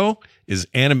works, though, is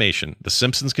animation. The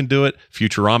Simpsons can do it.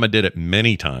 Futurama did it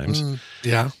many times.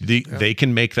 They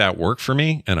can make that work for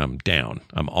me, and I'm down.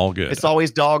 I'm all good. It's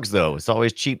always dogs, though. It's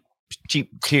always cheap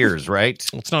tears, right?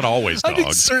 Well, it's not always dogs. I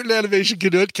think certain animation can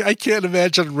do it. I can't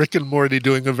imagine Rick and Morty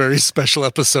doing a very special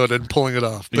episode and pulling it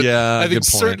off. But I think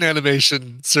certain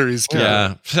animation series can.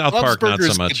 Yeah, South Park not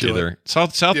so much either.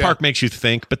 South Park makes you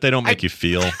think, but they don't make you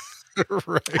feel.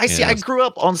 Right. I see. I grew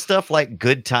up on stuff like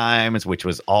Good Times, which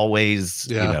was always,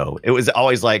 it was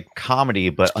always like comedy,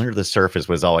 but under the surface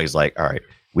was always like, all right,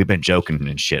 we've been joking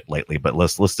and shit lately, but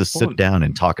let's just sit down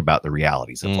and talk about the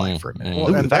realities of life for a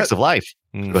minute. The facts of life.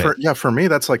 For me,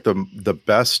 that's like the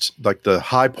best, like the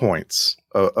high points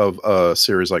of a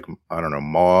series like, I don't know,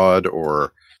 Maude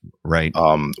or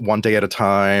One Day at a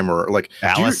Time, or like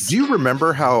Alice. Do you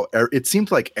remember how it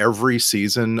seemed like every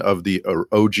season of the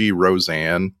OG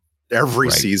Roseanne,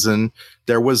 every season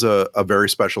there was a very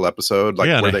special episode,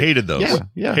 like where they hated those.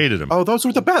 Hated them. Oh, those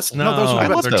were the best. No, those were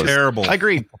the best. They're terrible. I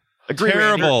agree.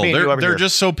 Terrible. They're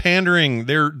just so pandering.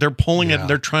 They're pulling it.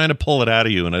 They're trying to pull it out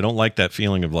of you, and I don't like that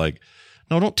feeling of like,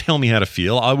 no, don't tell me how to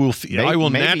feel. I will. I will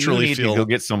naturally feel.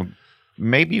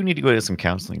 Maybe you need to go get some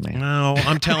counseling, man. No,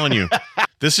 I'm telling you,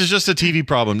 this is just a TV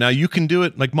problem. Now you can do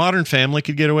it. Like Modern Family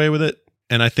could get away with it.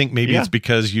 And I think maybe it's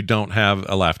because you don't have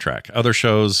a laugh track. Other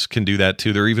shows can do that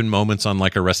too. There are even moments on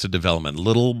like Arrested Development,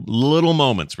 little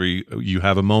moments where you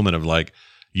have a moment of like,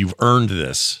 you've earned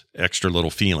this extra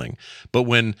little feeling. But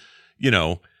when,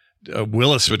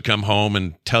 Willis would come home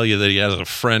and tell you that he has a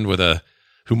friend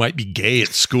who might be gay at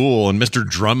school, and Mr.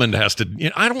 Drummond has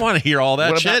to. I don't want to hear all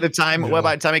that shit. What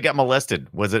about the time he got molested?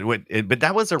 Was it? But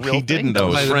that was a real. He didn't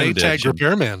though. His friend did.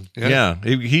 Repairman. Yeah.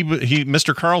 He.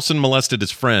 Mr. Carlson molested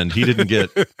his friend. He didn't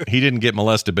get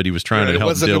molested, but he was trying to help deal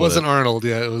with it. It wasn't Arnold.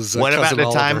 Yeah, it was. What about the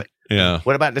Oliver. time? Yeah.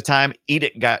 What about the time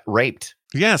Edith got raped?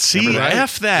 Yeah, see,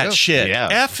 F that shit. Yeah.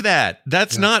 F that.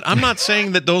 That's not. I'm not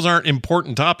saying that those aren't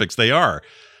important topics. They are.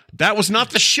 That was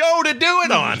not the show to do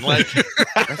it on. Like,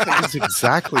 I think it's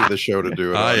exactly the show to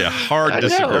do it on. I hard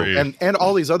disagree. And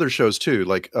all these other shows too.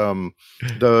 Like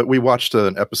we watched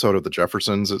an episode of The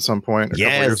Jeffersons at some point a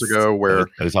couple years ago where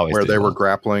they were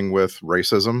grappling with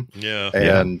racism. Yeah.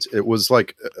 And it was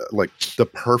like the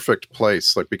perfect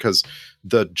place, like, because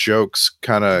the jokes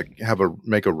kind of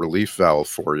make a relief valve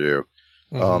for you.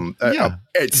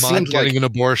 It seemed getting an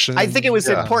abortion. I think it was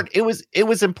important. It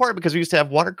was important because we used to have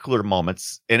water cooler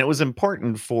moments, and it was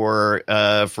important for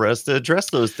us to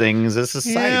address those things as a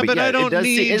society. Yeah, but I don't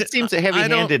need. It seems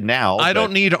heavy-handed now. I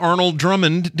don't need Arnold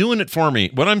Drummond doing it for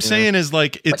me. What I'm saying is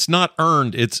like it's not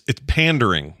earned. It's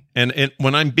pandering. And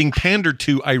when I'm being pandered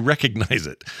to, I recognize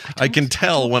it. I can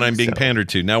tell when I'm being pandered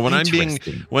to. Now, when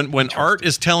when art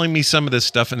is telling me some of this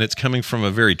stuff and it's coming from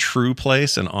a very true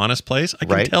place, an honest place, I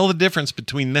can tell the difference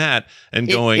between that and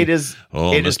it is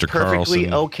Mr. perfectly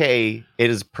Carlson. okay. It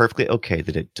is perfectly okay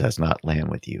that it does not land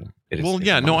with you.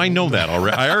 I know that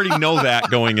already. I already know that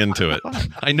going into it.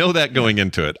 I know that going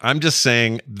into it. I'm just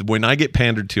saying when I get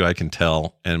pandered to, I can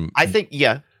tell. And I think,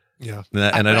 Yeah.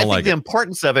 And I don't like the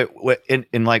importance of it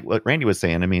in like what Randy was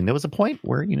saying. I mean, there was a point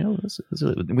where,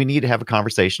 we need to have a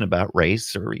conversation about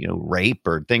race or, rape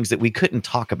or things that we couldn't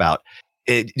talk about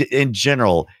in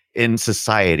general in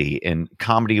society, and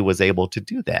comedy was able to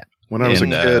do that. When I was a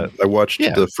kid, I watched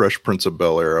The Fresh Prince of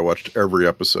Bel-Air. I watched every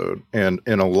episode. And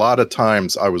a lot of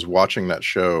times I was watching that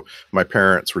show, my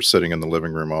parents were sitting in the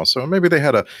living room also. Maybe they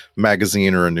had a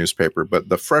magazine or a newspaper, but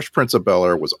The Fresh Prince of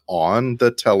Bel-Air was on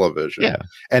the television. Yeah.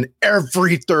 And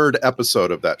every third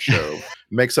episode of that show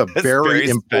makes a very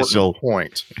important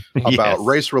point about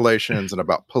race relations and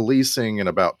about policing and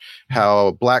about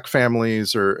how black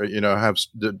families are, have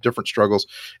different struggles.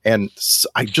 And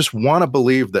I just want to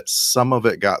believe that some of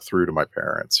it got through to my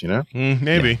parents,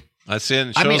 maybe. I've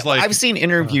seen shows I've seen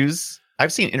interviews,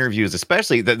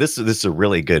 especially that this is a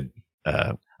really good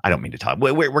I don't mean to talk,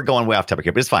 we're going way off topic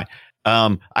here, but it's fine.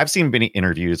 I've seen many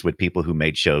interviews with people who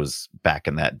made shows back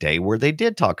in that day where they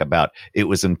did talk about it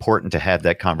was important to have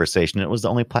that conversation. It was the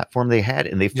only platform they had,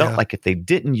 and they felt like if they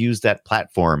didn't use that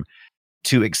platform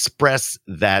to express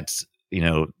that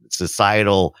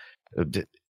societal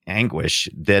anguish,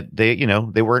 that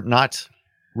they were not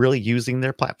really using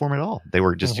their platform at all. They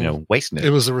were just, wasting it. It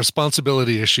was a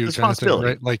responsibility issue kind of thing,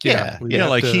 right? Like,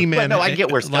 like He-Man. No, I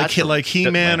get where Scott's like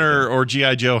He-Man or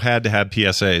G.I. Joe had to have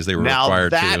PSAs. They were required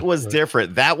to. That was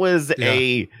different. That was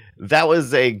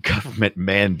a government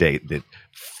mandate that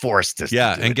forced us.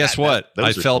 Yeah, to and guess what?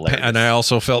 I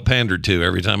also felt pandered to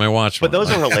every time I watched one. But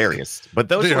those are hilarious. But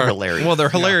those are hilarious. Well, they're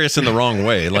hilarious in the wrong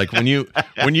way. Like when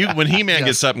He-Man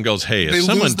gets up and goes, "Hey, if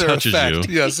someone touches you,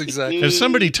 yes, exactly. If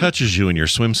somebody touches you in your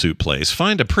swimsuit place,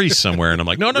 find a priest somewhere." And I'm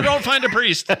like, "No, don't find a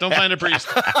priest. Don't find a priest.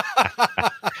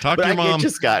 Talk to your mom." It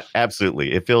just got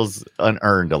absolutely. It feels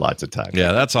unearned a lot of times.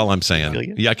 Yeah, that's all I'm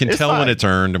saying. Yeah, I can tell when it's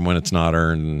earned and when it's not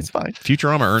earned. It's fine.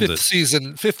 Futurama earns it.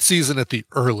 Fifth season at the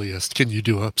earliest. Can you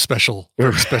do a special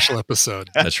episode?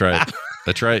 That's right.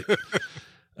 That's right.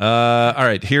 All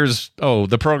right.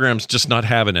 The program's just not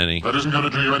having any. That isn't going to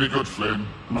do you any good, Flynn.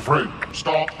 I'm afraid.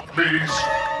 Stop, please.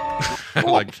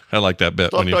 I like that bit.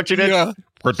 Stop touching it. Yeah.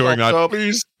 We're doing that,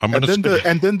 please. And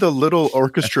then the little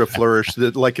orchestra flourish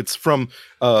that like it's from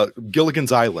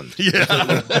Gilligan's Island. Yeah.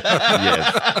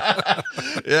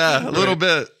 Yeah, a little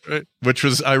bit. Right. Which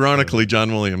was ironically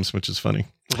John Williams, which is funny.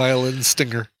 Violin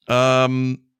stinger.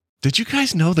 Did you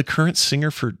guys know the current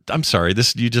singer for? I'm sorry,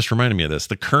 you just reminded me of this.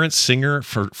 The current singer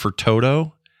for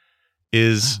Toto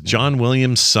is John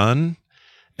Williams' son,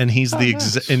 and he's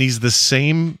he's the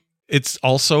same. It's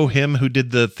also him who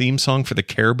did the theme song for the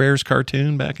Care Bears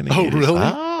cartoon back in the 80s. Really?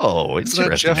 Oh,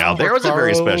 interesting. Now there was a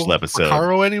very special episode.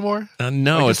 Porcaro anymore?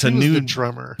 No, it's a new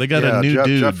drummer. They got a new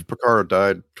dude. Jeff Porcaro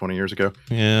died 20 years ago.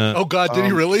 Yeah. Oh God, did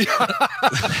he really? Is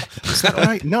that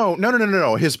right? No.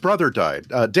 His brother died.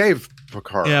 Dave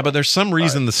Porcaro. Yeah, but there's some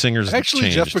reason the singers actually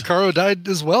changed. Jeff Porcaro died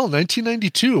as well,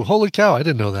 1992. Holy cow, I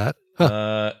didn't know that.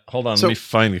 Huh. Hold on, let me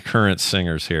find the current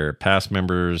singers here. Past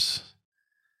members.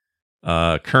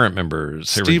 Current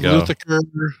members. Here Steve we go.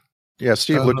 Lukather. Yeah,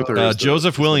 Steve Lukather.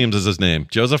 Joseph Williams is his name.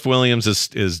 Joseph Williams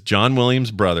is John Williams'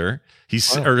 brother.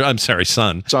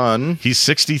 Son. He's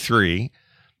 63,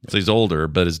 so he's older,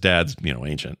 but his dad's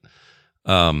ancient.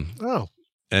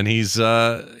 And he's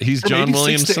John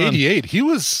Williams' to son. 88. He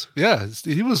was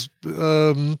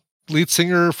lead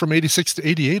singer from 86 to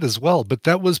 88 as well, but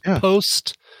that was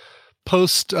post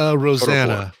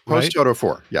Rosanna, post Toto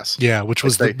 4, yes. Yeah, which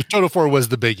was Toto 4 was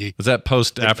the biggie. Was that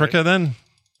post Africa then?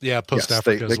 Yeah, post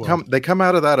Africa. They come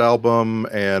out of that album,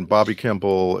 and Bobby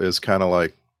Kimball is kind of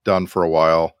like done for a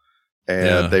while,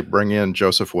 and they bring in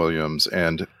Joseph Williams,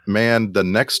 and man, the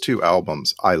next two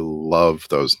albums, I love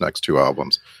those next two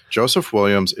albums. Joseph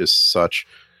Williams is such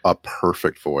a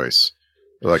perfect voice,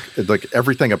 like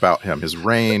everything about him, his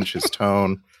range, his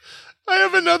tone. I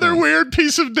have another weird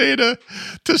piece of data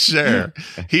to share.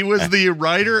 He was the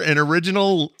writer and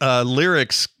original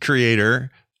lyrics creator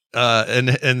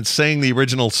and sang the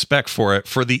original spec for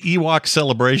the Ewok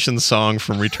celebration song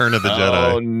from Return of the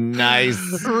Jedi. Oh,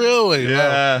 nice. Really?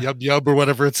 Yeah. Yub Yub or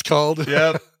whatever it's called.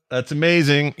 Yep. That's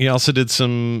amazing. He also did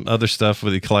some other stuff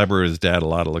with he collaborated with his dad a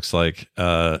lot, it looks like.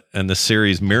 And the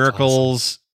series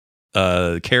Miracles,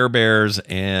 Care Bears,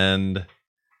 and...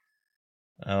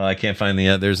 Oh, I can't find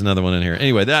there's another one in here.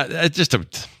 Anyway, that just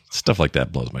stuff like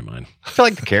that blows my mind. I feel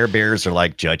like the Care Bears are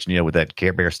like judging you with that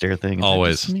Care Bear stare thing.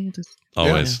 Always.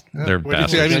 Always. Yeah. They're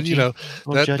bastards. I mean,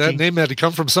 that name had to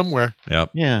come from somewhere. Yep.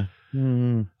 Yeah.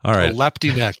 All right.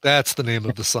 Lapty Neck. That's the name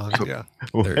of the song. Yeah.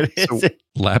 What is it?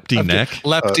 Lapty Neck?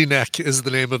 Lapty Neck is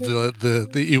the name of the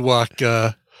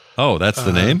Ewok. Oh, that's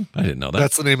the name? I didn't know that.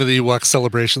 That's the name of the Ewok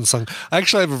celebration song. I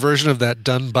actually have a version of that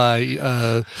done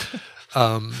by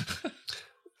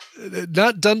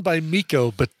not done by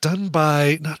Miko, but done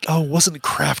by it wasn't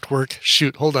Kraftwerk.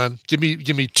 Shoot, hold on. Give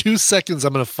me 2 seconds.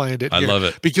 I'm going to find it. I love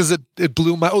it because it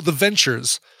blew my. The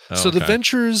Ventures. So the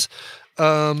Ventures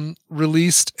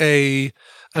released an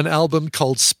album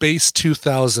called Space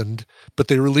 2000, but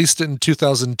they released it in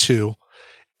 2002.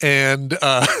 And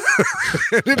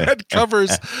it had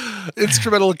covers,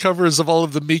 instrumental covers of all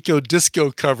of the Miko disco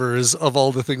covers of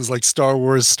all the things like Star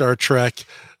Wars, Star Trek.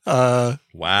 Wow.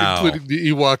 Including the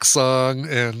Ewok song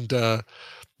and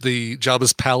the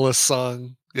Jabba's Palace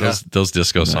song. Yeah. Those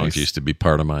disco songs used to be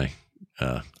part of my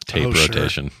tape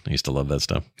rotation. Sure. I used to love that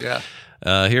stuff. Yeah.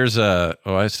 Here's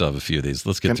I still have a few of these.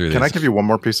 Let's get through these. Can I give you one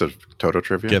more piece of Toto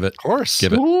trivia? Give it. Of course.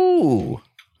 Give it. Ooh.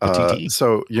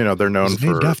 So they're known for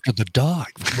named after the dog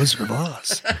from Wizard of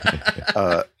Oz.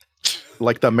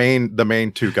 Like the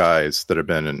main two guys that have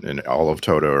been in all of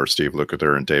Toto are Steve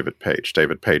Lukather and David Paich.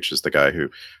 David Paich is the guy who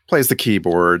plays the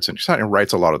keyboards and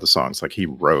writes a lot of the songs. Like he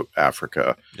wrote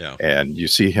Africa, and you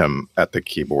see him at the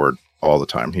keyboard all the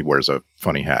time. He wears a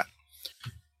funny hat.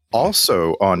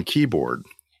 Also on keyboard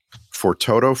for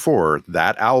Toto 4,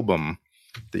 that album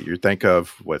that you think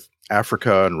of with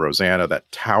Africa and Rosanna,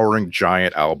 that towering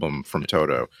giant album from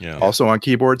Toto. Yeah. Also on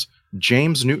keyboards,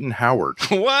 James Newton Howard.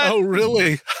 What? Oh,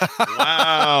 really?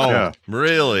 Wow. Yeah.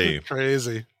 Really?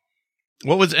 Crazy.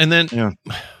 What was, and then, Yeah.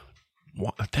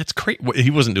 That's great.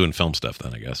 He wasn't doing film stuff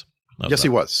then, I guess. Yes, he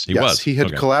was. He Yes, was. He had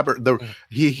Okay.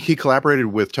 he collaborated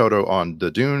with Toto on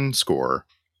the Dune score,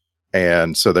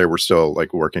 and so they were still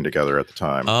like working together at the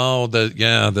time. Oh,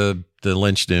 the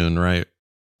Lynch Dune, right?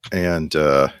 And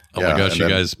oh my gosh, you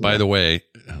guys! By the way,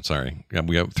 I'm sorry,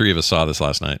 we got 3 of us saw this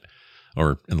last night,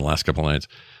 or in the last couple of nights.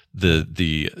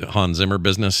 The Hans Zimmer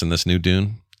business in this new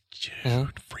Dune.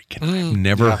 Dude, freaking! I've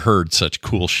never heard such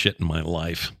cool shit in my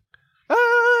life.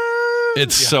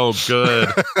 It's so good.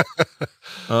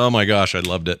 Oh my gosh, I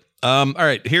loved it. All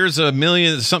right, here's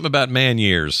something about man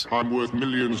years. I'm worth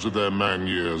millions of their man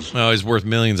years. Oh, he's worth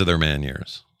millions of their man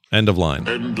years. End of line.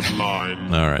 End of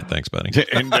line. All right, thanks, buddy.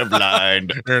 End of line.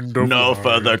 No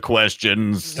further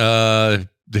questions.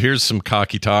 Here's some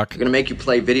cocky talk. I'm gonna make you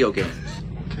play video games.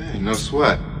 Okay, no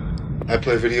sweat. I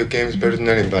play video games better than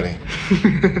anybody.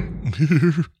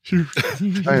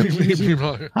 I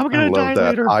love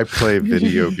that. later. I play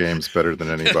video games better than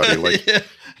anybody. Like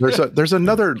there's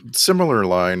another similar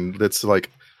line that's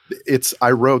like,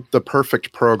 I wrote the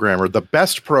perfect program or the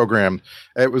best program.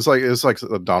 It was like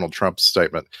a Donald Trump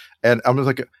statement. And I'm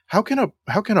like, how can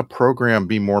a program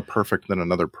be more perfect than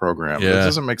another program? It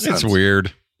doesn't make sense. It's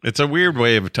weird. It's a weird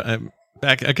way of time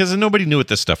back, because nobody knew what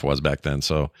this stuff was back then.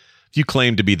 So if you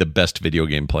claimed to be the best video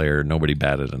game player, nobody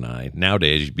batted an eye.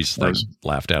 Nowadays, you'd be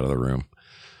laughed out of the room.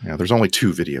 Yeah, there's only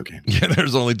 2 video games. Yeah,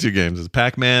 there's only 2 games. It's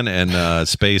Pac-Man and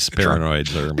Space Paranoids.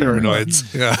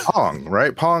 Paranoids. Yeah. Pong,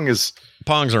 right? Pong's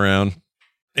around.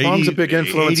 Pong's a big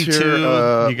influence 82,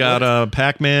 here. You got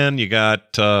Pac-Man. You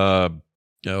got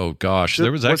oh gosh,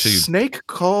 there was actually Snake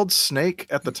called Snake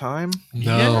at the time.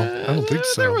 No, I don't think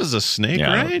so. There was a snake,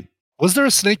 right? Was there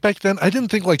a snake back then? I didn't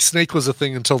think like Snake was a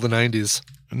thing until the 90s.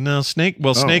 No, Snake.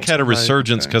 Well, Snake had a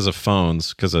resurgence because of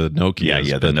phones, because of Nokia.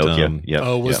 Yeah, the Nokia.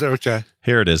 Oh, was there? Okay.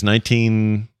 Here it is.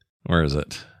 19. Where is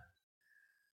it?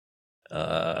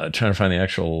 Trying to find the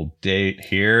actual date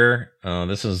here.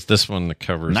 This one that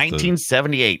covers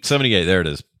 1978. 78. There it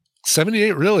is.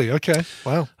 78, really? Okay.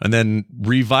 Wow. And then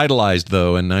revitalized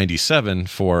though in 97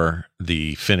 for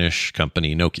the Finnish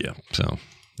company Nokia. So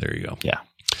there you go. Yeah.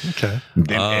 Okay.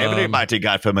 Everybody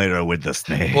got familiar with the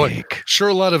snake. Boy, sure,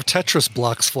 a lot of Tetris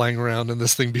blocks flying around in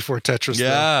this thing before Tetris.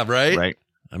 Yeah, though. right.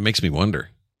 That makes me wonder.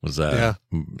 Was that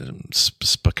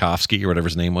Spakovsky or whatever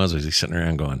his name was? Was he sitting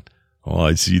around going, "Oh,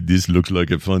 I see. This looks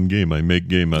like a fun game. I make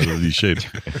game out of these shapes."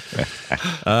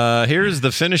 Here's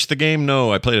the finish the game.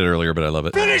 No, I played it earlier, but I love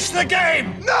it. Finish the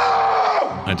game! No!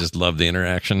 I just love the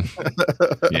interaction.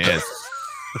 Yes.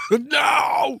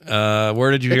 No.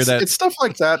 Where did you hear that? It's stuff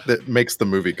like that makes the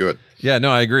movie good. Yeah, no,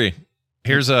 I agree.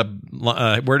 Here's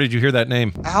where did you hear that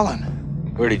name? Alan,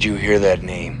 where did you hear that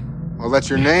name? Well, that's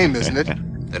your name, isn't it?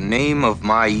 The name of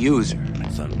my user.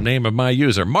 That's the name of my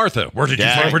user, Martha. Where did you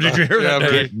hear that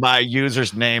name? Get my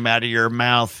user's name out of your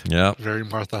mouth. Yeah. Very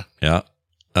Martha. Yeah.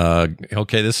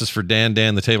 Okay, this is for Dan,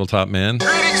 the tabletop man.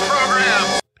 Greetings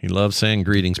program! He loves saying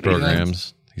greetings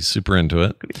programs. He's super into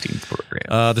it. Greetings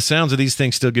program. The sounds of these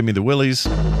things still give me the willies.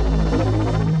 They're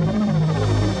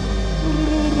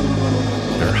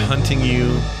hunting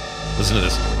you. Listen to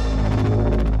this.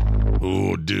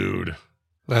 Oh, dude.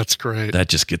 That's great. That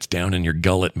just gets down in your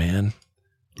gullet, man.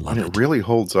 Love It really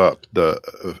holds up. The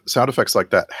sound effects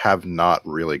like that have not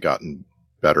really gotten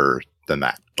better than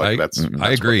that. Like that's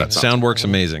I agree. what that sounds Sound like. works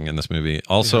amazing in this movie.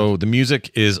 Also, the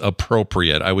music is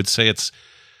appropriate. I would say it's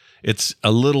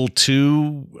a little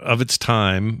too of its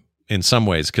time in some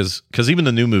ways, because even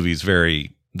the new movies the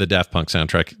Daft Punk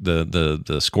soundtrack,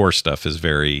 the score stuff is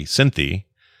very synthy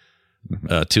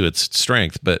to its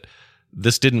strength, but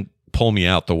this didn't pull me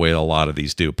out the way a lot of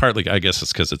these do. Partly, I guess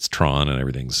it's because it's Tron and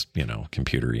everything's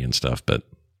computery and stuff, but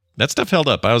that stuff held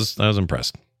up. I was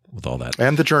impressed with all that.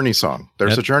 And the Journey song.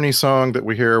 There's a Journey song that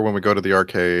we hear when we go to the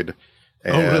arcade,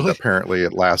 and apparently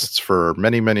it lasts for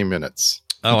many, many minutes.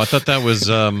 Oh, I thought that was.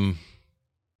 Oh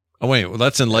wait, well,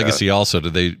 that's in Legacy also.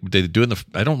 Did they do it in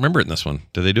I don't remember it in this one.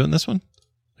 Did they do it in this one?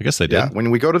 I guess they did. Yeah,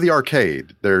 when we go to the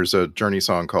arcade, there's a Journey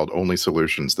song called "Only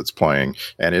Solutions" that's playing,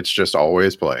 and it's just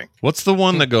always playing. What's the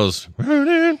one that goes?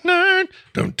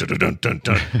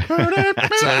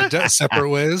 Separate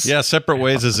Ways. Yeah, Separate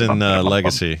Ways is in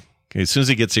Legacy. As soon as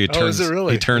he gets here,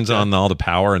 he turns on all the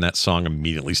power, and that song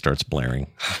immediately starts blaring.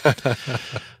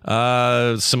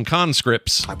 Some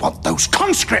conscripts. I want those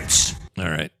conscripts! All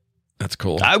right. That's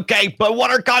cool. Okay, but what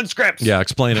are conscripts? Yeah,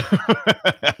 explain it.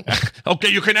 Okay,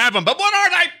 you can have them, but what are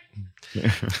they?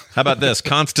 How about this?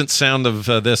 Constant sound of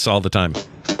this all the time.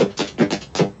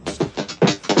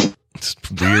 It's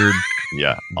weird.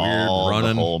 Yeah, all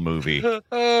running. the whole movie.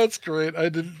 That's great. I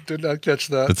did not catch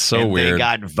that. It's so weird. They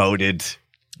got voted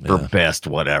for best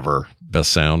whatever.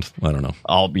 Best sound? I don't know.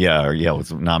 It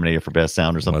was nominated for best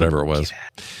sound or something. Whatever it was.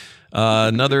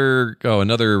 Another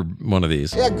one of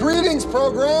these. Yeah, greetings,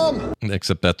 program.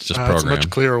 Except that's just It's a program. much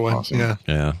clearer one. Awesome.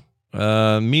 Yeah.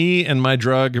 Yeah. Me and my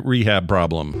drug rehab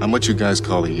problem. I'm what you guys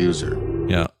call a user.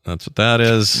 Yeah, that's what that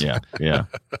is. Yeah.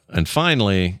 And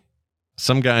finally,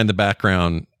 some guy in the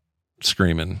background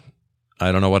screaming.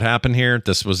 I don't know what happened here.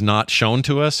 This was not shown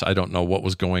to us. I don't know what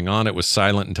was going on. It was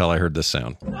silent until I heard this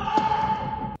sound.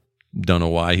 Don't know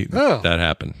why that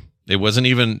happened. It wasn't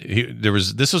even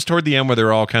this was toward the end where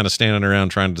they're all kind of standing around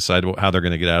trying to decide how they're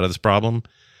going to get out of this problem.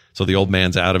 So the old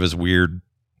man's out of his weird,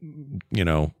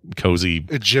 cozy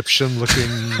Egyptian looking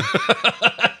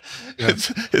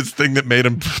his thing that made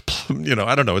him,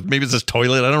 I don't know. Maybe it's his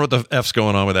toilet. I don't know what the F's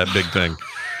going on with that big thing.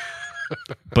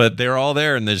 But they're all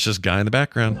there, and there's just a guy in the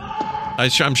background.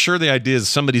 I'm sure the idea is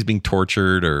somebody's being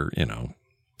tortured, or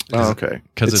okay.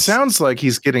 Because it sounds like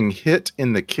he's getting hit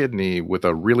in the kidney with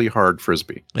a really hard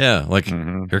frisbee. Yeah,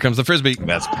 here comes the frisbee.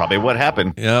 That's probably what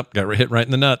happened. Yep, got hit right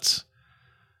in the nuts,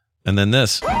 and then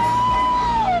this.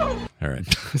 All right,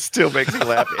 still makes me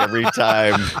laugh every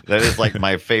time. That is like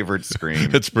my favorite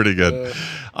scream. It's pretty good.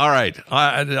 All right.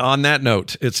 On that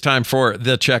note, it's time for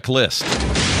the checklist.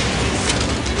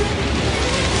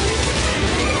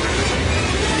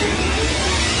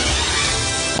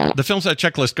 The film set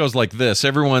checklist goes like this.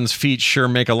 Everyone's feet sure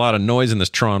make a lot of noise in this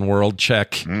Tron world.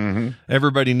 Check. Mm-hmm.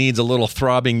 Everybody needs a little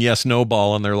throbbing yes-no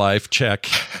ball in their life. Check.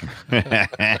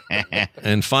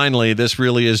 And finally, this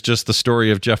really is just the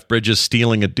story of Jeff Bridges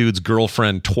stealing a dude's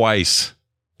girlfriend twice.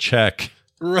 Check.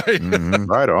 Right. Mm-hmm.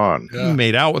 Right on. Yeah. He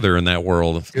made out with her in that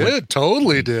world. It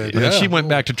totally did. And then she went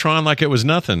back to Tron like it was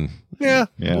nothing. Yeah.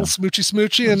 A little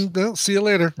smoochy, and see you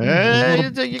later. Your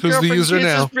Who's girlfriend the user kids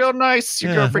now? is real nice.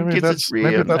 Your girlfriend kids is real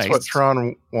nice. Maybe that's what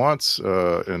Tron wants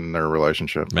in their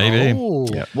relationship. Maybe. Oh.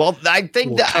 Yeah. Well, I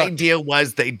think the idea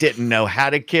was they didn't know how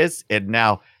to kiss, and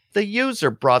now the user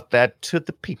brought that to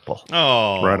the people.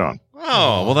 Oh. Right on.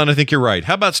 Oh, well, then I think you're right.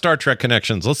 How about Star Trek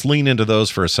connections? Let's lean into those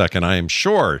for a second. I am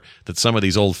sure that some of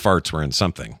these old farts were in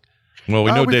something. Well,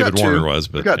 we know David Warner was,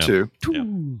 but we got two.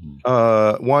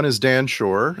 Yeah. One is Dan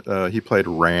Shore. He played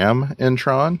Ram in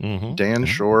Tron. Mm-hmm. Dan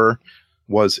Shore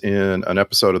was in an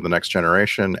episode of The Next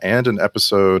Generation and an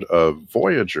episode of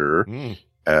Voyager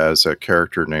as a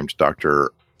character named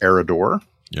Dr. Eridor.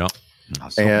 Yeah.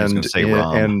 And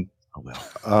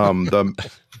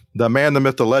the man, the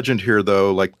myth, the legend here,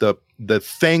 though, like the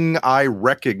thing I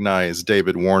recognize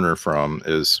David Warner from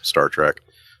is Star Trek.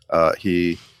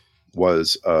 He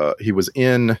was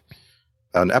in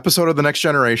an episode of The Next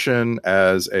Generation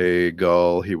as a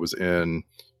gull. He was in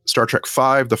Star Trek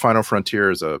V, The Final Frontier,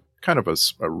 as a kind of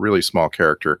a really small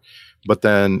character. But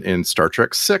then in Star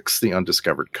Trek VI, The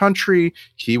Undiscovered Country,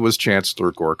 he was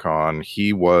Chancellor Gorkon.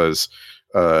 He was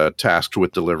tasked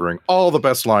with delivering all the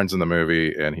best lines in the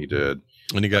movie, and he did.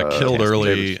 And he got killed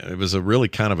early. It was a really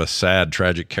kind of a sad,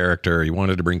 tragic character. He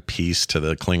wanted to bring peace to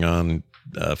the Klingon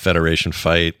Federation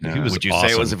fight. Would you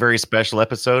say it was a very special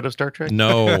episode of Star Trek?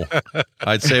 No.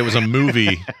 I'd say it was a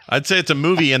movie. I'd say it's a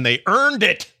movie, and they earned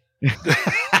it.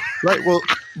 Right. Well,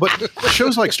 but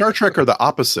shows like Star Trek are the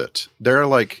opposite. They're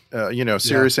like,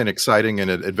 serious and exciting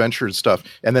and adventure stuff.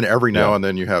 And then every now and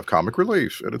then you have comic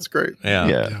relief, and it's great.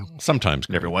 Yeah. Sometimes.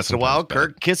 Every once in a while,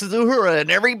 Kirk kisses Uhura, and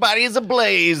everybody is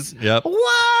ablaze. Yep.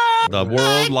 What? The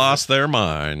world lost their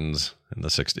minds in the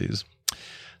 60s.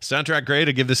 Soundtrack grade.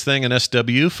 I give this thing an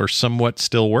SW for somewhat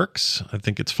still works. I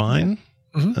think it's fine.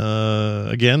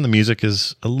 Mm-hmm. Again, the music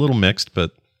is a little mixed,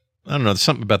 but I don't know. There's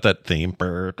something about that theme. It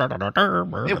that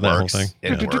works. Whole thing.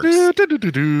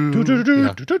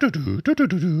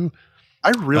 I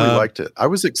really liked it. I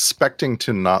was expecting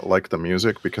to not like the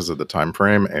music because of the time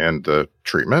frame and the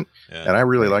treatment, and I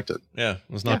really liked it. Yeah, it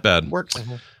was not bad. Works.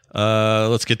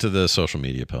 Let's get to the social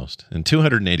media post. In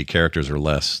 280 characters or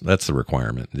less, that's the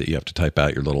requirement that you have to type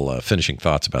out your little finishing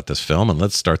thoughts about this film. And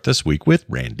let's start this week with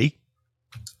Randy.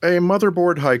 A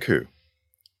motherboard haiku.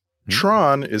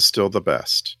 Tron is still the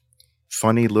best.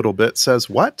 Funny little bit says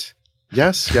what?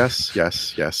 Yes, yes,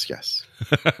 yes, yes, yes.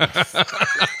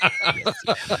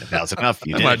 That was enough.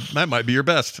 You did. That might be your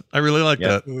best. I really like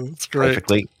that. It's great.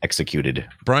 Perfectly executed.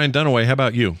 Brian Dunaway, how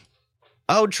about you?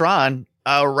 Oh, Tron.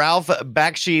 Ralph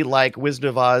Bakshi, like Wizard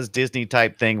of Oz Disney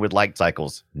type thing with light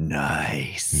cycles.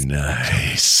 Nice.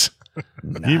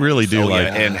 You really do like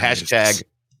it. And hashtag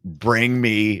bring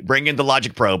in the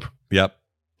logic probe. Yep.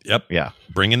 Yeah.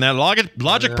 Bring in that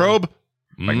logic probe.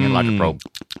 Logic probe.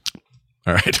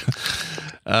 All right.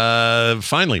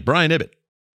 Finally, Brian Ibbett.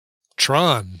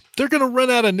 Tron. They're going to run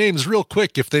out of names real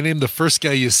quick if they name the first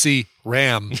guy you see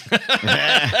Ram.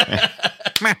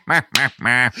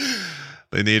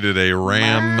 They needed a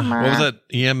RAM. What was that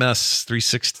EMS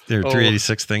 360 or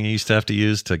 386 thing you used to have to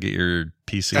use to get your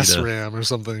PC SRAM or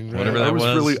something. Right? Whatever that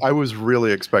was. I was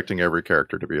really expecting every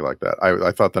character to be like that.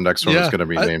 I thought the next one was going to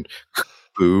be named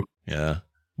Boo. Yeah.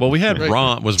 Well, we had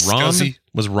Rom. Was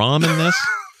Rom in this?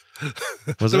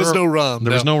 There was no ROM.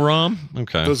 There was no ROM?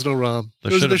 Okay. There was no ROM.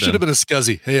 There should have been a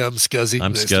Scuzzy. Hey, I'm Scuzzy.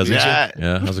 I'm Nice Scuzzy. to meet you.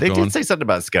 Yeah. How's it They going? did say something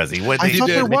about Scuzzy. I thought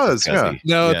there was. Yeah.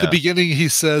 No, at the beginning he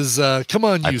says, come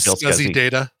on, you Scuzzy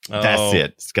Data. That's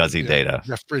it. Scuzzy Data.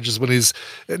 Jeff Bridges when he's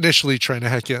initially trying to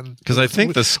hack in. Because I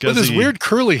think the Scuzzy... With his weird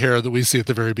curly hair that we see at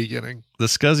the very beginning. The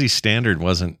Scuzzy standard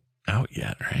wasn't out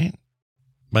yet, right?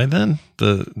 By then?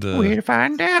 The Way to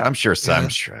find out. I'm sure some.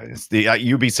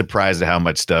 You'd be surprised at how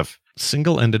much stuff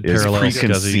single-ended is parallel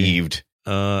preconceived.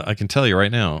 Scuzzy. I can tell you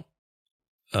right now.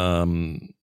 There are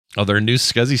new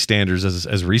Scuzzy standards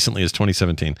as recently as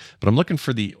 2017, but I'm looking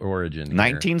for the origin.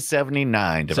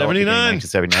 1979. 79.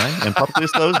 1979 and publicly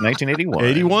disclosed 1981.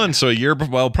 81. So a year,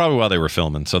 probably while they were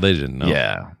filming, so they didn't know.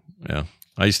 Yeah.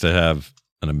 I used to have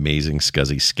an amazing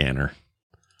Scuzzy scanner.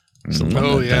 I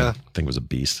think it was a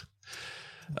beast.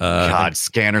 God,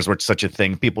 scanners were such a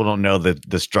thing. People don't know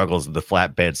the struggles of the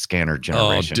flatbed scanner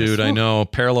generation. Oh, dude, I know.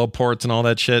 Parallel ports and all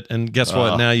that shit. And guess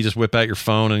what? Now you just whip out your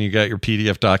phone and you got your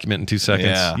PDF document in 2 seconds.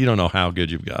 Yeah. You don't know how good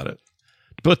you've got it.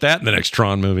 Put that in the next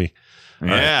Tron movie.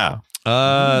 Yeah.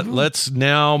 Right. Let's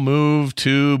now move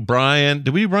to Brian.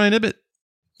 Did we do Brian Ibbett?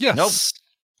 Yes. Nope.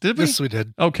 Did we? Yes, we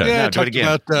did. Okay. Yeah, do it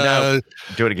again.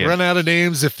 Do it again. Run out of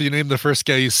names if you name the first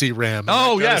guy you see Ram.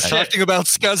 Oh, yeah. Talking about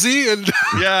Scuzzy and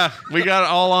yeah, we got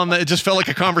all on that. It just felt like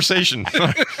a conversation.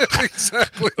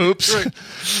 Exactly. Oops. Right.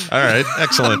 All right.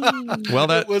 Excellent. Well,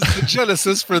 that was the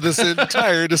genesis for this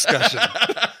entire discussion.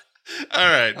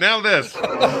 All right. Now this.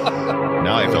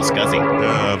 Now I feel Scuzzy.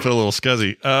 I feel a little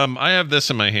Scuzzy. I have this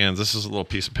in my hands. This is a little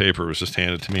piece of paper. It was just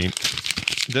handed to me.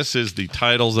 This is the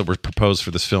titles that were proposed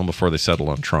for this film before they settled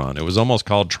on Tron. It was almost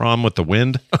called Tron with the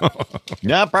Wind.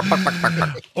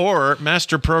 Or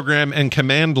Master Program and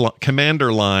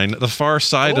Commander Line, the far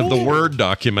side of the Word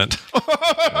document.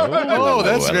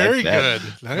 That's very good.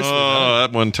 Nice.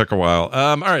 That one took a while.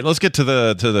 All right, let's get to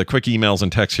the quick emails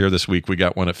and texts here this week. We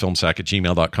got one at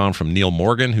filmsack@gmail.com from Neil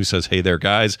Morgan, who says, "Hey there,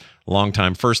 guys. Long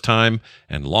time, first time,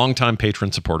 and long time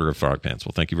patron supporter of Frog Pants."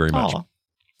 Well, thank you very much.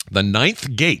 The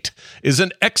Ninth Gate is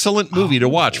an excellent movie to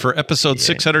watch for episode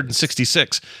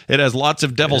 666. It has lots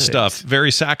of devil stuff,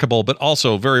 very sackable, but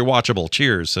also very watchable.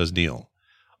 Cheers, says Neil.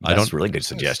 That's a really good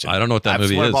suggestion. I don't know what that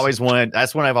movie is.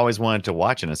 That's one I've always wanted to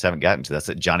watch and just haven't gotten to. That's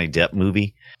a Johnny Depp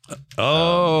movie.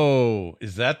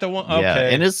 Is that the one? Okay. Yeah,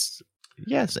 and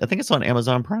yes, I think it's on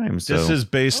Amazon Prime. So. This is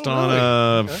based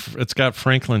on it's got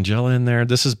Frank Langella in there.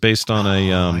 This is based on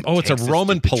it's a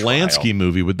Roman Polanski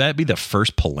movie. Would that be the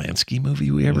first Polanski movie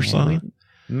we ever saw?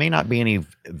 May not be any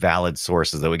valid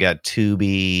sources though. We got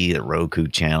Tubi, the Roku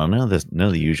channel, none of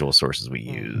the usual sources we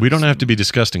use. We don't have to be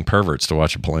disgusting perverts to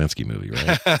watch a Polanski movie,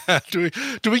 right?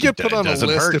 do we get put on a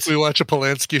list if we watch a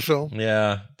Polanski film?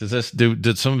 Yeah.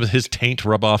 Did some of his taint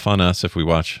rub off on us if we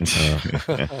watch?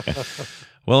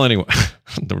 Well, anyway,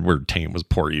 the word taint was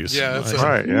poor use. Yeah, that's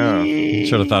right. Yeah,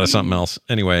 should have thought of something else.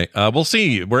 Anyway, we'll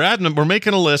see. We're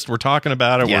making a list. We're talking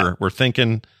about it. Yeah. We're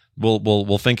thinking.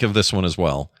 We'll think of this one as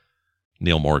well.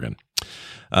 Neil Morgan,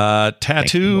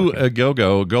 Tattoo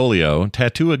Gigolio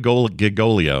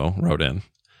wrote in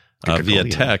via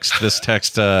text. This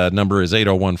text number is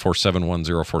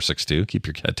 801-471-0462. Keep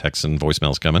your texts and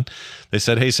voicemails coming. They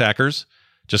said, "Hey, Sackers,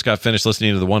 just got finished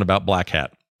listening to the one about Black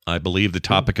Hat. I believe the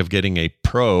topic of getting a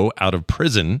pro out of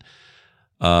prison,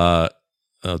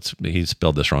 he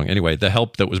spelled this wrong. Anyway, the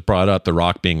help that was brought up, The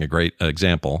Rock being a great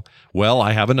example. Well,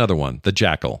 I have another one, The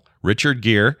Jackal. Richard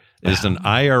Gere is an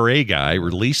IRA guy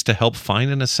released to help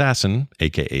find an assassin,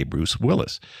 a.k.a. Bruce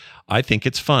Willis. I think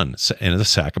it's fun and a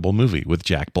sackable movie with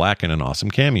Jack Black in an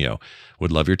awesome cameo.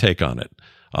 Would love your take on it.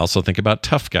 I also think about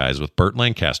Tough Guys with Burt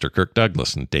Lancaster, Kirk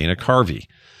Douglas, and Dana Carvey,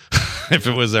 if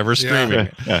it was ever streaming.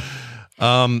 Yeah.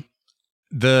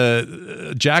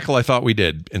 The Jackal, I thought we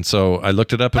did, and so I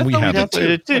looked it up, and we haven't.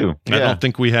 Too. I don't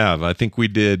think we have. I think we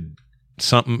did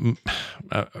something.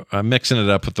 I'm mixing it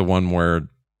up with the one where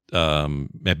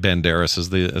Banderas is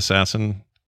the assassin.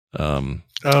 Let me.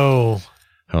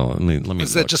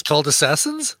 Is that just called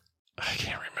Assassins? I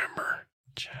can't remember.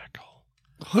 Jackal.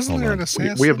 Wasn't there an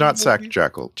assassin? We have not sacked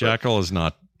Jackal. Jackal is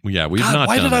not. Yeah, we've not.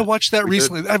 Why did I it. watch that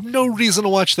recently? I have no reason to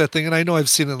watch that thing, and I know I've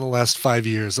seen it in the last 5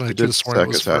 years, and I could have sworn it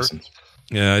was Assassins.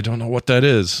 Yeah, I don't know what that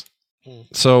is.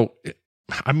 So,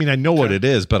 I mean, I know what it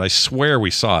is, but I swear we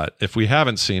saw it. If we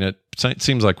haven't seen it, it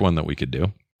seems like one that we could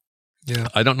do. Yeah.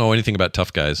 I don't know anything about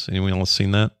Tough Guys. Anyone else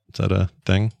seen that? Is that a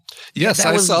thing? Yes,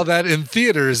 I saw that in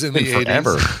theaters in the 80s.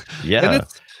 Forever. Yeah. And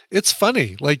it's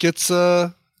funny. Like it's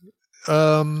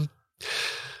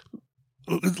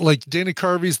like Dana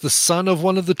Carvey's the son of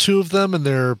one of the two of them, and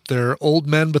they're old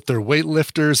men, but they're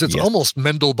weightlifters. It's almost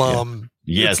Mendelbaum. Yeah.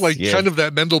 Yes, it's like yes. kind of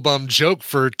that Mendelbaum joke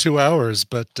for 2 hours,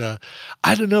 but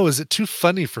I don't know. Is it too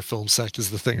funny for Film Sack? Is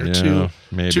the thing, or too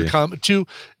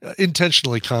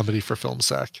intentionally comedy for Film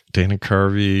Sack? Dana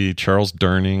Carvey, Charles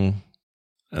Durning,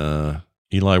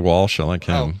 Eli Walsh. I like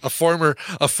him. A former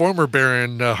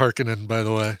Baron Harkonnen, by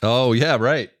the way. Oh yeah,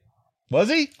 right. Was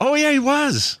he? Oh yeah, he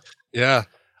was. Yeah.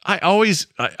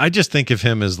 I just think of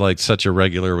him as like such a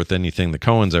regular with anything the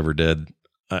Coens ever did.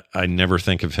 I never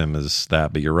think of him as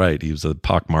that, but you're right. He was a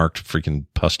pockmarked, freaking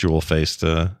pustule-faced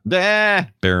Baron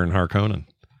Harkonnen.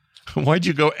 Why'd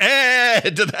you go to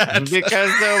that?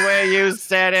 Because the way you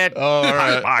said it. Oh, all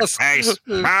right. Pockmarked face.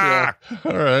 Yeah.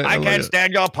 All right. I can't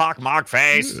stand your pockmarked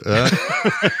face.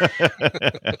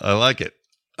 I like it.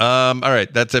 All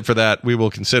right, that's it for that. We will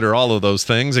consider all of those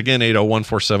things. Again,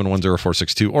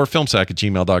 801-471-0462 or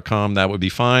filmsack@gmail.com. That would be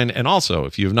fine. And also,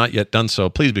 if you have not yet done so,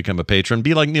 please become a patron.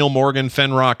 Be like Neil Morgan,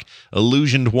 Fenrock,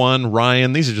 Illusioned One,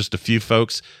 Ryan. These are just a few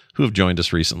folks who have joined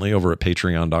us recently over at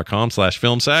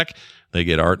patreon.com/filmsack. They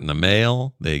get art in the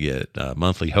mail. They get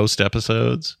monthly host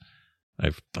episodes. I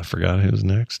forgot who's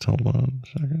next. Hold on a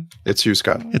second. It's you,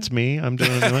 Scott. It's me. I'm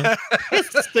doing it.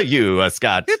 It's a you,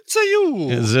 Scott. It's a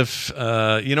you. As if,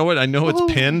 you know what? I know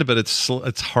it's pinned, but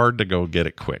it's hard to go get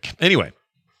it quick. Anyway,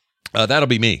 that'll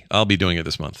be me. I'll be doing it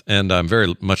this month, and I'm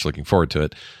very much looking forward to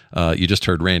it. You just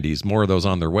heard Randy's. More of those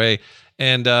on their way.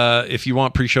 And if you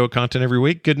want pre-show content every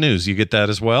week, good news. You get that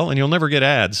as well, and you'll never get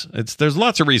ads. There's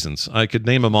lots of reasons. I could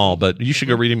name them all, but you should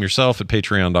go read them yourself at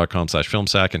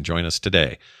patreon.com/filmsack and join us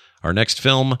today. Our next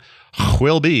film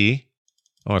will be...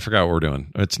 Oh, I forgot what we're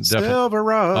doing. It's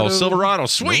Silverado. Oh, Silverado.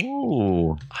 Sweet.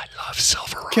 Ooh. I love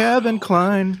Silverado. Kevin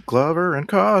Kline, Glover, and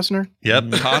Costner. Yep,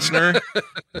 Costner,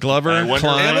 Glover,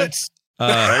 Kline.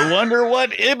 I wonder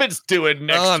what Ibbott's doing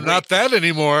next week. Not that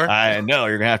anymore. I know.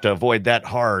 You're going to have to avoid that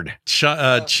hard.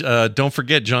 Don't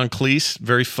forget John Cleese.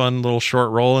 Very fun little short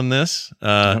role in this.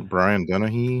 Brian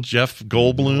Dennehy. Jeff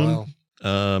Goldblum.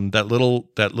 Wow.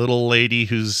 That little lady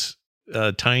who's...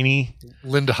 tiny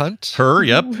Linda Hunt. Her,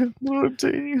 yep.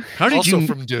 How did you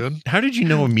from Dune? How did you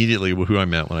know immediately who I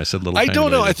meant when I said little? I tiny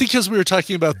don't know. lady? I think because we were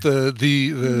talking about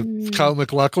the Kyle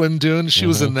MacLachlan Dune. She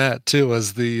was in that too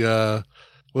as the.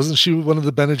 Wasn't she one of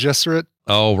the Bene Gesserit?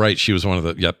 Oh, right. She was one of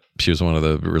the. Yep, she was one of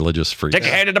the religious freaks. Take a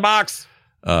hand in the box.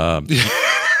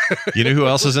 You know who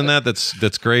else is in that?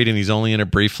 That's great, and he's only in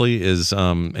it briefly. Is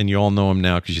and you all know him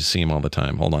now because you see him all the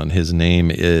time. Hold on, his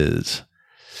name is.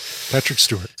 Patrick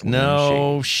Stewart.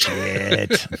 No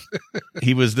shit.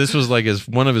 This was like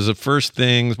one of his first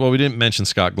things. Well, we didn't mention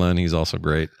Scott Glenn. He's also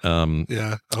great.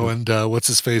 Yeah. Oh, and what's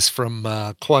his face from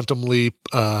Quantum Leap?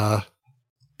 Second.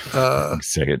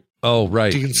 Oh,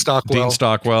 right. Dean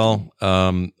Stockwell.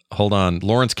 Hold on.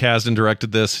 Lawrence Kasdan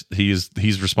directed this.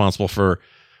 He's responsible for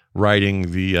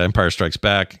writing the Empire Strikes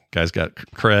Back. Guy's got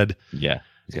cred. Yeah.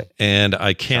 And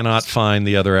I cannot find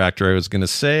the other actor I was going to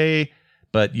say,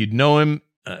 but you'd know him.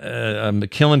 I'm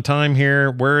killing time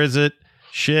here. Where is it?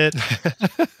 Shit.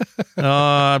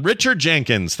 Richard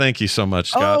Jenkins. Thank you so much,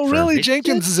 Scott. Oh, really?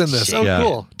 Jenkins is in this. Oh, yeah.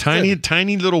 cool.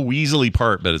 Tiny little weaselly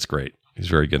part, but it's great. He's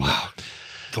very good in it.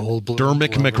 Goldblum.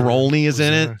 Dermot McRolney is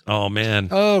in it. Oh, man.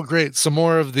 Oh, great. Some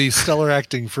more of the stellar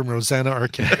acting from Rosanna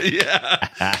Arquette.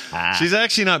 Yeah. She's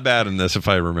actually not bad in this, if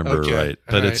I remember right.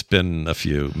 But it's been a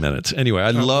few minutes. Anyway,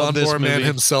 I love this movie. Man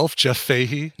himself, Jeff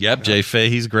Fahey. Yep, Jay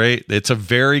Fahey's great. It's a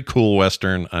very cool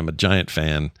Western. I'm a giant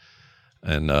fan.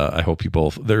 And I hope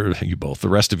the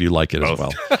rest of you like it as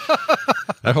well.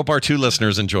 I hope our two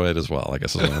listeners enjoy it as well, I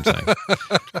guess is what I'm saying.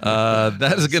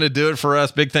 That is going to do it for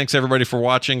us. Big thanks, everybody, for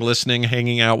watching, listening,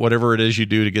 hanging out, whatever it is you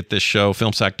do to get this show.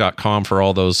 Filmsack.com for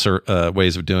all those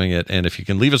ways of doing it. And if you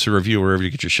can leave us a review wherever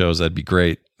you get your shows, that'd be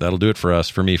great. That'll do it for us,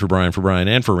 for me, for Brian,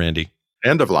 and for Randy.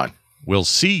 End of line. We'll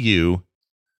see you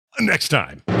next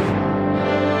time.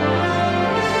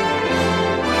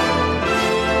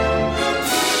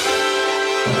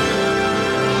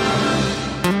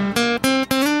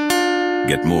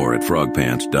 Get more at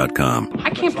frogpants.com. I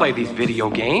can't play these video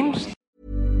games.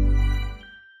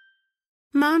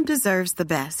 Mom deserves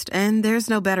the best, and there's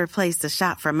no better place to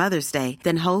shop for Mother's Day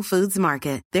than Whole Foods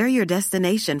Market. They're your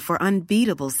destination for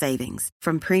unbeatable savings,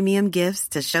 from premium gifts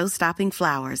to show-stopping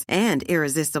flowers and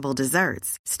irresistible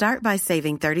desserts. Start by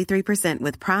saving 33%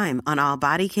 with Prime on all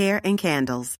body care and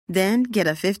candles. Then get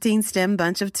a 15-stem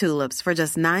bunch of tulips for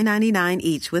just $9.99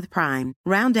 each with Prime.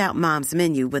 Round out Mom's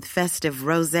menu with festive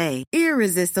rosé,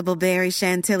 irresistible berry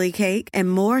chantilly cake, and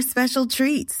more special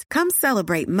treats. Come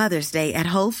celebrate Mother's Day at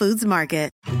Whole Foods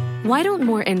Market. Why don't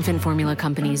more infant formula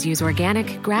companies use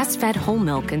organic, grass-fed whole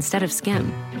milk instead of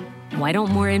skim? Why don't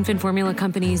more infant formula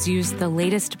companies use the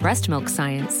latest breast milk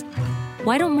science?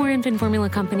 Why don't more infant formula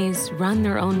companies run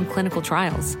their own clinical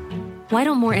trials? Why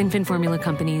don't more infant formula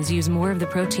companies use more of the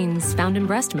proteins found in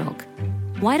breast milk?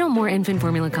 Why don't more infant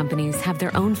formula companies have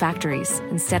their own factories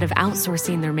instead of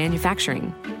outsourcing their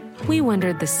manufacturing? We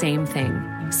wondered the same thing.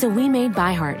 So we made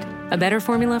ByHeart, a better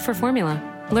formula for formula.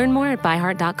 Learn more at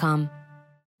byheart.com.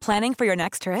 Planning for your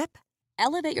next trip?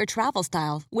 Elevate your travel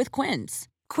style with Quince.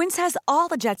 Quince has all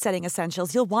the jet-setting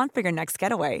essentials you'll want for your next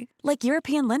getaway, like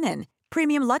European linen,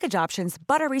 premium luggage options,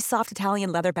 buttery soft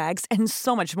Italian leather bags, and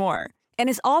so much more. And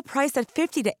is all priced at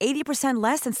 50 to 80%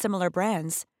 less than similar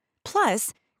brands.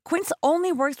 Plus, Quince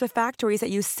only works with factories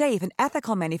that use safe and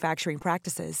ethical manufacturing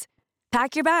practices.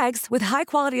 Pack your bags with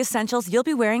high-quality essentials you'll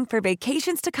be wearing for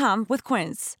vacations to come with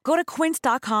Quince. Go to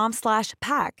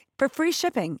quince.com/pack for free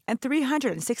shipping and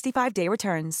 365-day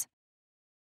returns.